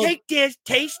want to take this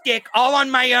taste dick all on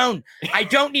my own. I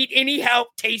don't need any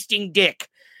help tasting dick.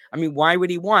 I mean, why would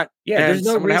he want? Yeah, there's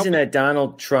no reason that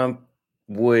Donald Trump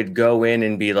would go in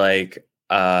and be like,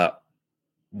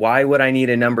 why would I need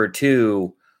a number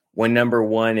two when number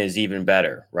one is even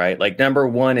better, right? Like, number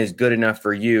one is good enough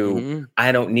for you. Mm-hmm.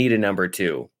 I don't need a number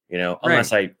two,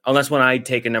 unless when I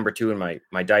take a number two in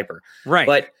my diaper. Right.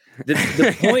 But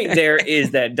the point there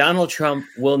is that Donald Trump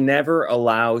will never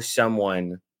allow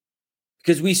someone,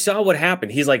 because we saw what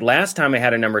happened. He's like, last time I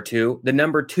had a number two, the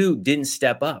number two didn't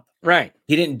step up. Right.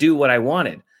 He didn't do what I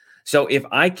wanted. So if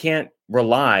I can't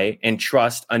rely and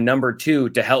trust a number two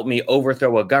to help me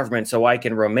overthrow a government so I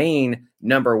can remain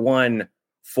number one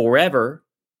forever,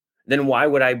 then why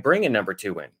would I bring a number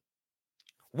two in?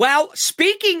 Well,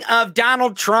 speaking of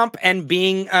Donald Trump and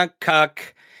being a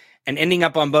cuck and ending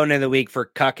up on Bone of the Week for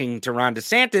cucking to Ron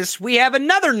DeSantis, we have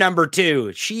another number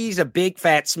 2. She's a big,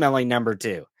 fat, smelly number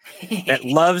 2 that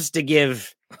loves to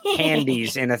give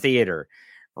handies in a theater.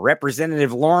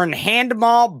 Representative Lauren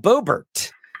Handmaul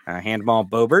Boebert.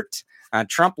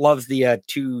 Trump loves the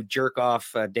 2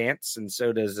 jerk-off dance, and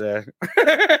so does...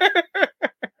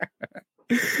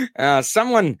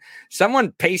 someone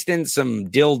paste in some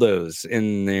dildos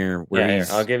in there. Yeah,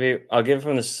 I'll give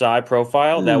from the side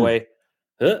profile. That way.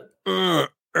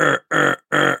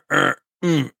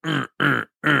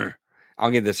 I'll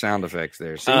give the sound effects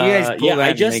there. So you guys pull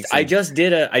that. I just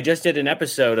did an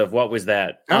episode of what was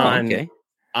that on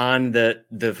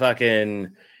the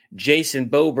fucking Jason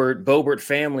Boebert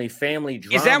family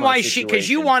drama. Is that why because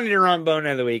you wanted her on Bone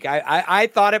of the Week? I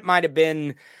thought it might have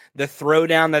been the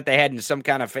throwdown that they had in some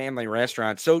kind of family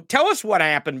restaurant. So tell us what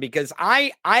happened, because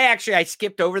I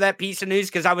skipped over that piece of news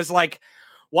because I was like,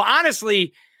 well,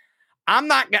 honestly, I'm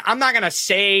not going to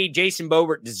say Jason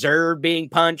Boebert deserved being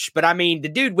punched, but I mean, the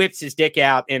dude whips his dick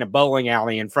out in a bowling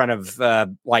alley in front of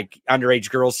underage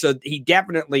girls. So he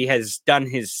definitely has done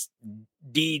his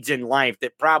deeds in life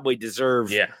that probably deserve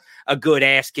a good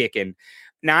ass kicking.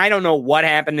 Now, I don't know what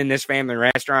happened in this family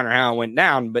restaurant or how it went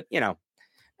down, but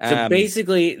So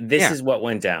basically, this is what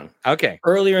went down. Okay.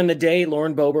 Earlier in the day,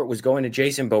 Lauren Boebert was going to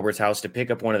Jason Boebert's house to pick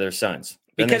up one of their sons.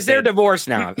 Because they're divorced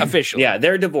now, officially. Yeah,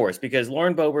 they're divorced because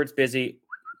Lauren Boebert's busy,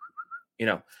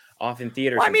 off in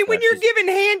theaters. Well, I mean, when you're giving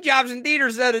hand jobs in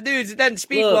theaters to other dudes, it doesn't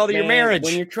speak well to your marriage.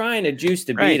 When you're trying to juice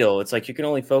the beetle, it's like you can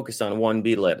only focus on one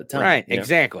beetle at a time. Right,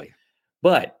 exactly.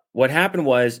 But what happened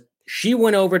was she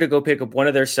went over to go pick up one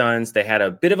of their sons. They had a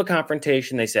bit of a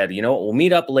confrontation. They said, you know what, we'll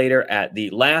meet up later at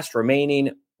the last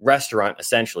remaining restaurant,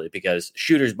 essentially, because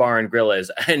Shooter's Bar and Grill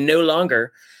is no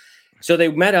longer. So they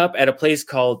met up at a place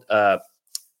called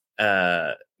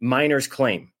Miner's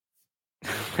Claim.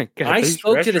 God, I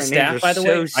spoke to the staff, by the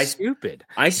way. Stupid.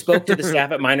 I spoke to the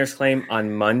staff at Miner's Claim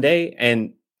on Monday,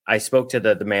 and I spoke to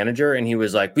the manager, and he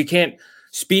was like, we can't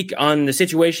speak on the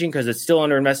situation because it's still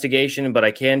under investigation, but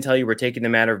I can tell you we're taking the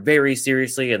matter very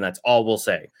seriously, and that's all we'll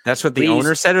say. That's what the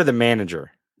owner said, or the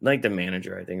manager? Like the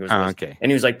manager, I think it was. Okay.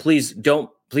 And he was like, please don't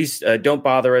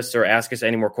bother us or ask us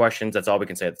any more questions. That's all we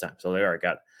can say at the time. So they already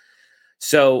got it.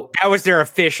 So that was their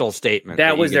official statement.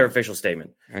 That was their official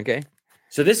statement. Okay.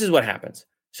 So this is what happens.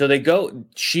 So they go,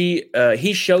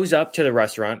 he shows up to the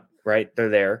restaurant, right? They're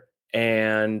there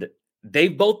and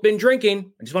they've both been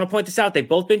drinking. I just want to point this out. They've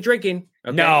both been drinking.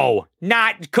 Okay? No,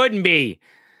 couldn't be.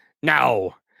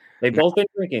 No. They've both been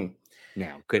drinking.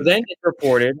 No, couldn't. So then it's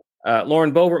reported.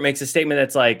 Lauren Boebert makes a statement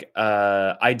that's like,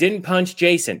 I didn't punch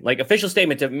Jason. Like official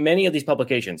statement to many of these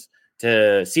publications,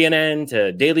 to CNN,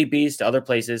 to Daily Beast, to other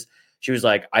places. She was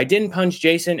like, I didn't punch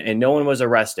Jason and no one was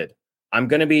arrested. I'm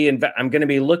going to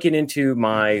be looking into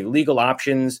my legal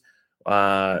options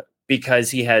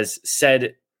because he has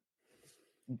said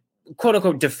quote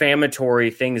unquote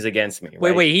defamatory things against me.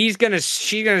 Right? Wait, she's going to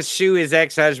sue his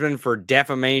ex-husband for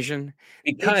defamation?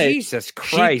 Because Jesus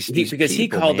Christ, because he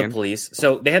called the police.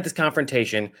 So they had this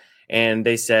confrontation and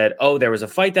they said, oh, there was a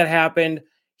fight that happened.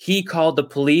 He called the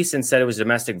police and said it was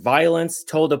domestic violence,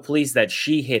 told the police that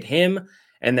she hit him.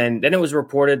 And then it was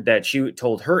reported that she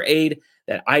told her aide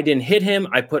that I didn't hit him.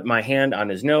 I put my hand on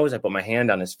his nose. I put my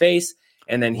hand on his face.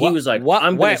 And then he was like, what?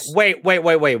 Wait.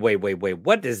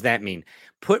 What does that mean?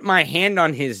 Put my hand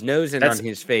on his nose and on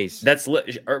his face. That's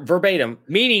verbatim.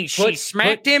 Meaning she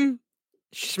smacked him?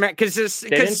 Because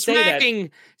smacking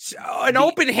an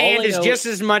open hand is just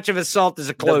as much of assault as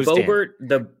a closed hand.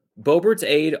 The Boebert's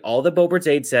aide, all the Boebert's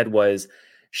aide said was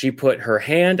she put her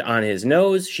hand on his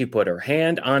nose. She put her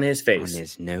hand on his face. On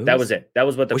his nose? That was it. That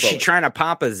was what the Was she trying to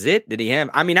pop a zit? Did he have?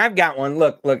 I mean, I've got one.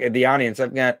 Look at the audience. I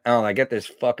got this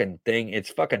fucking thing. It's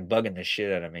fucking bugging the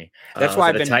shit out of me. That's why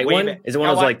I've been tight one. Is it one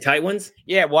of those like tight ones?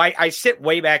 Yeah. Well, I sit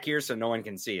way back here so no one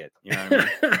can see it. You know what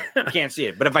I mean? You can't see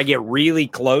it. But if I get really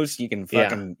close, you can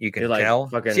tell.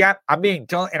 Fucking... See, I'm being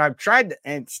told, and I've tried,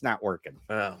 and it's not working.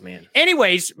 Oh man.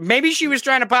 Anyways, maybe she was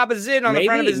trying to pop a zit on the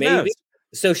front of his nose.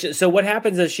 So what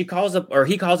happens is he calls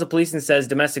the police and says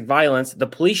domestic violence. The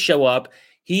police show up.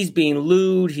 He's being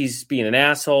lewd. He's being an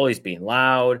asshole. He's being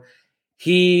loud.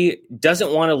 He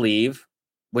doesn't want to leave,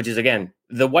 which is, again,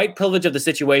 the white privilege of the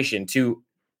situation to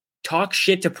talk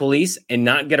shit to police and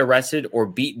not get arrested or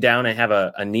beat down and have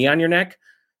a knee on your neck.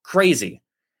 Crazy.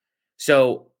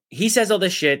 So he says all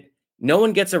this shit. No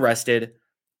one gets arrested.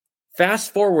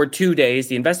 Fast forward 2 days,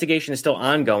 the investigation is still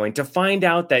ongoing to find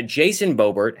out that Jason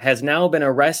Boebert has now been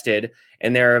arrested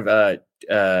and there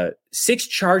are 6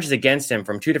 charges against him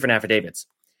from 2 different affidavits.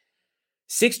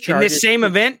 6 charges. In this same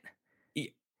event?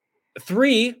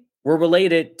 3 were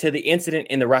related to the incident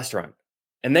in the restaurant.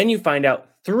 And then you find out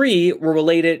 3 were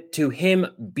related to him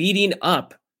beating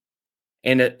up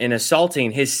and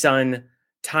assaulting his son,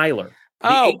 Tyler.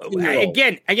 Oh,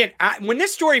 again, when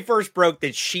this story first broke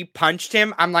that she punched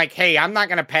him, I'm like, hey, I'm not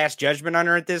going to pass judgment on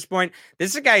her at this point.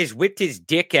 This is a guy who's whipped his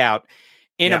dick out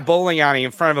in a bowling alley in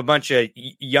front of a bunch of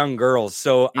young girls.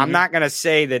 So I'm not going to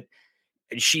say that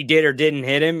she did or didn't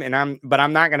hit him, but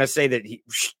I'm not going to say that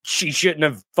she shouldn't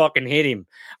have fucking hit him.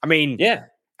 I mean,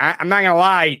 I'm not going to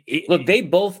lie. Look, they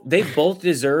both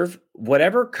deserve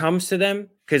whatever comes to them,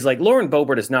 because like Lauren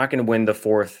Boebert is not going to win the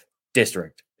 4th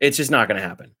district. It's just not going to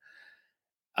happen.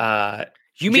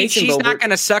 You mean Jason she's Boebert, not going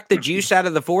to suck the juice out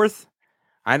of the 4th?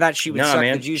 I thought she would suck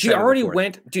the juice. She already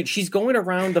went, dude. She's going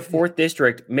around the 4th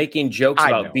district making jokes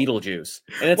about Beetlejuice,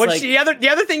 and it's like the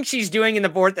other thing she's doing in the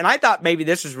 4th. And I thought maybe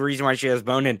this was the reason why she has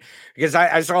bonehead, because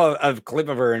I saw a clip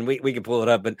of her, and we can pull it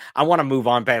up. But I want to move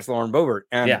on past Lauren Boebert.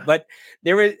 But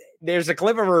there's a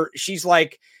clip of her. She's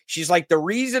like, the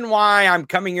reason why I'm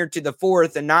coming here to the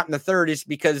 4th and not in the 3rd is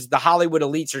because the Hollywood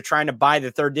elites are trying to buy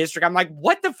the 3rd district. I'm like,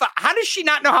 what the fuck? How does she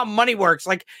not know how money works?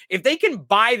 Like, if they can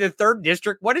buy the 3rd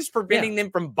district, what is preventing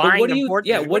them from buying the 4th?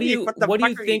 Yeah, what do you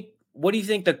think? What do you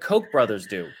think the Koch brothers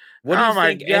do? What do you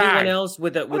think anyone else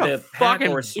with a PAC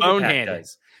or a super PAC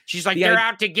does? She's like, they're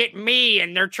out to get me,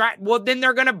 and they're trying. Well, then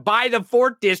they're going to buy the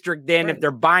 4th district. Then, if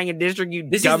they're buying a district,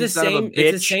 This is the same.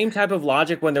 It's the same type of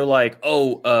logic when they're like,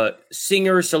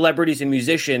 singers, celebrities, and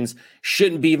musicians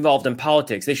shouldn't be involved in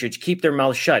politics. They should keep their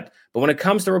mouths shut. But when it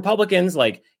comes to Republicans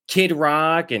like Kid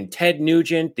Rock and Ted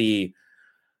Nugent, the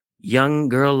young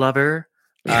girl lover,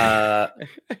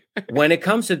 when it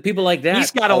comes to people like that, he's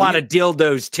got a lot of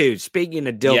dildos too. Speaking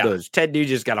of dildos, Ted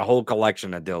Nugent's got a whole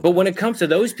collection of dildos. But when it comes to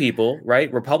those people,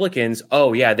 right, Republicans,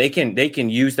 they can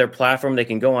use their platform. They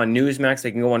can go on Newsmax.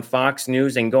 They can go on Fox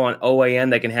News. They can go on OAN.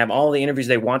 They can have all the interviews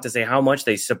they want to say how much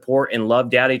they support and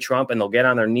love Daddy Trump, and they'll get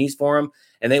on their knees for him,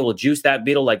 and they will juice that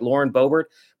beetle like Lauren Boebert.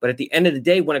 But at the end of the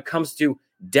day, when it comes to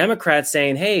Democrats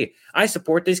saying, hey, I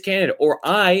support this candidate, or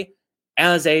I,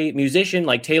 as a musician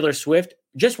like Taylor Swift,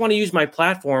 just want to use my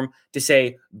platform to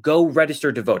say, go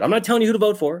register to vote. I'm not telling you who to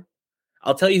vote for.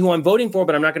 I'll tell you who I'm voting for,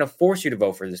 but I'm not going to force you to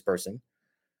vote for this person.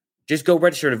 Just go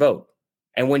register to vote.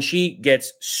 And when she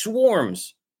gets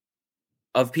swarms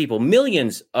of people,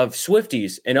 millions of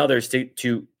Swifties and others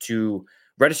to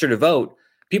register to vote,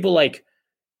 people like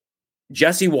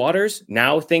Jesse Waters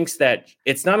now thinks that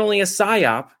it's not only a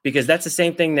psyop, because that's the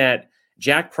same thing that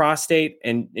Jack Prostate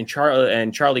and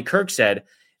Charlie Kirk said.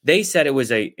 They said it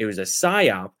was a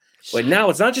psyop, but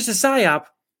now it's not just a psyop;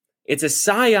 it's a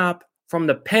psyop from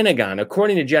the Pentagon,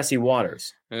 according to Jesse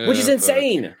Waters, which is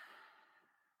insane.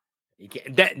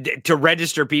 To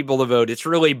register people to vote, it's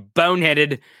really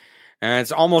boneheaded.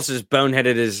 It's almost as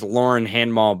boneheaded as Lauren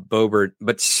Handball Boebert.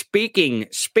 But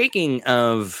speaking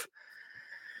of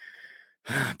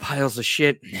piles of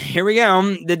shit, here we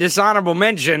go. The dishonorable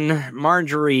mention: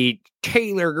 Marjorie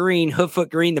Taylor Greene, Hoodfoot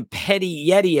Green, the petty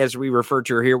yeti, as we refer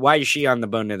to her here. Why is she on the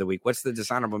bone of the week? What's the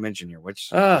dishonorable mention here?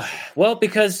 Well,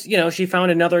 because she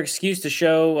found another excuse to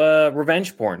show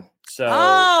revenge porn. So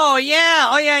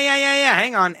yeah.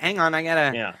 Hang on.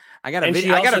 I got a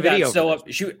video.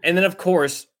 And then of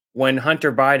course, when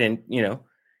Hunter Biden,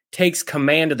 takes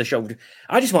command of the show,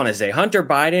 I just want to say Hunter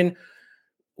Biden,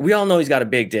 we all know he's got a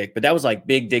big dick, but that was like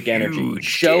big dick energy.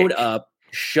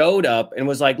 Showed up and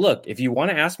was like, look, if you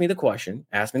want to ask me the question,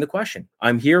 ask me the question.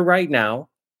 I'm here right now.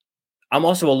 I'm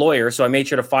also a lawyer, so I made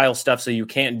sure to file stuff so you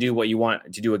can't do what you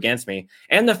want to do against me.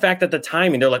 And the fact that the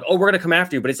timing, they're like, oh, we're going to come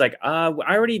after you. But it's like,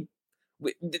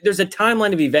 there's a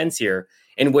timeline of events here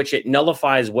in which it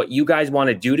nullifies what you guys want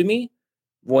to do to me.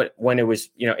 When it was,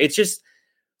 it's just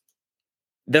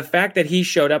the fact that he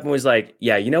showed up and was like,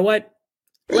 yeah, you know what?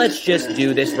 Let's just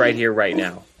do this right here, right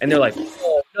now. And they're like,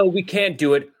 oh, no, we can't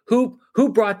do it. Who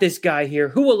brought this guy here?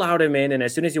 Who allowed him in? And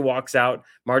as soon as he walks out,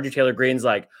 Marjorie Taylor Greene's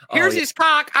like, here's his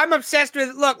cock. I'm obsessed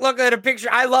with look at a picture.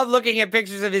 I love looking at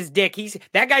pictures of his dick.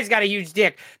 That guy's got a huge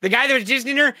dick. The guy that was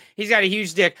jizzing her, he's got a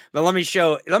huge dick. But let me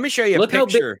show you a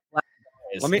picture.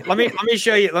 Let me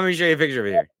show you a picture of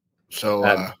it here.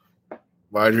 So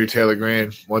Marjorie Taylor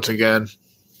Greene, once again,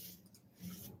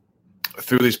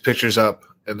 threw these pictures up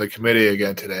in the committee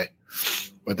again today.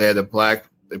 But they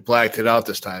blacked it out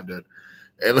this time, dude.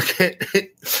 And look at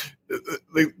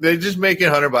they're just making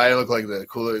Hunter Biden look like the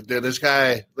cooler. Dude, this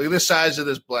guy, look at the size of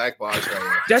this black box right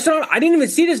here. That's what I didn't even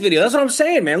see this video. That's what I'm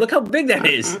saying, man. Look how big that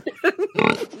is.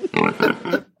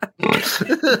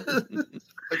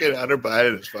 Look at Hunter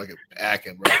Biden is fucking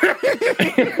packing, bro.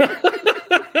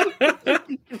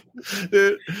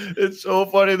 Dude, it's so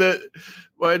funny that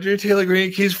Why Drew Taylor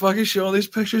Green keeps fucking showing these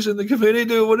pictures in the committee,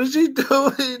 dude? What is he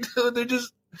doing? They're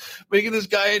just making this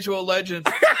guy into a legend.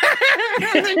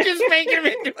 They're just making him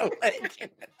into a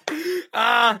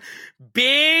legend.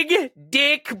 Big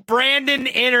Dick Brandon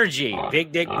energy.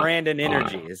 Big Dick Brandon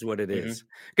energy is what it is.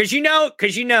 Because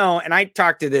you know, and I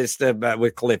talked to this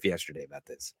with Cliff yesterday about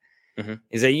this.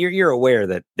 Is that you're aware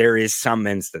that there is some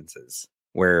instances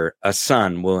where a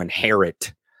son will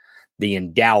inherit the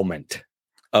endowment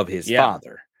of his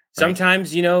father. Right?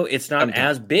 Sometimes, it's not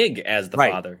as big as the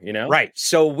father, Right.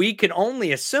 So we can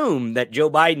only assume that Joe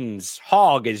Biden's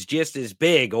hog is just as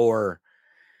big or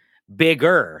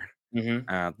bigger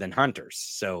than Hunter's.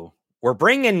 So we're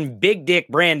bringing Big Dick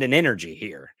Brandon energy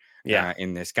here.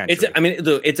 In this country.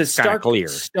 It's a stark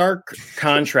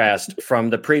contrast from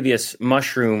the previous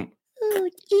mushroom. Oh,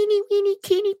 teeny, weeny,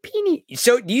 teeny, peeny.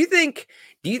 So do you think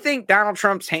Donald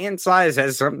Trump's hand size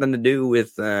has something to do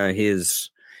with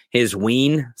his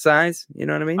ween size? You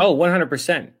know what I mean? Oh,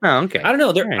 100%. Oh, okay. I don't know.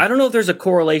 I don't know if there's a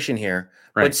correlation here,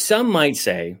 but some might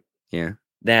say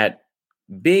that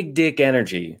big dick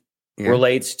energy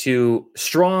relates to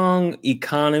strong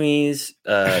economies,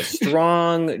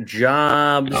 strong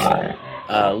jobs,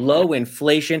 low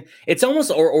inflation. It's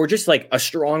almost or just like a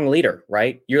strong leader,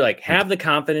 right? You're like have the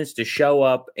confidence to show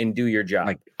up and do your job.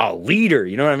 Like a leader,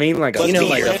 you know what I mean? Like a fucking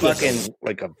leader.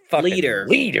 Like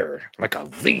a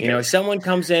leader. Someone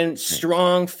comes in,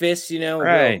 strong fists,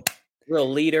 real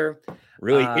leader.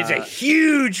 Really, it's a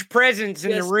huge presence in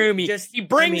the room. He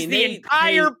brings the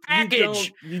entire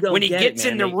package when he gets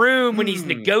in the room when he's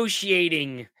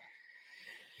negotiating.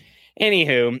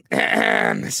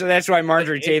 Anywho, so that's why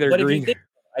Marjorie Taylor Greene.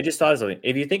 I just thought of something.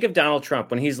 If you think of Donald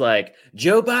Trump when he's like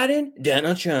Joe Biden,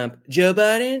 Donald Trump, Joe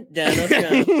Biden, Donald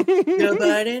Trump, Joe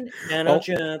Biden, Donald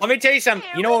Trump. Let me tell you something.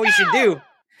 You know what we should do?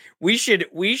 We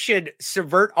should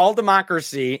subvert all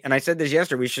democracy. And I said this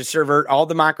yesterday. We should subvert all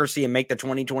democracy and make the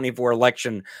 2024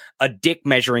 election a dick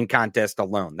measuring contest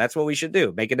alone. That's what we should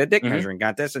do. Make it a dick measuring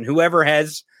contest. And whoever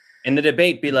has in the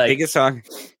debate be like biggest song.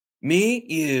 Me,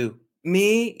 you,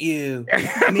 me, you,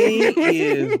 me,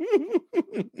 you.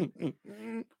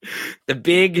 The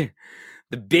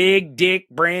big dick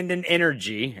Brandon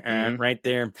energy right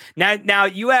there. Now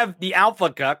you have the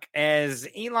alpha cuck as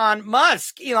Elon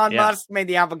Musk. Elon Musk made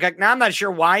the alpha cuck. Now I'm not sure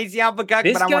why he's the alpha cuck,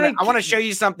 but I want to show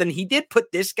you something. He did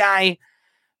put this guy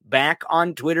back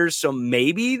on Twitter, so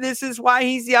maybe this is why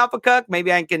he's the alpha cuck.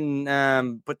 Maybe I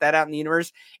can put that out in the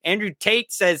universe. Andrew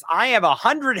Tate says, I have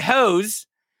 100 hoes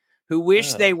who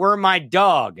wish they were my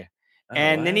dog.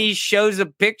 And then he shows a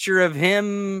picture of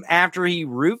him after he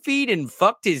roofied and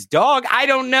fucked his dog. I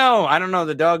don't know.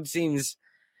 The dog seems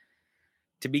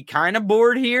to be kind of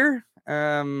bored here.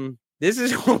 This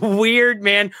is weird,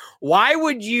 man. Why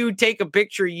would you take a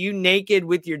picture of you naked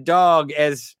with your dog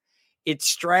as it's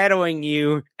straddling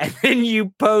you and then you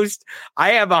post,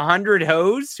 I have 100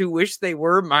 hoes who wish they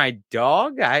were my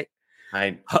dog? I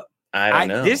don't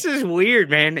know. This is weird,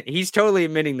 man. He's totally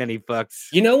admitting that he fucks.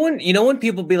 You know when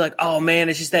people be like, "Oh man,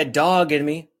 it's just that dog in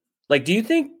me." Like, do you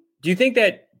think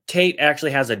that Tate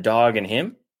actually has a dog in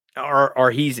him, or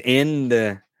he's in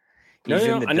the? No.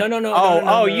 You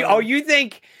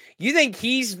think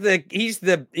he's the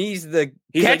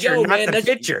catcher, like, not the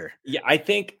pitcher? Yeah, I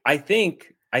think.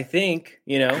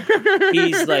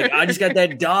 He's like, I just got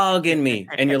that dog in me,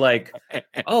 and you're like,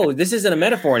 oh, this isn't a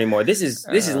metaphor anymore. This is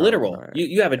literal.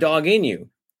 You have a dog in you.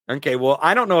 Okay, well,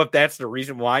 I don't know if that's the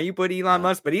reason why you put Elon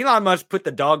Musk, but Elon Musk put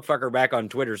the dog fucker back on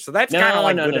Twitter, so that's kind of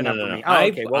like good enough for me.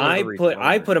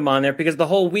 I put him on there because the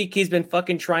whole week he's been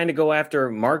fucking trying to go after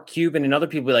Mark Cuban and other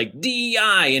people like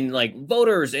DEI and like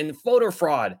voters and voter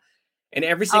fraud. And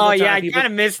every single time I kind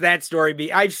of missed that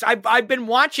story. I've been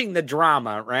watching the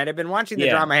drama, right? I've been watching the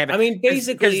drama. I mean,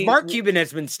 basically, because Mark Cuban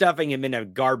has been stuffing him in a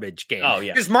garbage can. Oh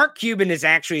yeah, because Mark Cuban is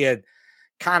actually a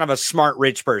kind of a smart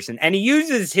rich person, and he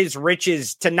uses his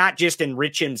riches to not just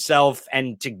enrich himself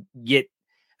and to get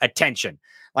attention.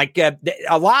 Like a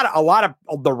lot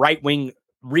of the right wing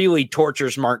really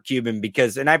tortures Mark Cuban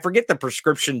because, and I forget the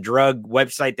prescription drug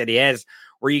website that he has,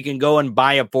 where you can go and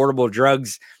buy affordable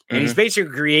drugs. And he's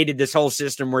basically created this whole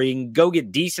system where you can go get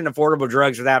decent affordable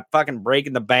drugs without fucking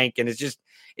breaking the bank. And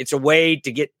it's a way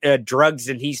to get drugs,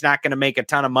 and he's not going to make a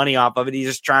ton of money off of it. He's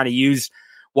just trying to use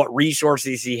what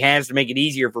resources he has to make it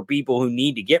easier for people who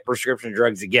need to get prescription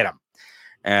drugs to get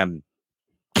them.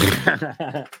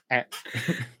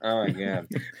 Oh my God.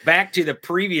 Back to the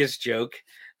previous joke.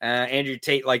 Andrew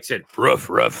Tate said,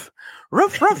 rough.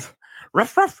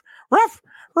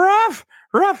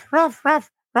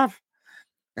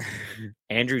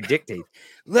 Andrew dictates.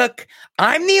 Look,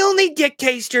 I'm the only dick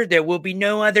taster. There will be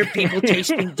no other people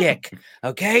tasting dick.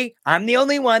 Okay? I'm the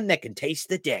only one that can taste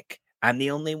the dick. I'm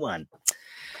the only one.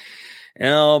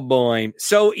 Oh boy.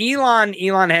 So Elon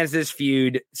has this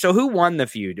feud. So who won the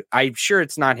feud? I'm sure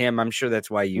it's not him. I'm sure that's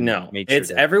why you made sure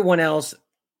it's everyone else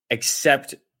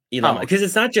except Elon, because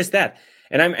it's not just that.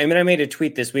 And I made a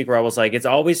tweet this week where I was like, it's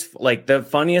always like the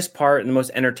funniest part and the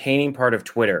most entertaining part of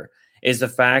Twitter is the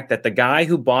fact that the guy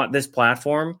who bought this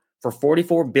platform for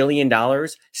 $44 billion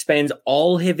spends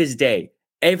all of his day,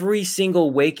 every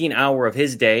single waking hour of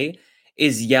his day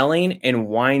is yelling and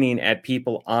whining at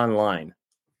people online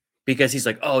because he's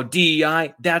like, oh,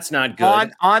 DEI, that's not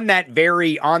good. On that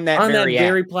very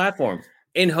platform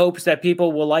in hopes that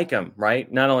people will like him,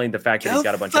 right? Not only the fact that he's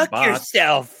got a bunch of bots.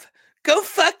 Yourself. Go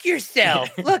fuck yourself.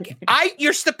 Look,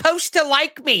 you're supposed to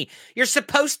like me. You're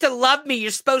supposed to love me. You're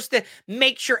supposed to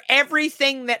make sure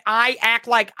everything that I act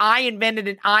like I invented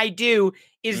and I do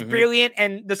is brilliant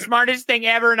and the smartest thing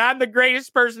ever. And I'm the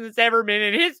greatest person that's ever been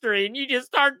in history. And you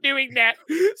just aren't doing that.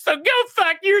 So go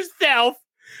fuck yourself.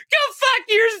 Go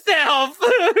fuck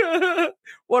yourself.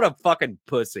 What a fucking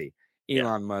pussy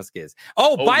Elon Musk is.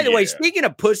 Oh, by the way, speaking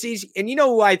of pussies, and you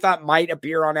know who I thought might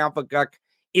appear on Alpha Guck?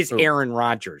 Is Aaron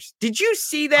Rodgers. Did you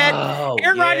see that?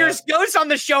 Aaron Rodgers goes on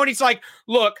the show and he's like,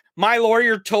 look, my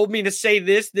lawyer told me to say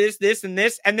this, and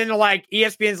this. And then like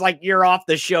ESPN's like, you're off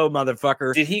the show,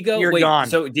 motherfucker. Did he go? You're gone.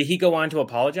 So did he go on to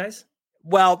apologize?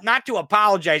 Well, not to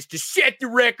apologize, to set the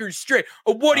record straight.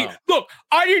 Look,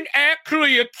 I didn't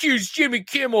actually accuse Jimmy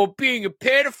Kimmel of being a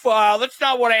pedophile. That's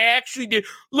not what I actually did.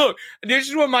 Look, this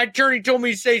is what my attorney told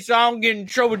me to say, so I don't get in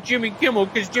trouble with Jimmy Kimmel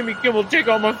because Jimmy Kimmel take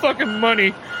all my fucking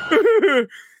money.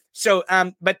 So,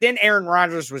 but then Aaron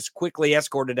Rodgers was quickly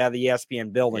escorted out of the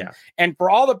ESPN building. Yeah. And for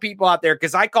all the people out there,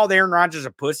 because I called Aaron Rodgers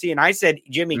a pussy, and I said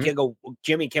Jimmy Kimmel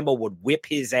would whip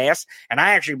his ass, and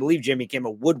I actually believe Jimmy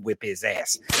Kimmel would whip his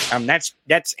ass.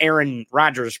 That's Aaron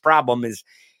Rodgers' problem is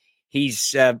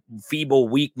he's feeble,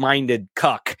 weak-minded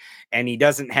cuck, and he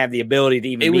doesn't have the ability to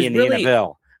even be in the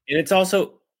NFL. And it's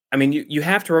also, I mean, you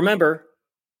have to remember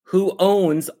who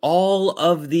owns all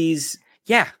of these.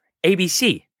 Yeah,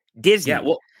 ABC, Disney. Yeah,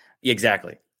 well.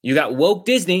 Exactly. You got woke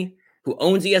Disney, who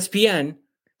owns ESPN,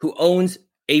 who owns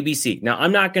ABC. Now,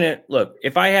 I'm not going to look,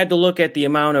 if I had to look at the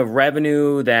amount of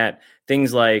revenue that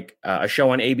things like a show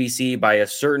on ABC by a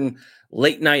certain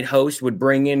late night host would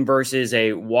bring in versus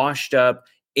a washed up,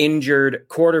 injured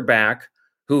quarterback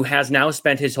who has now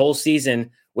spent his whole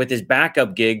season with his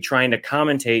backup gig trying to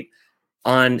commentate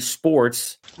on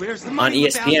sports on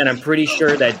ESPN, I'm pretty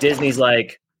sure that Disney's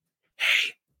like,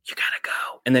 hey, you got to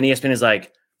go. And then ESPN is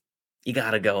like, you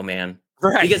gotta go, man.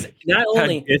 Right. Because not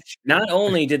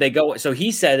only did they go, so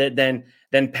he said it,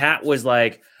 then Pat was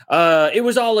like, it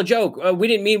was all a joke. We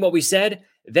didn't mean what we said.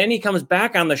 Then he comes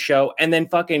back on the show and then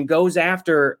fucking goes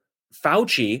after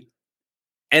Fauci.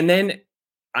 And then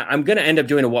I'm gonna end up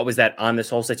doing a what was that on this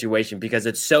whole situation because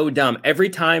it's so dumb. Every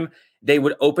time they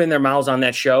would open their mouths on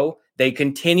that show, they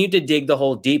continued to dig the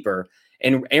hole deeper.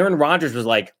 And Aaron Rodgers was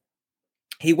like,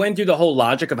 he went through the whole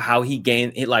logic of how he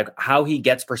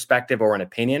gets perspective or an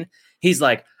opinion. He's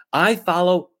like, I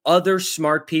follow other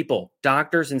smart people,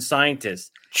 doctors and scientists.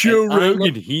 Joe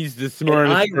Rogan, he's the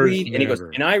smartest person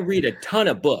ever. And I read a ton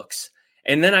of books.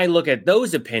 And then I look at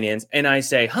those opinions and I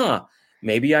say,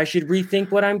 maybe I should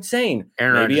rethink what I'm saying.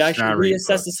 Maybe I should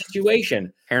reassess the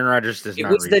situation. Aaron Rodgers does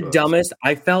not. It was the dumbest.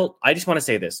 I just want to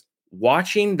say this.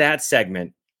 Watching that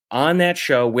segment on that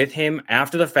show with him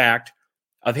after the fact,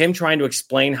 of him trying to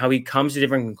explain how he comes to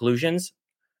different conclusions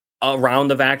around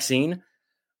the vaccine,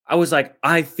 I was like,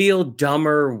 I feel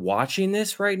dumber watching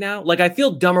this right now. Like, I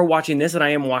feel dumber watching this than I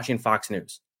am watching Fox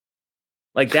News.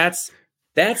 Like, that's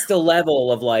the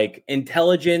level of, like,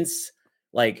 intelligence,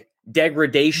 like,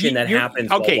 degradation that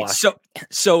happens. Okay,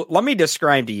 so let me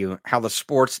describe to you how the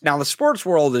sports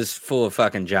world is full of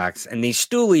fucking jocks, and these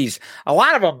stoolies, a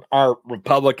lot of them are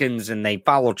Republicans, and they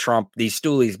follow Trump, these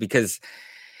stoolies, because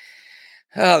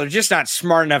they're just not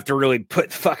smart enough to really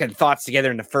put fucking thoughts together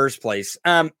in the first place.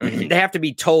 They have to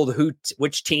be told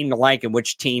which team to like and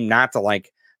which team not to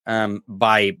like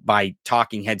by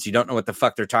talking heads who don't know what the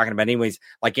fuck they're talking about anyways,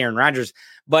 like Aaron Rodgers.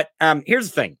 But here's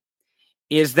the thing,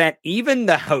 is that even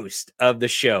the host of the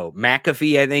show,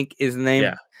 McAfee, I think is the name.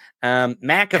 Yeah. Pat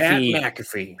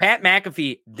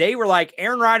McAfee, they were like,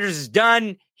 Aaron Rodgers is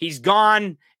done. He's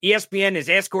gone. ESPN has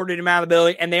escorted him out of the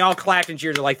building, and they all clapped and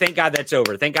cheered. They're like, thank God that's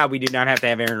over. Thank God we do not have to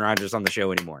have Aaron Rodgers on the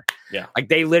show anymore. Yeah. Like,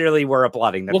 they literally were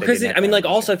applauding that. Well, because,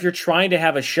 also, if you're trying to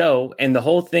have a show and the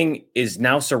whole thing is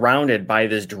now surrounded by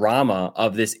this drama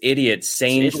of this idiot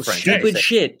saying stupid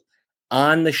shit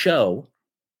on the show,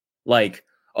 like,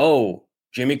 oh,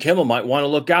 Jimmy Kimmel might want to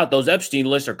look out. Those Epstein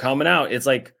lists are coming out. It's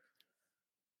like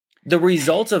the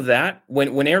results of that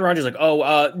when Aaron Rodgers is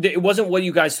like, it wasn't what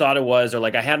you guys thought it was, or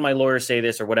like I had my lawyer say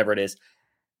this or whatever it is.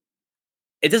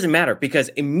 It doesn't matter because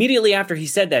immediately after he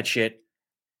said that shit,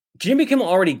 Jimmy Kimmel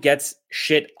already gets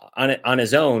shit on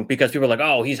his own because people are like,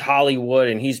 oh, he's Hollywood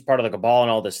and he's part of the cabal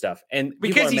and all this stuff. And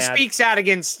because he speaks out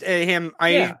against him.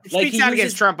 He speaks out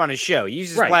against Trump on his show. He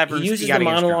uses platforms. He uses the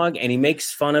monologue and he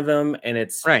makes fun of him, and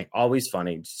it's always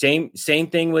funny. Same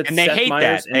thing with Seth hate that.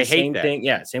 Meyers. They hate that. Thing.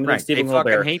 Yeah, same with Stephen They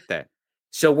Colbert. fucking hate that.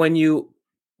 So when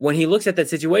he looks at that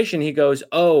situation, he goes,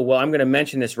 oh, well, I'm going to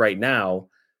mention this right now.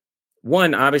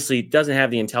 One, obviously, doesn't have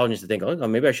the intelligence to think, oh,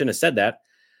 maybe I shouldn't have said that.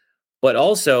 But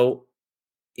also,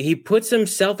 he puts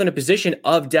himself in a position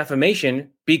of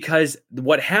defamation because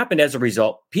what happened as a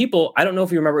result, people, I don't know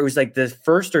if you remember, it was like the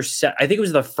first I think it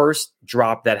was the first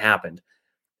drop that happened.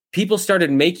 People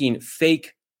started making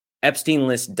fake Epstein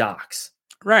list docs.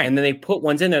 Right. And then they put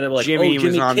ones in there that were like, Jimmy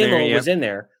Kimmel was in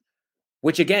there.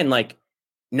 Which again, like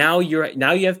now you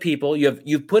have people,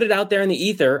 you've put it out there in the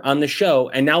ether on the show,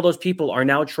 and now those people are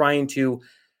now trying to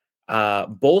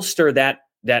bolster that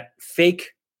fake,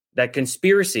 that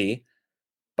conspiracy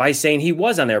by saying he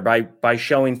was on there, by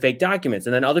showing fake documents.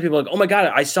 And then other people are like, oh my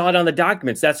God, I saw it on the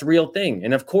documents. That's a real thing.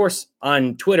 And of course,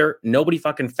 on Twitter, nobody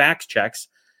fucking fact checks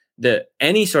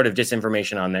any sort of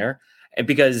disinformation on there, and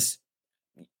because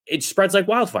it spreads like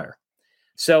wildfire.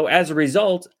 So as a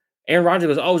result, Aaron Rodgers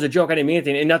goes, oh, it was a joke. I didn't mean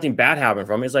anything. And nothing bad happened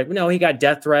from it. It's like, no, he got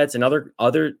death threats and other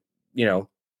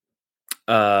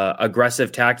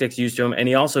aggressive tactics used to him. And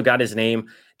he also got his name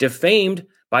defamed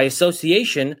by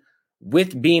association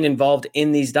with being involved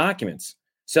in these documents.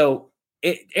 So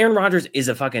Aaron Rodgers is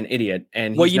a fucking idiot.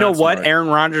 And you know what? Smart. Aaron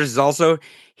Rodgers is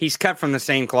he's cut from the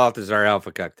same cloth as our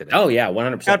alpha cuck today. Oh yeah,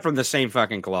 100%. Cut from the same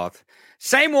fucking cloth.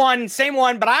 Same one.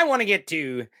 But I want to get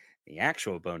to the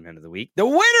actual bonehead of the week. The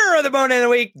winner of the bonehead of the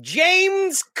week,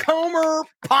 James Comer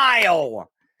Pyle.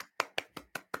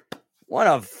 What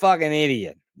a fucking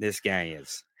idiot this guy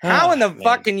is. How in the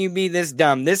fuck can you be this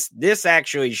dumb? This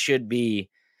actually should be.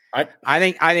 I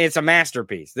think it's a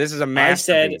masterpiece. This is a masterpiece.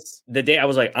 I said the day I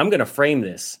was like, I'm going to frame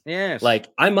this. Yes. Like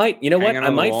I might, you know what? I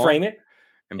might frame it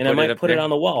and I might put it on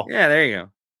the wall. Yeah, there you go.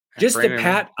 Just the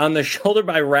pat on the shoulder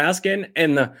by Raskin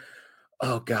and the,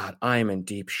 oh God, I am in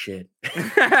deep shit.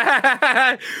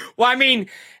 Well, I mean,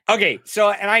 okay. So,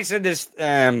 and I said this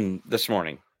this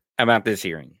morning about this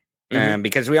hearing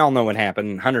because we all know what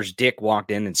happened. Hunter's dick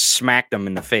walked in and smacked them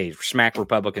in the face, smacked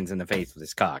Republicans in the face with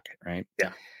his cock, right?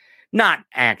 Yeah. Not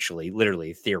actually,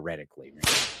 literally, theoretically, right?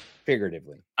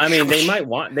 Figuratively. I mean,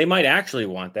 they might actually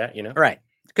want that, you know? Right.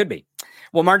 Could be.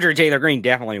 Well, Marjorie Taylor Greene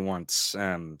definitely wants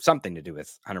something to do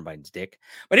with Hunter Biden's dick.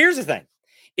 But here's the thing,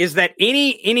 is that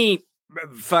any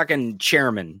fucking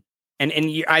chairman, and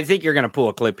I think you're going to pull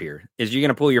a clip here. Is you going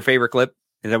to pull your favorite clip?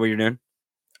 Is that what you're doing?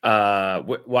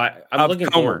 Why? I'm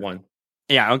looking for one.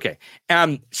 Yeah, okay.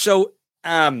 So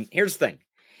here's the thing,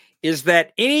 is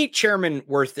that any chairman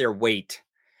worth their weight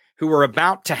who are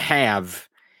about to have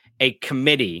a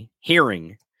committee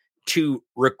hearing to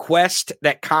request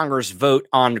that Congress vote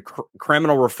on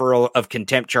criminal referral of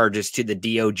contempt charges to the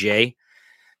DOJ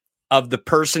of the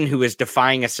person who is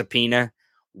defying a subpoena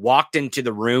walked into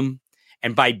the room,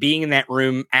 and by being in that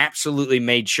room absolutely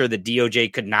made sure the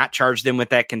DOJ could not charge them with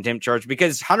that contempt charge,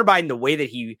 because Hunter Biden, the way that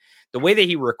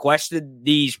he requested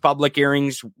these public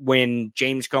hearings when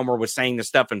James Comer was saying the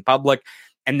stuff in public,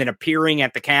 and then appearing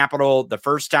at the Capitol the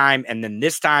first time, and then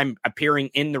this time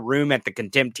appearing in the room at the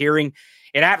contempt hearing,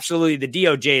 it absolutely, the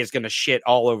DOJ is going to shit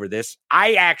all over this.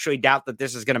 I actually doubt that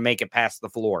this is going to make it past the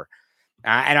floor.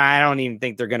 And I don't even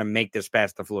think they're going to make this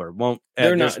past the floor. Won't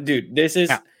they're not, dude? This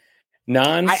is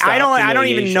non-stop. I don't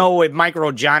even know if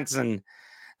Michael Johnson,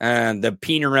 the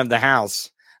peener of the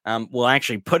House, will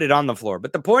actually put it on the floor.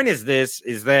 But the point is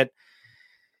that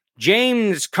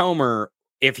James Comer,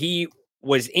 if he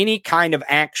was any kind of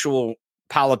actual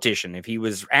politician, if he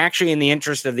was actually in the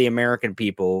interest of the American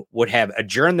people, would have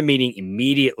adjourned the meeting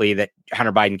immediately that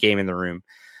Hunter Biden came in the room.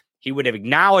 He would have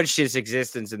acknowledged his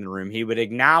existence in the room. He would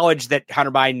acknowledge that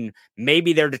Hunter Biden may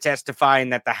be there to testify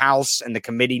and that the House and the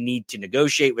committee need to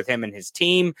negotiate with him and his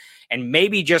team. And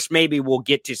maybe, just maybe, we'll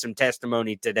get to some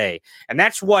testimony today. And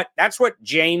that's what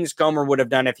James Comer would have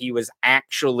done if he was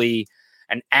actually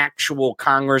an actual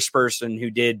congressperson who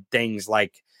did things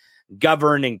like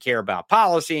govern and care about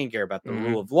policy and care about the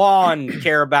rule of law and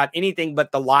care about anything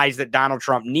but the lies that Donald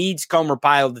Trump needs Comer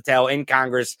Pyle to tell in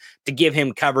Congress to give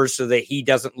him cover so that he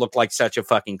doesn't look like such a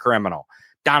fucking criminal.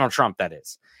 Donald Trump, that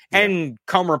is. Yeah. And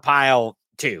Comer Pyle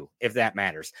too, if that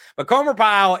matters. But Comer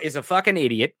Pyle is a fucking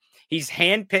idiot. He's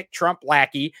handpicked Trump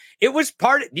lackey. It was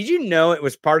did you know it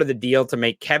was part of the deal to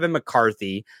make Kevin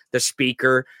McCarthy the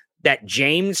speaker, that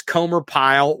James Comer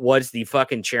Pyle was the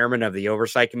fucking chairman of the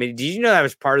Oversight Committee? Did you know that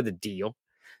was part of the deal?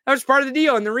 That was part of the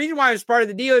deal. And the reason why it was part of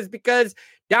the deal is because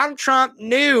Donald Trump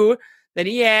knew that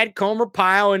he had Comer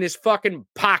Pyle in his fucking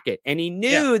pocket. And he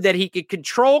knew that he could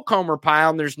control Comer Pyle,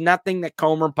 and there's nothing that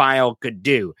Comer Pyle could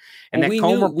do. And we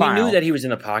knew that he was in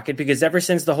the pocket because ever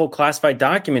since the whole classified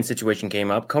document situation came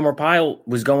up, Comer Pyle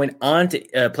was going on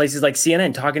to places like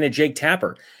CNN talking to Jake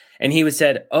Tapper. And he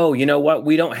said, oh, you know what?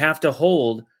 We don't have to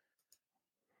hold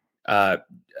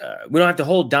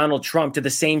Donald Trump to the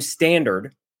same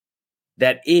standard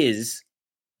that is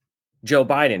Joe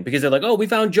Biden, because they're like, oh, we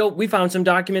found some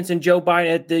documents in Joe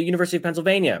Biden at the University of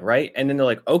Pennsylvania, right? And then they're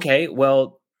like, okay,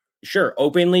 well, sure,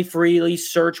 openly, freely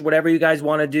search whatever you guys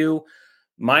want to do.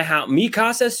 My house, mi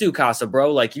casa, su casa,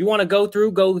 bro. Like, you want to go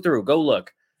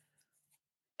look.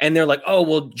 And they're like, oh,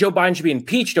 well, Joe Biden should be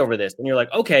impeached over this. And you're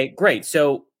like, okay, great.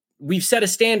 So we've set a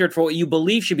standard for what you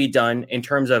believe should be done in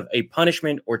terms of a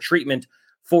punishment or treatment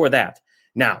for that.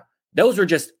 Now, those were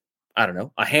just, I don't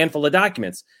know, a handful of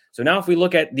documents. So now if we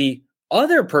look at the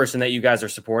other person that you guys are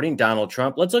supporting, Donald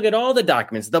Trump, let's look at all the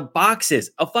documents, the boxes,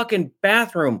 a fucking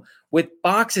bathroom with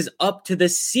boxes up to the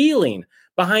ceiling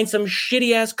behind some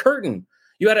shitty ass curtain.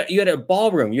 You had a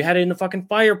ballroom, you had it in the fucking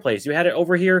fireplace, you had it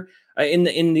over here in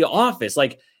the office.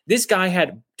 Like, this guy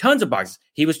had tons of boxes.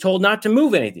 He was told not to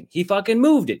move anything. He fucking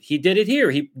moved it. He did it here.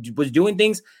 He was doing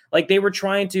things like they were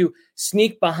trying to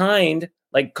sneak behind,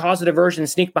 like cause a diversion,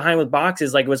 sneak behind with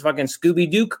boxes, like it was fucking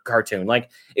Scooby-Doo cartoon.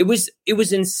 Like, it was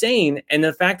insane. And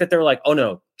the fact that they're like, oh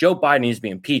no, Joe Biden needs to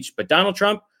be impeached, but Donald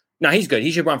Trump, no, he's good.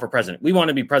 He should run for president. We want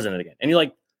to be president again. And you're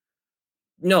like,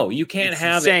 no, you can't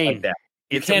have it like that.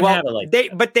 You can't have it like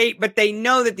that. But they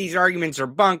know that these arguments are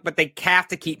bunk, but they have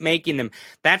to keep making them.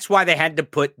 That's why they had to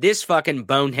put this fucking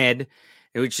bonehead,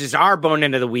 which is our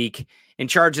bonehead of the week, in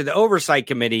charge of the Oversight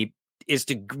Committee, is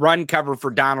to run cover for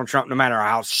Donald Trump, no matter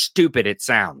how stupid it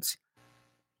sounds.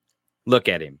 Look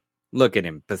at him.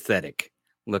 Pathetic.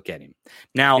 Look at him.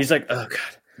 Now, he's like, oh God.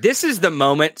 This is the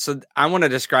moment. So I want to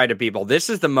describe to people, this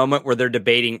is the moment where they're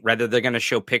debating whether they're going to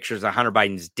show pictures of Hunter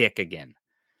Biden's dick again.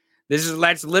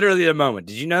 That's literally the moment.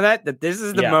 Did you know that this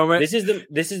is the moment? This is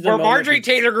the where moment Marjorie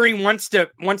Taylor Greene wants to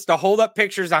hold up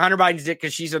pictures of Hunter Biden's dick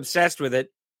because she's obsessed with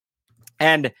it.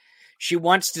 And she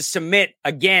wants to submit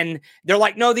again. They're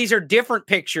like, no, these are different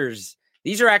pictures.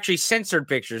 These are actually censored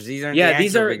pictures. These are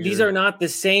these are not the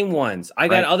same ones. I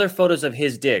got other photos of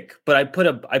his dick, but I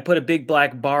put a big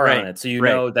black bar on it so you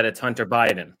know that it's Hunter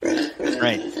Biden.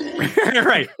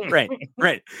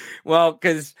 Right. Well,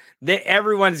 because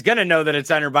everyone's gonna know that it's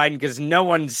Hunter Biden because no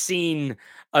one's seen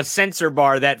a censor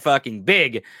bar that fucking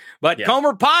big. But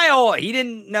Comer Pyle, he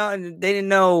didn't know. They didn't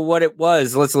know what it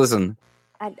was. Let's listen.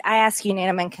 I ask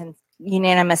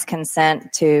unanimous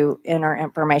consent to enter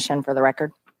information for the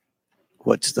record.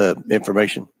 What's the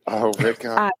information? Oh, Rick.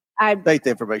 State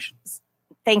the information.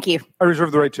 Thank you. I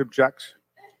reserve the right to object.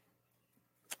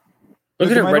 Look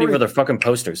at her ready for their fucking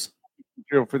posters.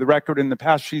 For the record, in the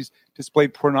past, she's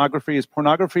displayed pornography. Is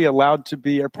pornography allowed to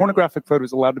be, or pornographic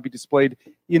photos allowed to be displayed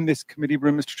in this committee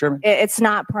room, Mr. Chairman? It's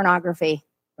not pornography.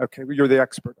 Okay, well, you're the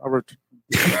expert.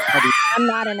 I'm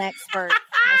not an expert.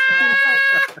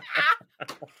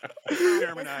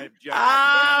 Chairman, I object.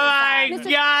 Oh my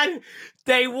God.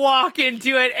 They walk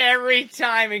into it every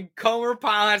time, and Comer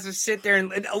Pyle has to sit there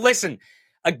and listen.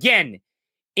 Again,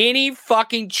 any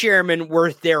fucking chairman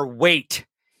worth their weight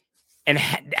and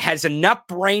has enough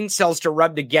brain cells to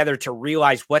rub together to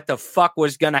realize what the fuck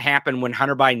was going to happen when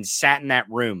Hunter Biden sat in that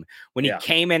room, when he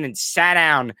came in and sat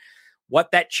down,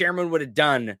 what that chairman would have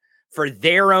done for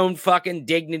their own fucking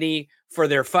dignity, for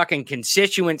their fucking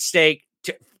constituent stake,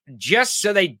 just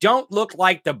so they don't look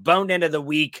like the bonehead of the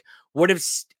week, would have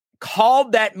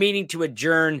called that meeting to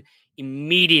adjourn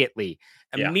immediately.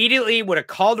 Immediately would have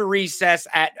called a recess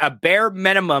at a bare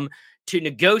minimum to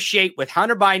negotiate with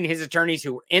Hunter Biden and his attorneys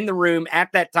who were in the room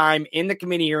at that time in the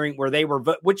committee hearing where they were,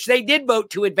 which they did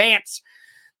vote to advance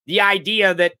the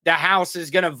idea that the House is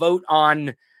going to vote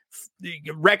on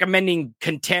recommending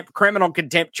criminal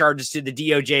contempt charges to the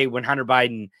DOJ when Hunter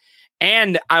Biden,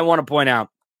 and I want to point out,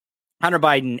 Hunter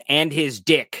Biden and his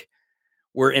dick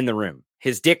were in the room.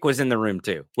 His dick was in the room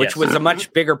too, which was a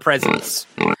much bigger presence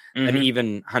than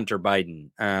even Hunter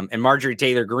Biden. And Marjorie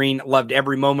Taylor Greene loved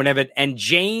every moment of it. And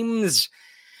James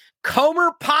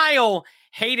Comer Pyle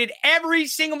hated every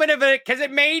single bit of it because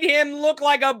it made him look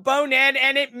like a bonehead,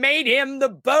 and it made him the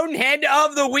bonehead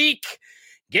of the week.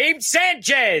 Gabe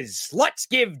Sanchez, let's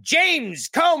give James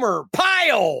Comer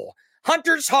Pyle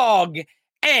Hunter's hog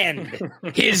and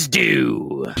his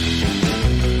due.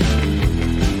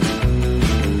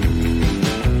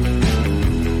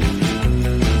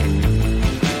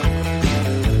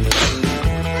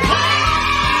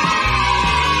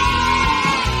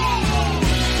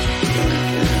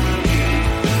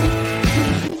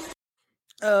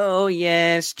 Oh,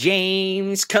 yes,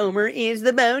 James Comer is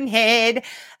the bonehead of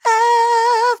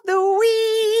the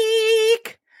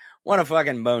week. What a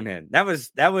fucking bonehead. I'm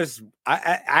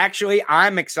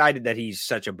excited that he's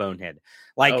such a bonehead.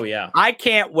 Like, oh, yeah. I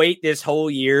can't wait this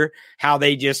whole year how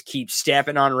they just keep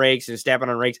stepping on rakes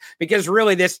because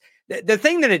really the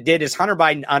thing that it did is Hunter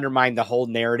Biden undermined the whole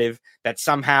narrative that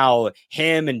somehow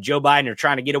him and Joe Biden are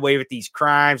trying to get away with these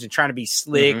crimes and trying to be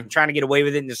slick and trying to get away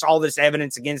with it. And there's all this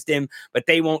evidence against him, but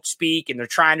they won't speak and they're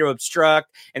trying to obstruct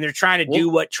and they're trying to do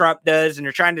what Trump does and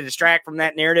they're trying to distract from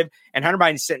that narrative. And Hunter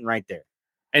Biden's sitting right there.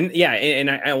 And yeah,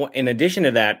 and I, in addition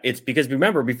to that, it's because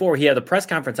remember before he had the press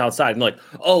conference outside and like,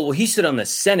 oh, well, he stood on the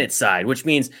Senate side, which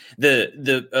means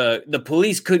the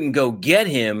police couldn't go get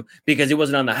him because he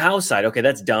wasn't on the House side. Okay,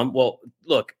 that's dumb. Well,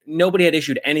 look, nobody had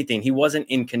issued anything. He wasn't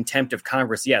in contempt of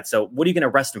Congress yet. So what are you going to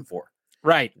arrest him for?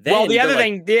 Right. Then well, the other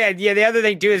thing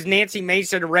too is Nancy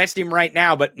Mason arrest him right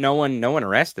now, but no one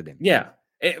arrested him. Yeah.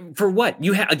 For what?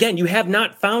 You have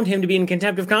not found him to be in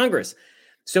contempt of Congress.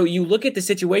 So you look at the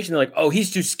situation, they're like, oh,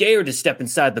 he's too scared to step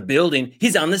inside the building.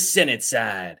 He's on the Senate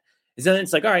side. So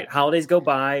it's like, all right, holidays go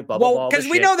by, blah, blah, blah. Because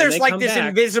we know there's like this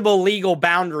invisible legal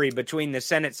boundary between the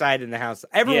Senate side and the House.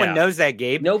 Everyone knows that,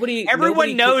 Gabe.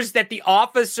 Everyone knows that the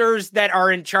officers that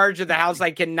are in charge of the House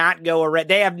side cannot go arrest.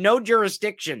 They have no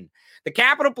jurisdiction. The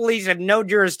Capitol Police have no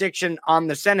jurisdiction on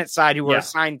the Senate side who are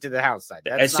assigned to the House side.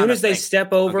 As soon as they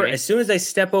step over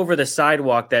the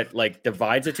sidewalk that like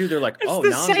divides the two, they're like, it's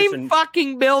the same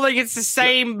fucking building. It's the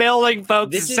same building,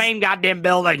 folks. It's the same goddamn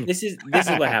building. This is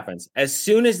what happens. As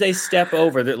soon as they step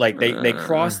over, they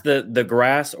cross the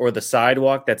grass or the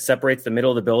sidewalk that separates the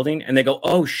middle of the building, and they go,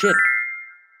 oh shit,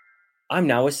 I'm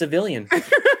now a civilian.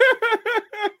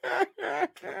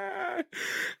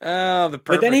 Oh,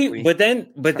 but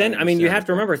then I mean, you have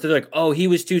to remember, so they're like, oh, he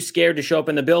was too scared to show up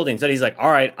in the building. So he's like, all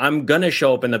right, I'm gonna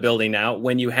show up in the building now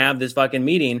when you have this fucking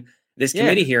meeting, this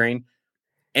committee hearing,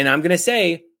 and I'm gonna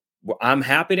say, well, I'm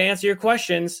happy to answer your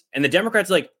questions. And the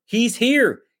Democrats are like, he's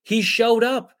here, he showed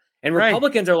up, and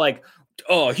Republicans are like,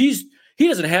 oh, he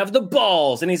doesn't have the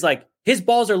balls, and he's like, his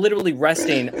balls are literally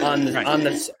resting on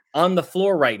the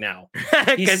floor right now.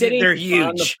 He's sitting they're huge.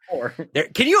 On the floor.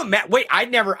 Can you imagine? Wait, I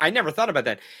never thought about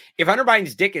that. If Hunter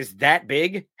Biden's dick is that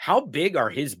big, how big are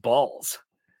his balls?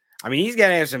 I mean, he's got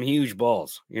to have some huge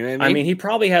balls. You know what I mean? I mean, he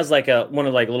probably has like a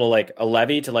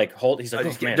levy to like hold. He's like,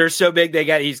 oh, man. They're so big.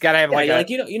 He's got to have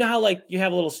you know how like you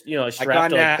have a little a strap like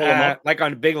on, to pull him up, like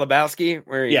on Big Lebowski,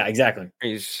 where exactly.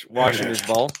 He's washing his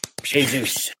ball.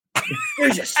 Jesus.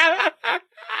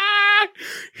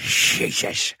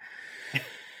 Jesus.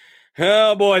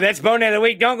 Oh boy, that's Bonehead of the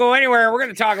Week. Don't go anywhere. We're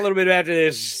going to talk a little bit about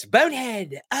this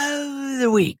Bonehead of the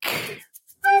Week.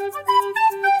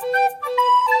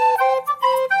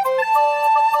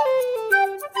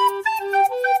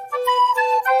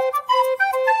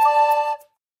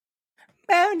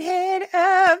 Bonehead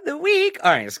of the Week.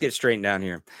 All right, let's get straightened down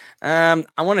here. I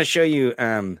want to show you.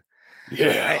 I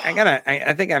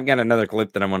think I've got another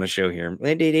clip that I want to show here.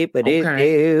 That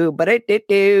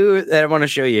I want to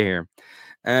show you here.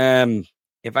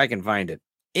 If I can find it.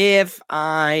 If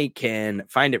I can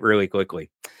find it really quickly.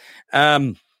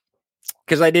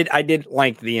 Because I did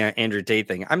like the Andrew Tate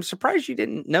thing. I'm surprised you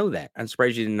didn't know that.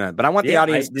 But I want the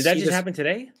audience. Did that just happen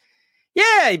today?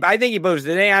 Yeah, I think he posted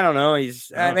today. I don't know.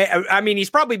 He's. I mean, he's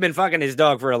probably been fucking his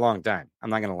dog for a long time. I'm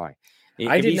not gonna lie.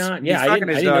 I didn't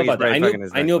know about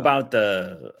that. I knew about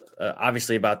the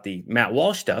obviously about the Matt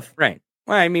Walsh stuff. Right.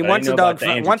 Well, I mean, once a dog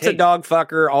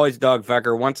fucker, always dog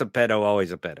fucker. Once a pedo,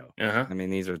 always a pedo. Uh-huh. I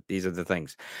mean, these are the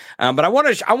things. But I want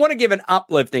to give an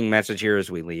uplifting message here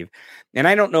as we leave. And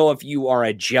I don't know if you are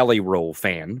a Jelly Roll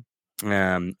fan.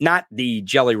 Not the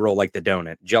Jelly Roll like the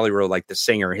donut, Jelly Roll like the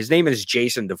singer. His name is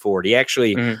Jason DeFord. He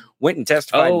actually went and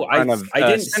testified. I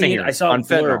didn't see it. I saw a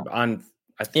blurb on.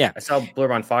 I saw a blurb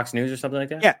on Fox News or something like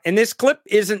that. Yeah, and this clip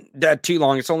isn't too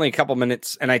long. It's only a couple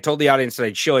minutes, and I told the audience that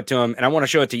I'd show it to him, and I want to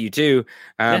show it to you too,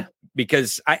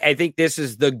 because I think this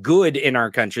is the good in our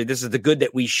country. This is the good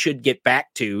that we should get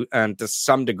back to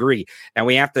some degree, and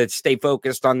we have to stay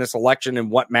focused on this election and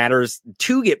what matters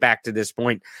to get back to this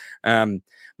point. But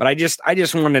I just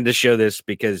wanted to show this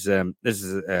because this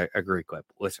is a great clip.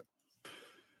 Listen.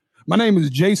 My name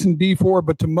is Jason D4,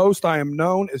 but to most I am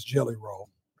known as Jelly Roll.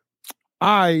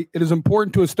 It is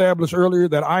important to establish earlier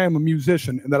that I am a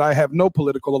musician and that I have no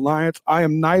political alliance. I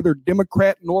am neither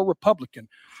Democrat nor Republican.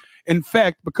 In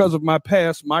fact, because of my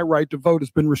past, my right to vote has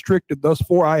been restricted. Thus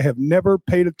far, I have never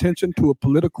paid attention to a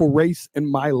political race in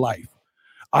my life.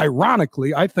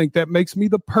 Ironically, I think that makes me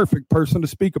the perfect person to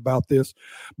speak about this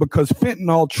because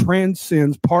fentanyl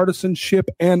transcends partisanship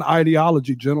and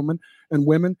ideology, gentlemen and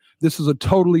women. This is a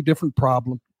totally different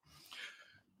problem.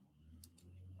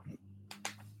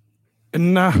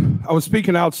 And I was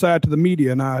speaking outside to the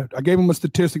media, and I gave them a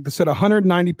statistic that said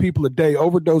 190 people a day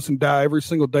overdose and die every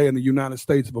single day in the United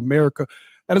States of America.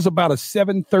 That is about a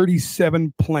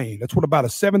 737 plane. That's what about a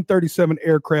 737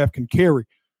 aircraft can carry.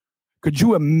 Could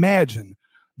you imagine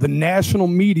the national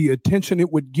media attention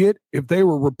it would get if they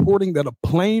were reporting that a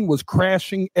plane was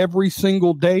crashing every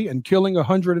single day and killing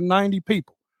 190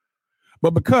 people?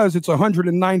 But because it's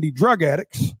 190 drug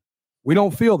addicts, we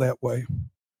don't feel that way.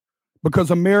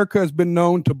 Because America has been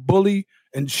known to bully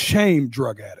and shame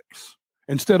drug addicts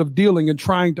instead of dealing and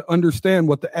trying to understand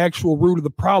what the actual root of the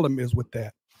problem is with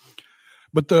that.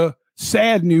 But the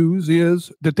sad news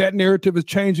is that narrative is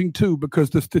changing too, because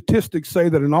the statistics say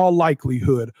that in all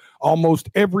likelihood, almost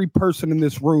every person in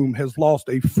this room has lost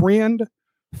a friend,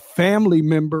 family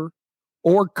member,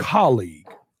 or colleague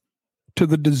to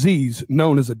the disease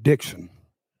known as addiction.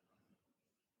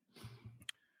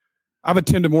 I've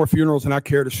attended more funerals than I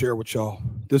care to share with y'all.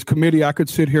 This committee, I could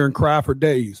sit here and cry for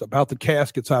days about the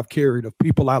caskets I've carried of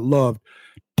people I loved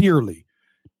dearly,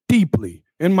 deeply,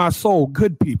 in my soul,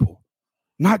 good people,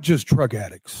 not just drug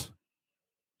addicts,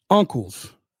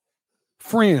 uncles,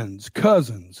 friends,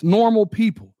 cousins, normal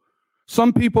people.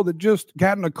 Some people that just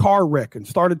got in a car wreck and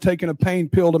started taking a pain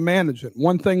pill to manage it.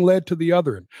 One thing led to the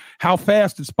other. And how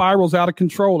fast it spirals out of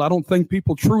control, I don't think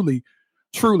people truly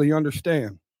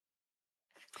understand.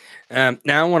 Now,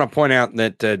 I want to point out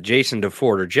that Jason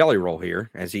DeFord, or Jelly Roll here,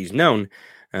 as he's known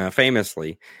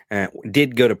famously,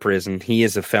 did go to prison. He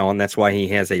is a felon. That's why he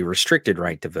has a restricted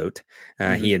right to vote.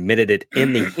 He admitted it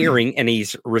in the hearing, and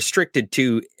he's restricted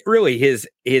to really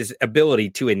his ability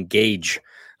to engage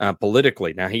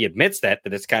politically. Now, he admits that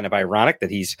it's kind of ironic that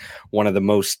he's one of the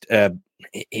most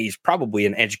he's probably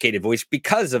an educated voice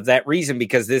because of that reason,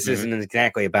 because this isn't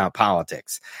exactly about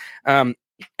politics. And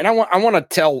I want to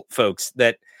tell folks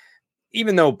that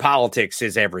even though politics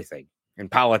is everything and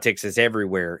politics is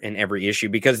everywhere in every issue,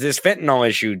 because this fentanyl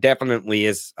issue definitely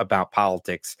is about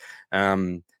politics.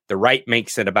 The right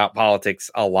makes it about politics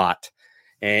a lot.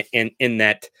 And in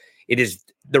that it is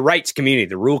the rights community,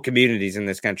 the rural communities in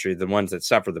this country, the ones that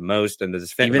suffer the most. And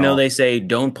this fentanyl, even though they say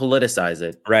don't politicize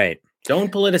it. Right.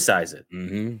 Don't politicize it.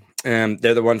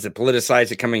 They're the ones that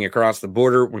politicize it coming across the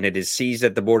border. When it is seized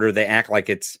at the border, they act like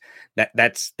it's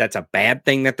that's a bad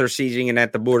thing that they're seizing it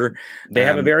at the border. They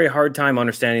have a very hard time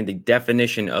understanding the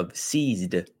definition of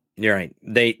seized. You're right.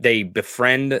 They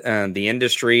befriend the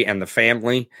industry and the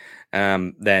family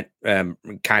that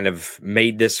kind of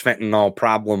made this fentanyl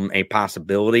problem a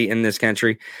possibility in this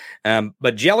country.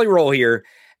 But Jelly Roll here,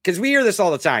 because we hear this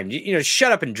all the time. You know,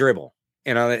 shut up and dribble.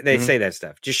 You know, they say that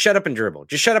stuff. Just shut up and dribble.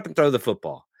 Just shut up and throw the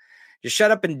football. Just shut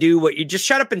up and do what you just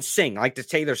shut up and sing, like the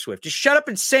Taylor Swift. Just shut up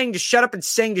and sing. Just shut up and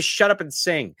sing. Just shut up and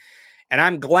sing. And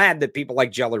I'm glad that people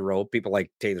like Jelly Roll, people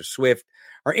like Taylor Swift,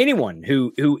 or anyone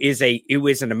who is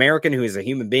an American, who is a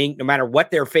human being, no matter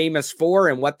what they're famous for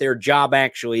and what their job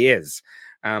actually is,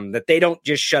 that they don't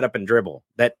just shut up and dribble.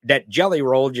 That Jelly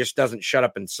Roll just doesn't shut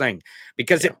up and sing,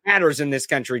 because it matters in this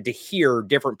country to hear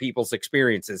different people's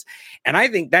experiences. And I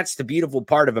think that's the beautiful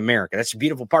part of America. That's the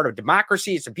beautiful part of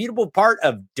democracy. It's a beautiful part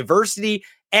of diversity,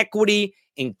 equity,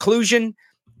 inclusion,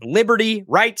 liberty,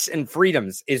 rights, and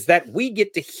freedoms, is that we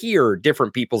get to hear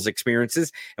different people's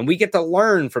experiences and we get to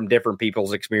learn from different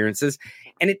people's experiences.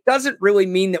 And it doesn't really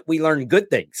mean that we learn good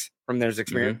things from their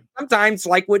experience. Sometimes,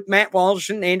 like with Matt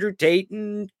Walsh and Andrew Tate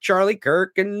and Charlie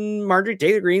Kirk and Marjorie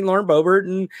Taylor Greene, Lauren Boebert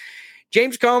and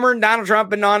James Comer and Donald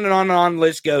Trump, and on and on and on the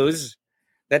list goes,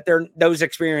 that those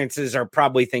experiences are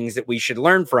probably things that we should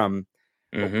learn from,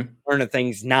 learn the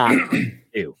things not to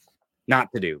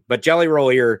do. But Jelly Roll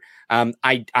here,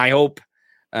 I hope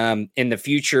in the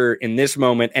future, in this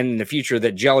moment and in the future,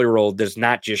 that Jelly Roll does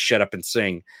not just shut up and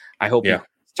sing. I hope he's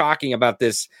talking about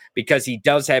this because he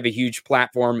does have a huge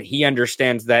platform. He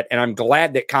understands that. And I'm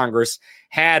glad that Congress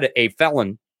had a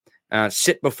felon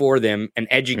sit before them and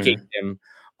educate them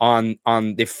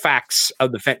on the facts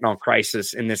of the fentanyl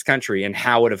crisis in this country and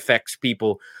how it affects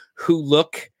people who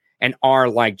look and are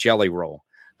like Jelly Roll.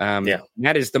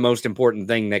 That is the most important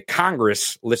thing, that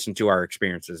Congress listen to our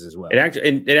experiences as well.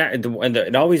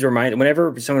 It always reminds,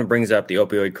 whenever someone brings up the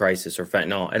opioid crisis or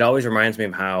fentanyl, it always reminds me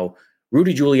of how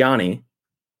Rudy Giuliani,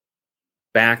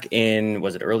 back in,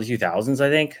 was it early 2000s, I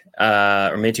think,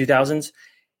 or mid 2000s,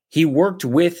 he worked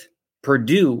with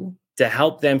Purdue to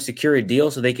help them secure a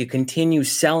deal so they could continue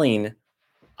selling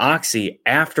Oxy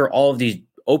after all of these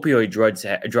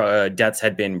opioid deaths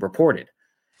had been reported.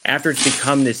 After it's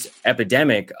become this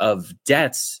epidemic of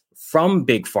deaths from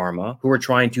Big Pharma, who are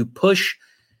trying to push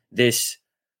this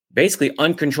basically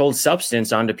uncontrolled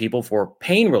substance onto people for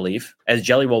pain relief, as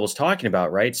Jelly Roll was talking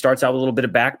about, right? It starts out with a little bit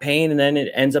of back pain, and then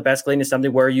it ends up escalating to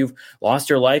something where you've lost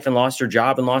your life and lost your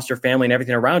job and lost your family and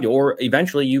everything around you, or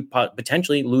eventually you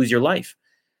potentially lose your life.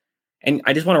 And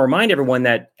I just want to remind everyone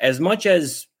that as much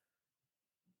as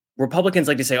Republicans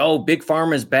like to say, oh, big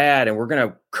pharma is bad and we're going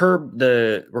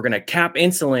to cap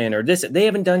insulin or this, they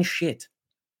haven't done shit.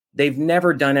 They've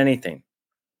never done anything.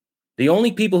 The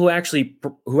only people who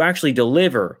actually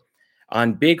deliver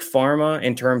on big pharma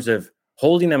in terms of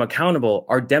holding them accountable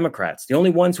are Democrats. The only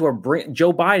ones who are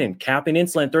Joe Biden capping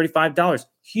insulin at $35,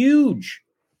 huge.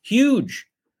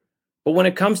 But when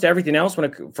it comes to everything else,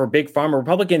 for big pharma,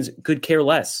 Republicans could care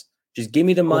less. Just give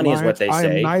me the money, is what they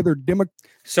say. I am neither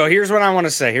So here's what I want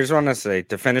to say.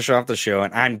 To finish off the show,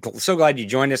 and I'm so glad you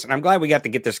joined us, and I'm glad we got to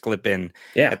get this clip in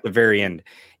at the very end,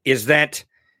 is that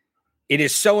it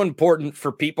is so important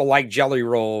for people like Jelly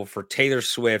Roll, for Taylor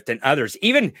Swift and others.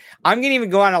 Even I'm going to even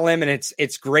go on a limb, and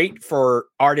it's great for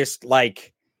artists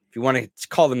like, if you want to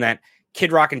call them that,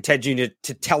 Kid Rock and Ted Jr.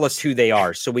 to tell us who they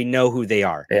are, so we know who they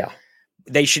are. Yeah.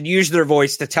 They should use their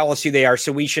voice to tell us who they are,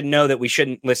 so we should know that we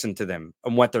shouldn't listen to them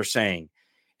and what they're saying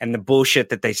and the bullshit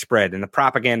that they spread and the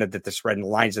propaganda that they spread and the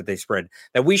lines that they spread,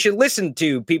 that we should listen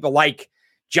to people like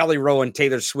Jelly Roll and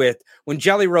Taylor Swift. When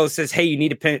Jelly Roll says, hey, you need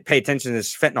to pay attention to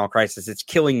this fentanyl crisis, it's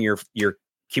killing your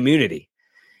community.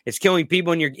 It's killing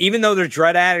people, even though they're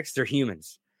drug addicts, they're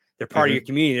humans. They're part of your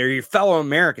community. They're your fellow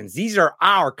Americans. These are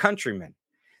our countrymen.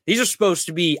 These are supposed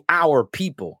to be our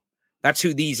people. That's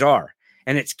who these are.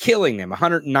 And it's killing them.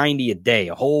 190 a day,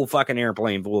 a whole fucking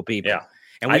airplane full of people. Yeah.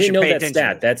 And I didn't know that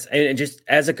stat. That's, and just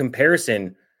as a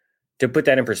comparison, to put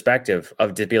that in perspective,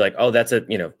 of to be like, oh, that's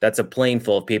a plane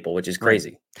full of people, which is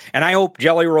crazy. Right. And I hope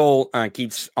Jelly Roll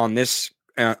keeps on this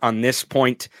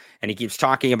point, and he keeps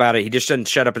talking about it. He just doesn't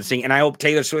shut up and sing. And I hope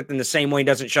Taylor Swift in the same way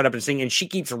doesn't shut up and sing. And she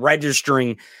keeps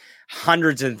registering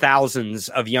hundreds and thousands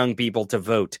of young people to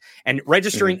vote, and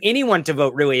registering anyone to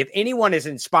vote. Really, if anyone is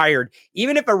inspired,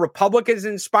 even if a Republican is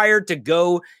inspired to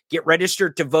go get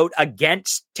registered to vote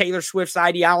against Taylor Swift's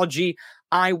ideology,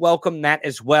 I welcome that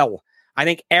as well. I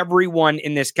think everyone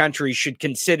in this country should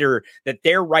consider that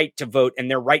their right to vote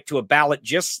and their right to a ballot,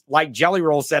 just like Jelly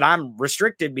Roll said, I'm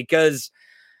restricted because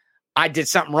I did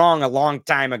something wrong a long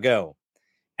time ago.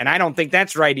 And I don't think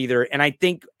that's right either. And I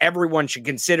think everyone should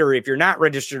consider, if you're not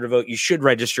registered to vote, you should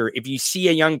register. If you see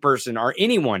a young person or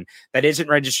anyone that isn't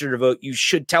registered to vote, you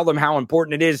should tell them how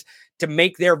important it is to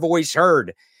make their voice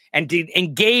heard and to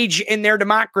engage in their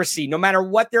democracy. No matter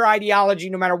what their ideology,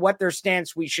 no matter what their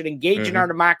stance, we should engage in our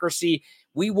democracy.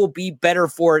 We will be better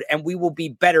for it, and we will be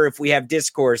better if we have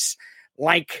discourse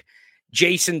like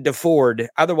Jason DeFord,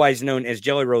 otherwise known as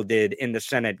Jelly Roll, did in the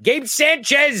Senate. Gabe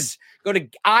Sanchez, go to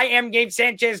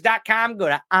IamGabeSanchez.com. Go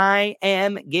to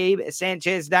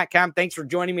IamGabeSanchez.com. Thanks for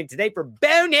joining me today for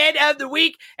Bonehead of the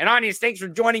Week. And audience, thanks for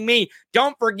joining me.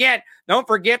 Don't forget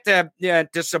to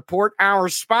support our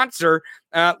sponsor,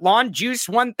 Lawn Juice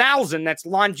 1000. That's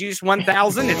Lawn Juice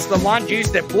 1000. It's the lawn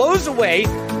juice that blows away.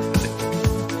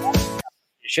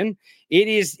 It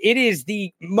is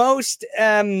the most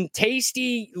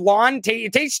tasty lawn.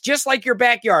 It tastes just like your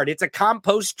backyard. It's a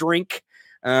compost drink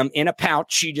in a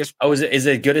pouch. You just is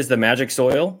it good as the magic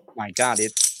soil? Oh my God,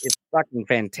 it's fucking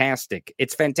fantastic.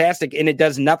 It's fantastic, and it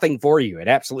does nothing for you. It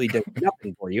absolutely does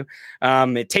nothing for you.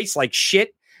 It tastes like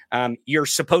shit. You're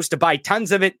supposed to buy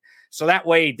tons of it, so that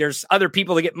way there's other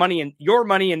people that get your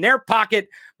money in their pocket.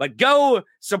 But go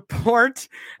support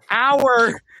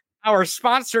our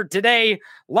sponsor today,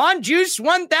 Lawn Juice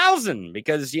 1000,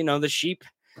 because the sheep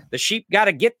got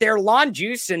to get their lawn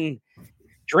juice and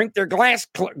drink their grass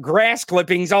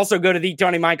clippings. Also go to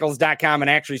TheTonyMichaels.com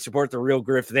and actually support the real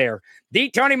grift there.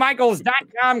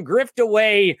 TheTonyMichaels.com, grift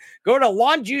away. Go to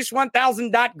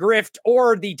lawnjuice1000.grift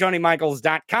or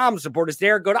TheTonyMichaels.com. Support us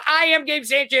there. Go to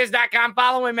IamGabeSanchez.com.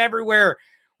 Follow him everywhere.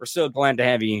 We're so glad to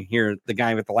have you here, the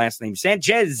guy with the last name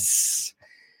Sanchez.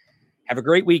 Have a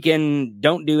great weekend.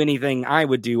 Don't do anything I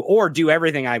would do, or do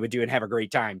everything I would do, and have a great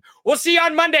time. We'll see you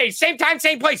on Monday. Same time,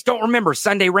 same place. Don't remember,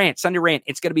 Sunday Rant.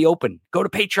 It's going to be open. Go to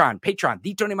Patreon,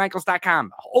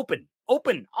 TheTonyMichaels.com.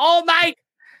 Open all night.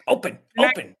 Open.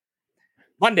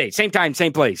 Monday, same time,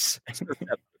 same place.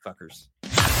 Fuckers.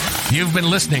 You've been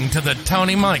listening to the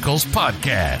Tony Michaels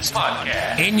Podcast.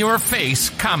 In your face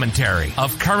commentary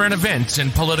of current events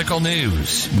and political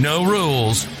news. No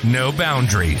rules, no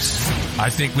boundaries. I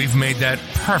think we've made that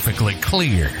perfectly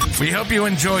clear. We hope you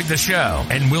enjoyed the show,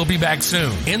 and we'll be back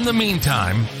soon. In the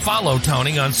meantime, follow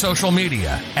Tony on social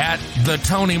media at The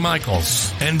Tony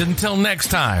Michaels. And until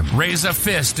next time, raise a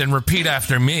fist and repeat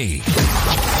after me.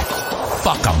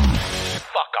 Fuck 'em.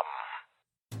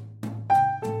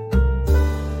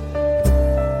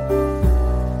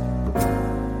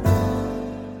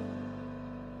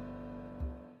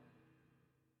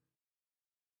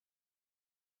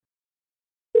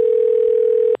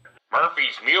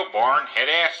 Murphy's Mule Barn, head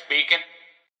ass speaking.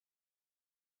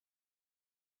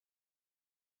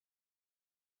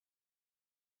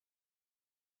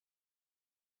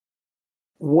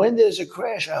 When there's a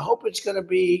crash, I hope it's going to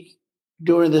be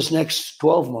during this next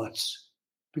 12 months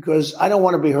because I don't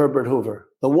want to be Herbert Hoover.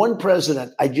 The one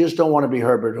president, I just don't want to be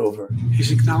Herbert Hoover.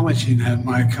 He's acknowledging that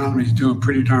my economy is doing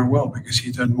pretty darn well because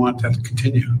he doesn't want that to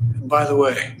continue. And by the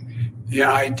way, the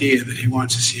idea that he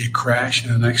wants to see a crash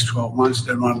in the next 12 months,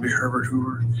 doesn't want to be Herbert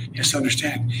Hoover. You have to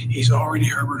understand, he's already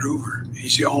Herbert Hoover.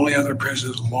 He's the only other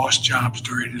president who lost jobs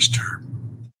during his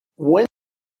term. When